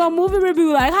we're gonna do a movie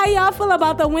review. Like, how y'all feel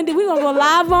about the Wendy? We're gonna go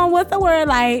live on What's the Word?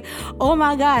 Like, oh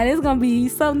my God, it's gonna be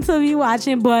something to be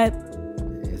watching. But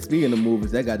speaking of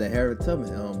movies, they got the Harriet Tubman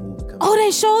movie coming Oh,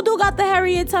 they sure do got the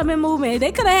Harriet Tubman movement.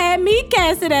 They could have had me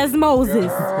casted as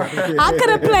Moses. I could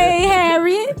have played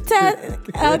Harriet.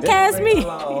 Cast me.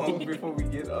 Before we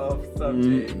get off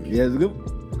subject. Yeah, it's good.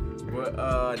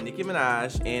 But Nicki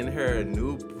Minaj and her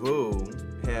new boo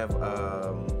have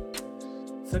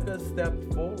took a step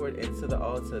forward into the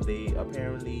altar. They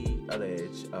apparently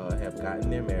have gotten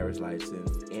their marriage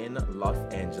license in Los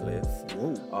Angeles.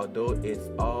 Whoa. Although it's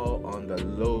all on the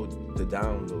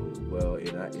download. Well,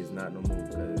 it's not no more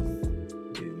because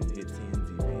it didn't hit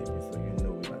TNT, baby. So you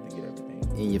know we about to get everything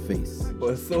In your face.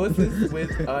 But sources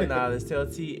with knowledge tell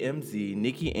TMZ,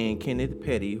 Nicki and Kenneth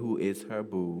Petty, who is her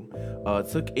boo,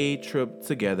 took a trip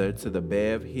together to the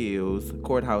Bev Hills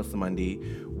courthouse Monday.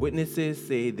 Witnesses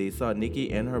say they saw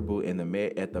Nicki and her boo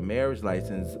at the marriage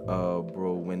license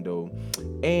bureau window,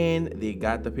 and they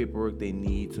got the paperwork they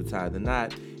need to tie the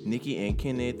knot. Nicki and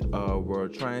Kenneth were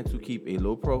trying to keep a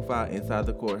low profile inside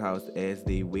the courthouse as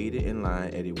they waited in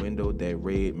line at a window that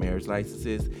read marriage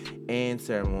licenses and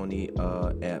ceremony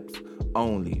apps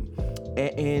only.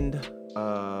 And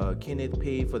Kenneth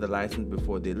paid for the license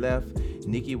before they left.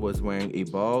 Nicki was wearing a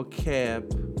bald cap,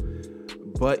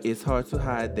 but it's hard to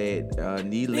hide that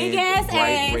knee-length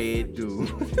bright red do.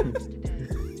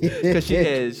 Because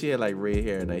she had like red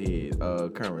hair in her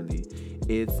head currently.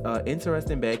 It's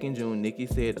interesting. Back in June, Nicki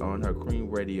said on her Cream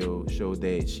Radio show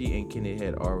that she and Kenneth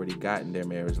had already gotten their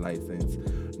marriage license.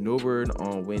 No word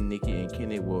on when Nicki and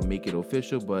Kenneth will make it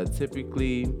official, but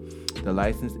typically the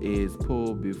license is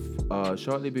pulled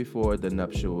shortly before the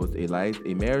nuptials.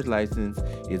 A marriage license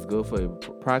is good for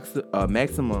a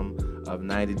maximum of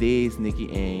 90 days. Nicki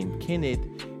and Kenneth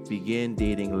began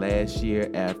dating last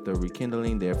year after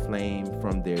rekindling their flame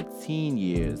from their teen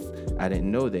years. I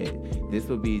didn't know that. This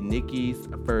will be Nicki's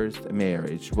first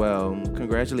marriage. Well,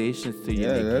 congratulations to you,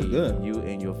 Nicki. That's good. You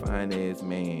and your fine-ass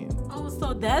man. Oh,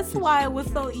 so that's why it was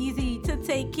so easy to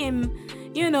take him,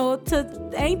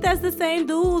 ain't that the same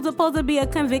dude who's supposed to be a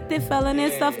convicted felon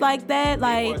and stuff like that?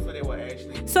 Like,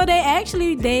 so they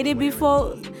actually dated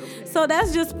before. So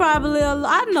that's just probably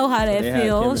I know how that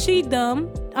feels. She dumb.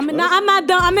 I mean, I'm not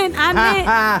dumb. I meant.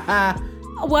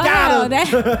 Well,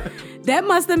 that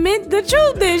must have meant the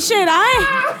truth. Then shit,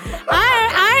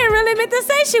 I ain't really meant to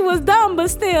say she was dumb, but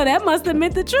still, that must have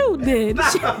meant the truth. Then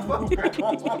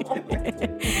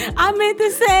I meant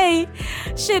to say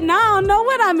shit. Now I don't know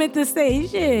what I meant to say.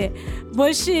 Shit,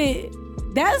 but shit,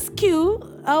 that's cute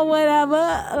or whatever.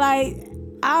 Like,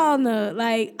 I don't know.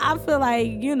 Like, I feel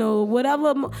like,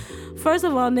 whatever. First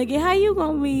of all, nigga, how you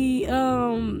gonna be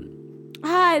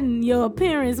hiding your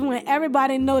appearance when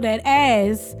everybody know that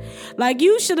ass? Like,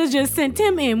 you should have just sent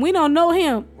him in. We don't know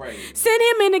him. Right. Send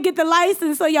him in to get the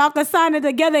license so y'all can sign it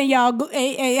together and y'all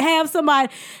and have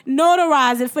somebody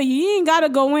notarize it for you. You ain't gotta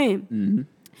go in. Mm-hmm.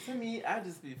 To me, I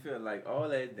just feel like all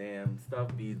that damn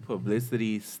stuff be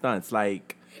publicity stunts.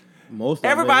 Like,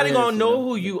 everybody gonna know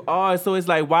who you are, so it's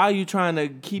like, why are you trying to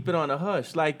keep it on a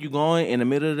hush? Like, you going in the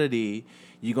middle of the day,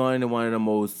 you going to one of the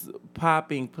most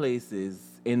popping places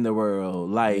in the world.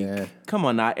 Like, come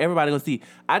on now, everybody gonna see.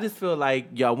 I just feel like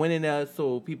y'all went in there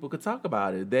so people could talk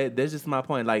about it. That's just my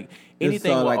point. Like,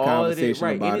 anything with all of this,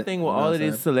 right? Anything with all of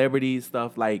this celebrity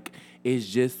stuff, like, it's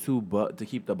just to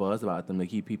keep the buzz about them, to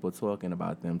keep people talking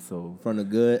about them. So from the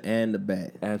good and the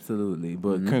bad, absolutely.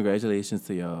 But congratulations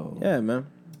to y'all. Yeah, man.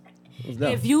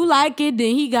 If you like it,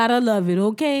 then he gotta love it,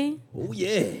 okay? Oh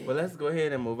yeah. Well, let's go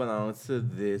ahead and move along to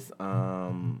this.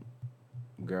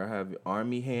 Girl, have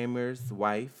Armie Hammer's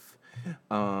wife.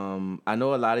 I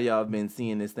know a lot of y'all have been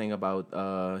seeing this thing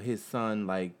about his son,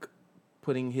 like,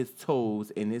 putting his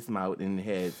toes in his mouth, and it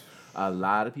has a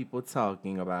lot of people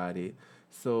talking about it.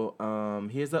 So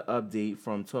here's an update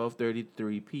from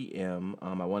 12:33 p.m.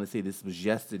 I want to say this was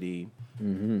yesterday.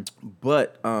 Mm-hmm.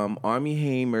 But Armie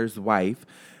Hammer's wife,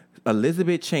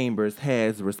 Elizabeth Chambers,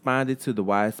 has responded to the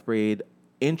widespread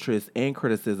interest and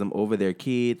criticism over their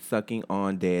kids sucking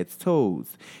on dad's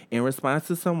toes. In response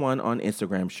to someone on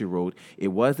Instagram, she wrote, "It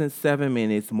wasn't 7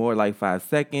 minutes, more like 5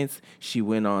 seconds." She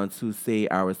went on to say,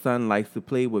 "Our son likes to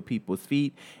play with people's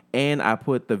feet, and I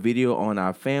put the video on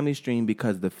our family stream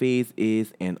because the phase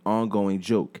is an ongoing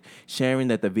joke," sharing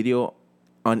that the video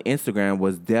on Instagram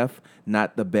was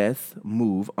not the best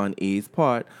move on A's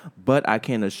part, but I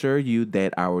can assure you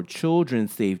that our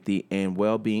children's safety and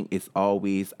well-being is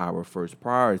always our first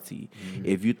priority. Mm-hmm.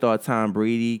 If you thought Tom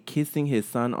Brady kissing his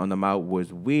son on the mouth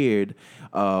was weird,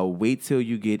 wait till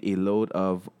you get a load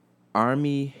of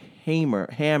Armie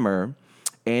Hammer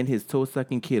and his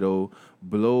toe-sucking kiddo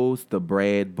blows the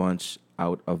Brad Bunch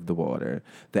out of the water.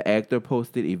 The actor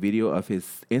posted a video of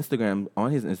his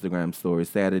Instagram story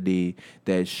Saturday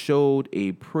that showed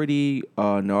a pretty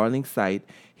gnarling sight.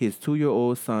 His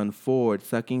 2-year-old son Ford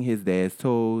sucking his dad's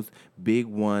toes, big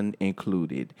one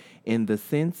included. In the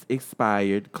since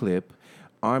expired clip,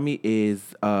 Army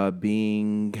is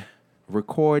being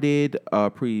recorded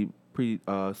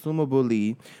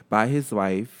presumably by his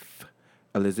wife,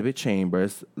 Elizabeth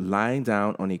Chambers, lying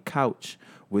down on a couch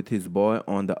with his boy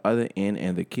on the other end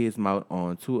and the kid's mouth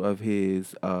on 2 of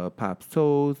his pop's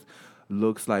toes.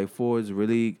 Looks like Ford's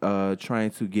really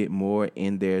trying to get more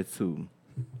in there too.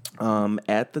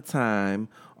 At the time,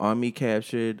 Army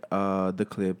captured the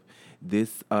clip.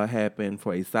 This happened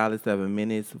for a solid 7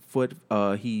 minutes. He put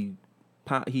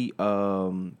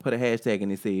a hashtag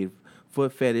and it said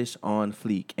 "foot fetish on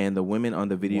fleek," and the women on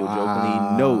the video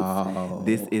jokingly notes,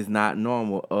 "This is not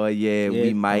normal." Oh yeah,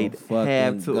 we might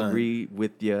have to agree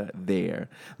with you there.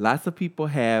 Lots of people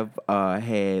have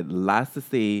had lots to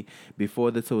say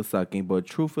before the toe sucking, but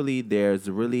truthfully, there's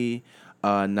really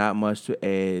not much to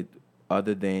add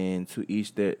other than to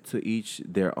each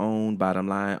their own. Bottom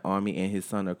line, Army and his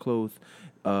son are close.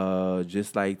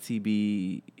 Just like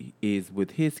TB is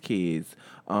with his kids.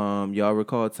 Y'all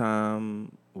recall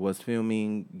Tom was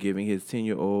filming giving his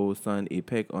 10-year-old son a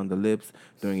peck on the lips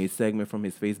during a segment from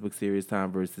his Facebook series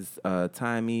Time versus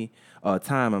Time,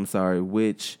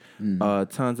 which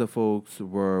tons of folks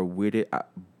were weirded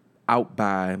out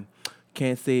by.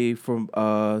 Can't say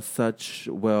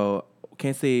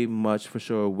much for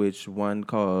sure which one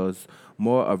caused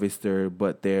more of a stir,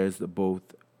 but there's both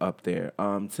up there.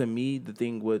 To me, the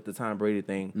thing with the Tom Brady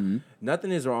thing,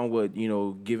 nothing is wrong with,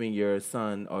 giving your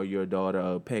son or your daughter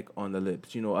a peck on the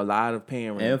lips. A lot of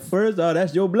parents. And first of all,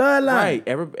 that's your bloodline. Right.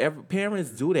 Every parents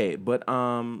do that. But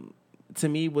to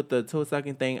me, with the toe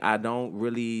sucking thing, I don't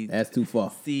really. That's too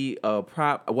far. See a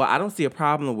Well, I don't see a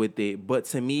problem with it. But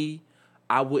to me,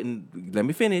 I wouldn't. Let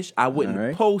me finish. I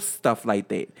wouldn't post stuff like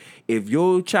that. If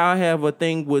your child have a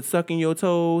thing with sucking your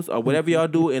toes or whatever y'all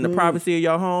do in the privacy of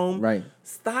your home, right?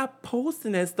 Stop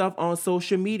posting that stuff on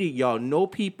social media. Y'all know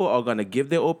people are gonna give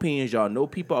their opinions. Y'all know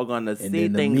people are gonna say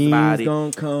things about it.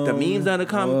 The memes gonna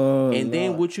come, and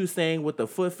then what you saying with the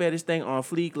foot fetish thing on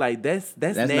fleek, like that's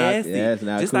nasty. That's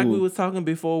not Just cool. like we was talking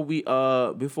before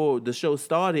before the show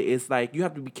started. It's like you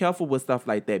have to be careful with stuff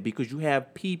like that because you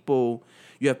have people.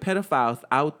 You have pedophiles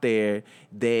out there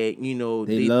that,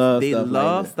 they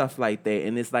love stuff like that.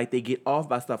 And it's like they get off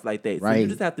by stuff like that. Right. So you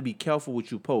just have to be careful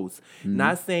what you post.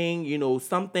 Not saying,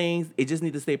 some things, it just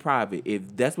need to stay private.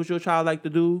 If that's what your child like to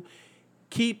do,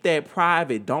 keep that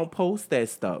private. Don't post that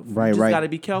stuff. Right, you just got to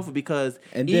be careful because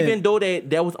even though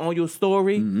that was on your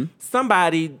story,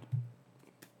 somebody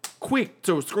quick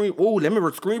to screen. Oh, let me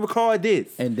screen record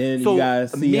this. And then you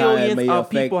guys see how it may millions of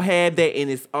affect. people have that,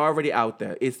 and it's already out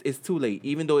there. It's too late.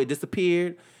 Even though it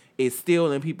disappeared, it's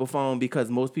still in people's phone because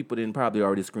most people didn't probably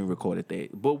already screen recorded that.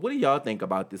 But what do y'all think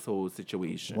about this whole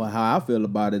situation? Well, how I feel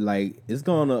about it, like it's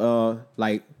gonna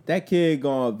that kid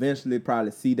gonna eventually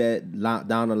probably see that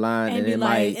down the line, and then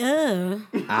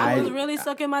be I was really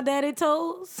sucking my daddy's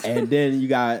toes. And then you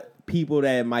got people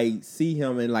that might see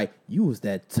him and like, you was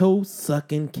that toe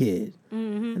sucking kid,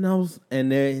 and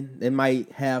then they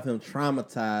might have him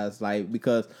traumatized, like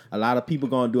because a lot of people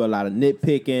gonna do a lot of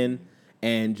nitpicking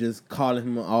and just calling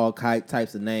him all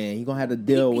types of names. He gonna have to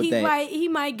deal with that. He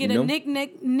might get a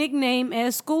nickname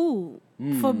at school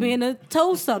for being a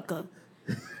toe sucker.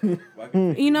 You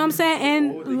know what I'm saying?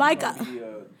 And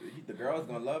the girls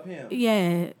gonna love him.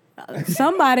 Yeah.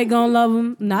 Somebody gonna love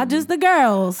him, not just the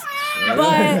girls,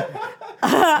 but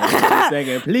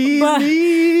singing, please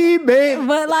me, baby.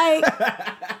 But like,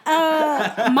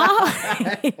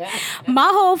 my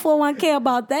whole 401k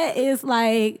about that is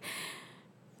like,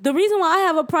 the reason why I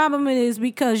have a problem with it is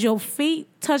because your feet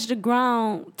touch the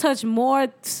ground, touch more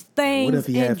things. What if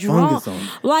he and had fungus on?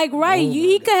 Like,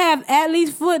 he could have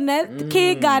athlete's foot, and that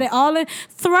kid got it all in.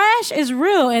 Thrash is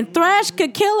real, and thrash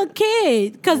could kill a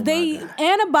kid because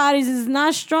antibodies is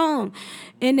not strong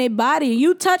in their body.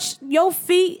 You touch your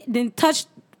feet, then touch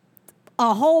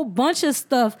a whole bunch of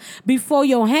stuff before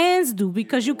your hands do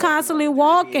because you constantly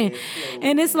walking,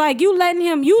 and it's like you letting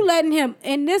him,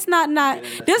 and this not no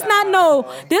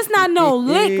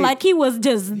lick like he was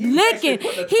just licking.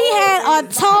 He had a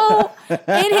toe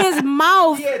in his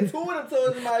mouth. He had 2 of them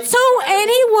toes in my and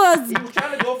he was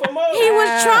trying to go for more. He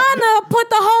was trying to put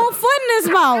the whole foot in his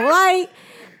mouth, like.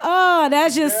 Oh,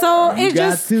 that's just so.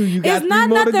 It's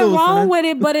not nothing wrong with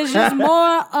it, but it's just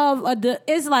more of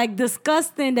it's like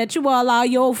disgusting that you will allow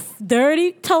your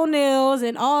dirty toenails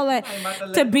and all that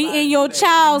to be in your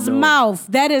child's mouth.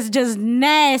 That is just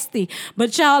nasty.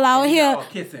 But y'all out here,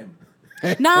 kiss him.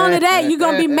 Not only that, you're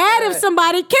gonna be mad if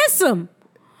somebody kiss them.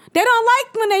 They don't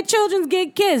like when their children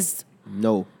get kissed.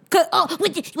 No. Cause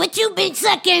what you been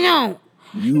sucking on?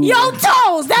 Your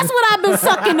toes. That's what I've been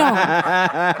sucking on.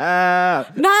 Nah.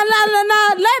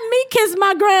 Let me kiss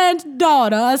my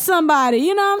granddaughter or somebody.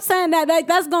 You know what I'm saying?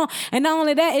 That's going. And not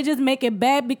only that, it just make it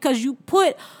bad because you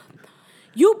put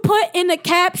in the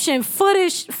caption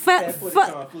footage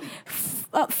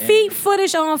feet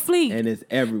footage on fleek. And it's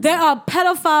everywhere. There are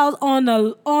pedophiles on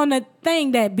the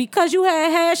thing that because you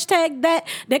had hashtag that,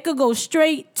 they could go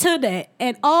straight to that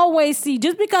and always see.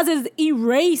 Just because it's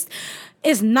erased,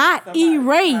 it's not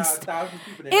erased.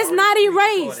 It's not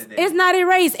erased. It's not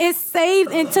erased. It's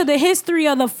saved into the history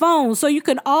of the phone. So you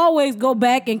can always go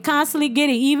back and constantly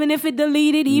get it, even if it's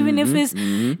deleted, even if it's...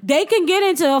 They can get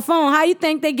into a phone. How you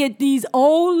think they get these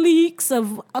old leaks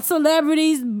of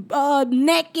celebrities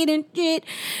naked and shit?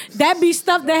 That be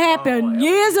stuff that happened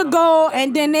years ago,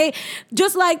 and then they...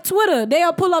 Just like Twitter,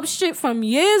 they'll pull up shit from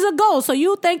years ago. So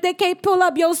you think they can't pull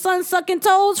up your son sucking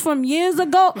toes from years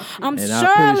ago? I'm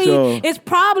surely... It's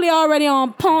probably already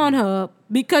on Pornhub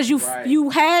because you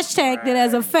hashtagged it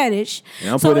as a fetish.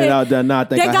 Yeah, I'm putting it out there now.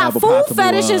 They got food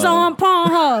fetishes on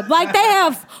Pornhub. Like they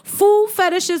have food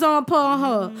fetishes on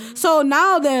Pornhub. So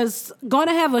now there's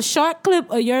gonna have a short clip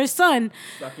of your son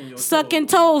sucking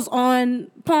toes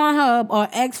on Pornhub or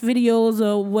X videos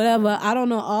or whatever. I don't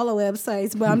know all the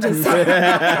websites, but I'm just saying.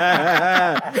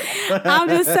 I'm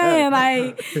just saying,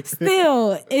 like,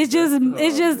 still, it's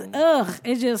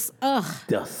just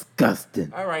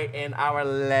disgusting. All right, and our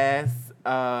last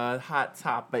hot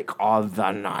topic of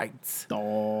the night.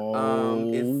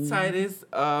 It's Titus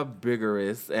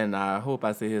Biggers, and I hope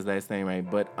I say his last name right.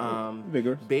 But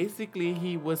Biggers. Basically,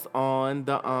 he was on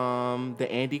the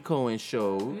Andy Cohen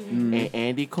show, and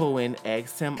Andy Cohen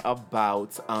asked him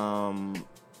about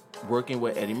working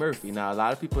with Eddie Murphy. Now, a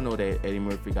lot of people know that Eddie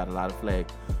Murphy got a lot of flack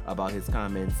about his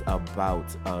comments about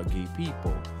gay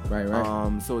people.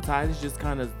 Right. So Titus just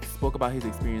kind of spoke about his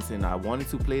experience, and I wanted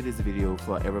to play this video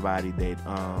for everybody that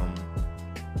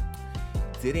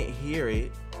didn't hear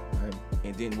it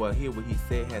and didn't hear what he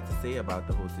had to say about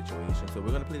the whole situation. So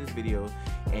we're gonna play this video,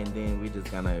 and then we're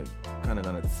just gonna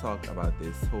talk about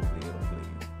this. Hopefully it'll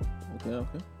play.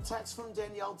 Okay. Text from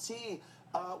Danielle T.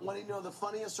 Want to know the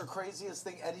funniest or craziest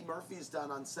thing Eddie Murphy's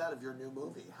done on set of your new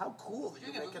movie? How cool that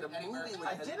you're making a movie with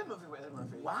I did a movie with Eddie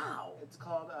Murphy. Wow. It's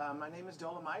called My Name is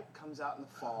Dolomite. Comes out in the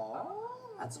fall.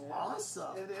 Oh, that's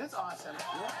awesome. It is awesome.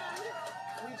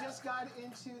 Yeah. We just got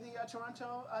into the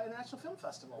Toronto International Film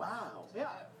Festival. Wow. Yeah.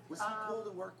 Was he cool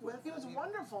to work with? He was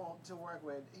wonderful to work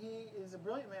with. He is a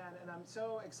brilliant man, and I'm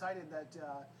so excited that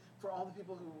for all the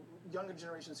people younger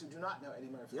generations who do not know Eddie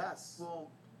Murphy,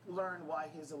 will learn why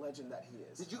he's a legend that he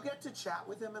is. Did you get to chat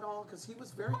with him at all? Because he was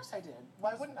very... Of course I did.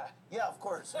 Why wouldn't I? Yeah, of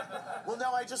course. Well,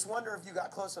 no, I just wonder if you got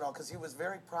close at all, because he was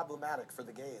very problematic for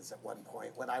the gays at one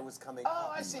point when I was coming up.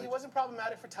 Oh, I see. He wasn't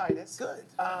problematic for Titus. Good.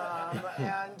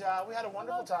 And we had a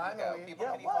wonderful time. And we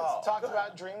talked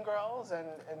about Dreamgirls and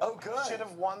should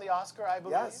have won the Oscar, I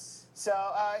believe. Yes. So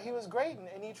he was great, and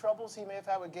any troubles he may have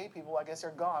had with gay people, I guess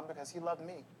they're gone because he loved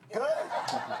me. Good.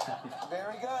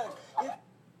 Very good.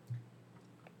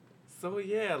 So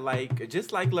yeah,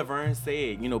 just like Laverne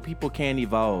said, people can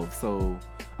evolve. So,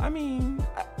 I mean,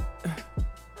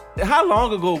 how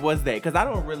long ago was that? Because I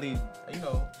don't really,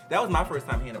 that was my first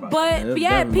time hearing about it. But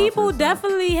yeah, people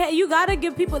definitely, you gotta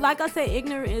give people, like I said,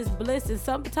 ignorant is bliss. And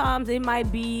sometimes it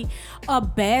might be a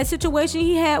bad situation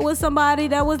he had with somebody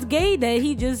that was gay that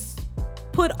he just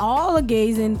put all the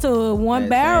gays into one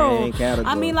barrel.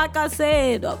 I mean, like I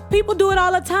said, people do it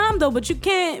all the time though, but you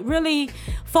can't really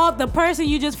fault the person.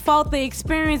 You just fault the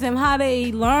experience and how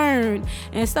they learn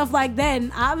and stuff like that.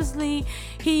 And obviously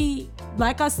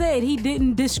like I said, he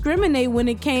didn't discriminate when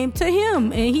it came to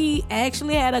him, and he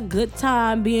actually had a good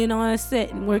time being on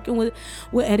set and working with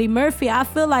Eddie Murphy. I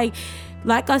feel like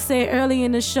I said earlier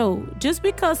in the show, just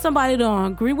because somebody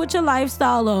don't agree with your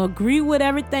lifestyle or agree with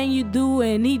everything you do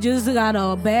and he just got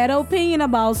a bad opinion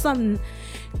about something,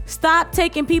 stop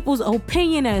taking people's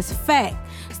opinion as fact.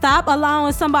 Stop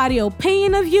allowing somebody's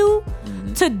opinion of you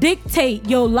to dictate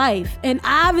your life. And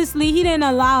obviously he didn't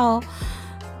allow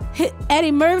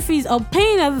Eddie Murphy's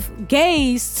opinion of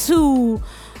gays to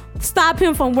stop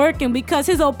him from working, because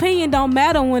his opinion don't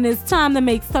matter when it's time to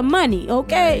make some money,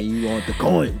 okay? Yeah, you want the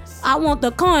coins. I want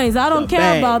the coins. I don't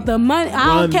care about the money.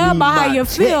 I don't care about how you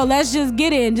feel. Let's just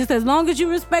get in. Just as long as you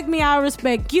respect me, I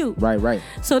respect you. Right.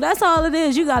 So that's all it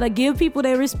is. You got to give people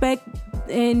their respect,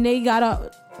 and they got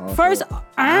to first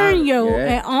earn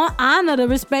and honor the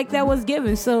respect that was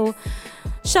given. So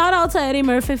Shout out to Eddie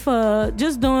Murphy for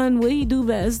just doing what he do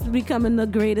best, becoming the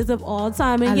greatest of all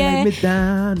time. And I like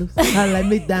McDonald's. I like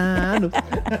McDonald's.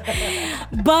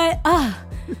 But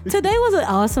today was an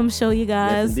awesome show, you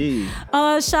guys. Yes,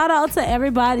 indeed. Shout out to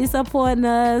everybody supporting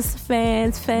us,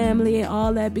 fans, family, and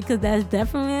all that, because that's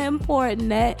definitely important.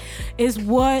 That is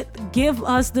what give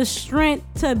us the strength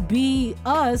to be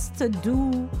us, to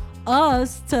do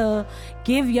us, to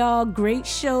give y'all great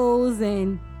shows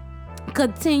and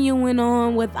continuing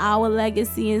on with our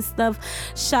legacy and stuff.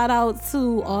 Shout out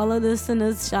to all of the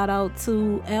listeners. Shout out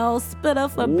to L Spitter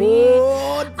for being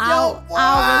our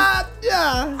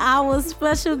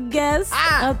special guest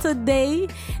of today.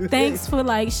 Thanks for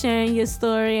like sharing your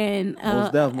story and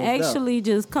actually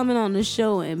just coming on the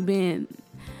show and being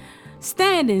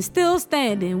still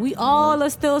standing. We all are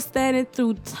still standing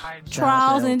through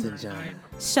trials and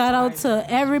shout out to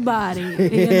everybody.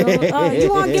 You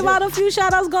want to give out a few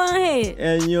shout outs? Go ahead.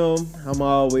 And I'm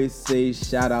always say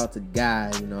shout out to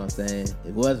Guy, you know what I'm saying? If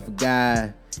it wasn't for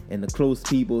Guy and the close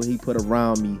people he put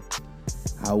around me,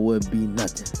 I would be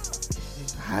nothing.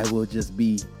 I will just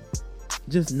be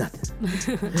nothing.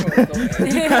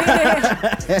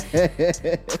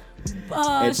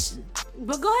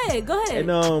 But go ahead.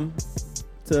 And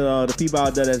to the people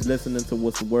out there that's listening to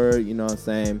What's the Word, you know what I'm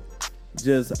saying?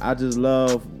 I just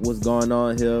love what's going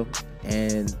on here,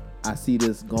 and I see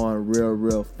this going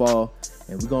real far,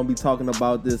 and we're gonna be talking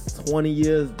about this 20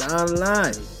 years down the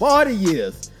line, 40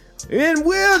 years in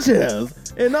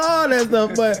wheelchairs and all that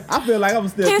stuff. But I feel like I'm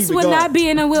still keep it going. would not be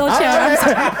in a wheelchair.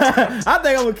 I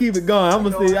think I'm gonna keep it going. I'm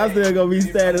still gonna be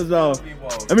status on.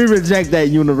 Let me reject that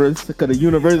universe, because the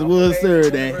universe will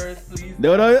serve that.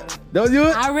 Don't do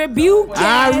it. I rebuke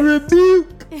that. I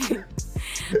rebuke.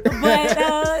 But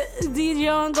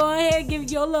DJ, go ahead,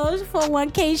 give your little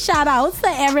 401k shout outs to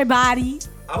everybody.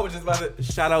 I was just about to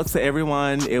shout out to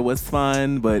everyone. It was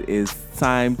fun, but it's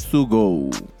time to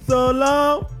go. So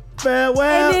long,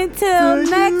 farewell. And until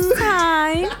next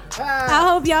time, I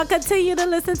hope y'all continue to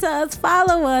listen to us.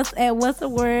 Follow us at What's the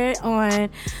Word on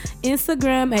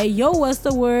Instagram at Yo What's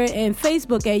the Word and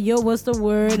Facebook at Yo What's the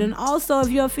Word. And also, if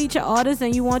you're a featured artist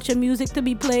and you want your music to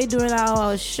be played during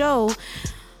our show,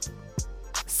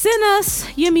 send us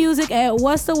your music at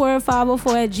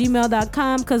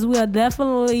what'stheword504@gmail.com, because we'll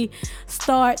definitely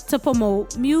start to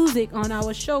promote music on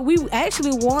our show. We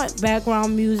actually want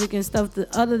background music and stuff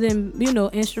other than,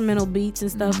 instrumental beats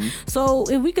and stuff. So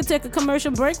if we could take a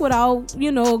commercial break without,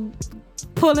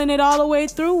 pulling it all the way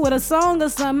through with a song or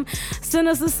something, send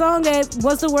us a song at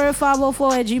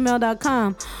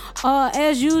what'stheword504@gmail.com.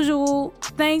 As usual,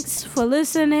 thanks for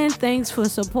listening. Thanks for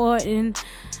supporting.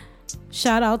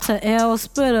 Shout out to L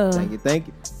Spitter. Thank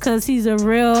you. Cause he's a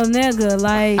real nigga.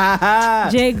 Like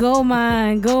Jay Go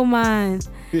Mine.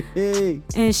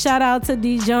 And shout out to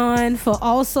D-John for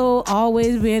also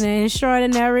always being an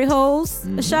extraordinary host.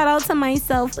 Shout out to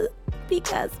myself,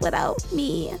 because without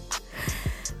me,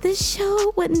 the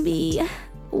show wouldn't be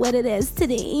what it is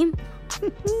today.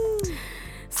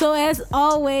 So as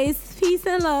always, peace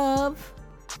and love.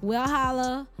 We'll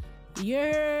holla. You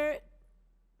heard.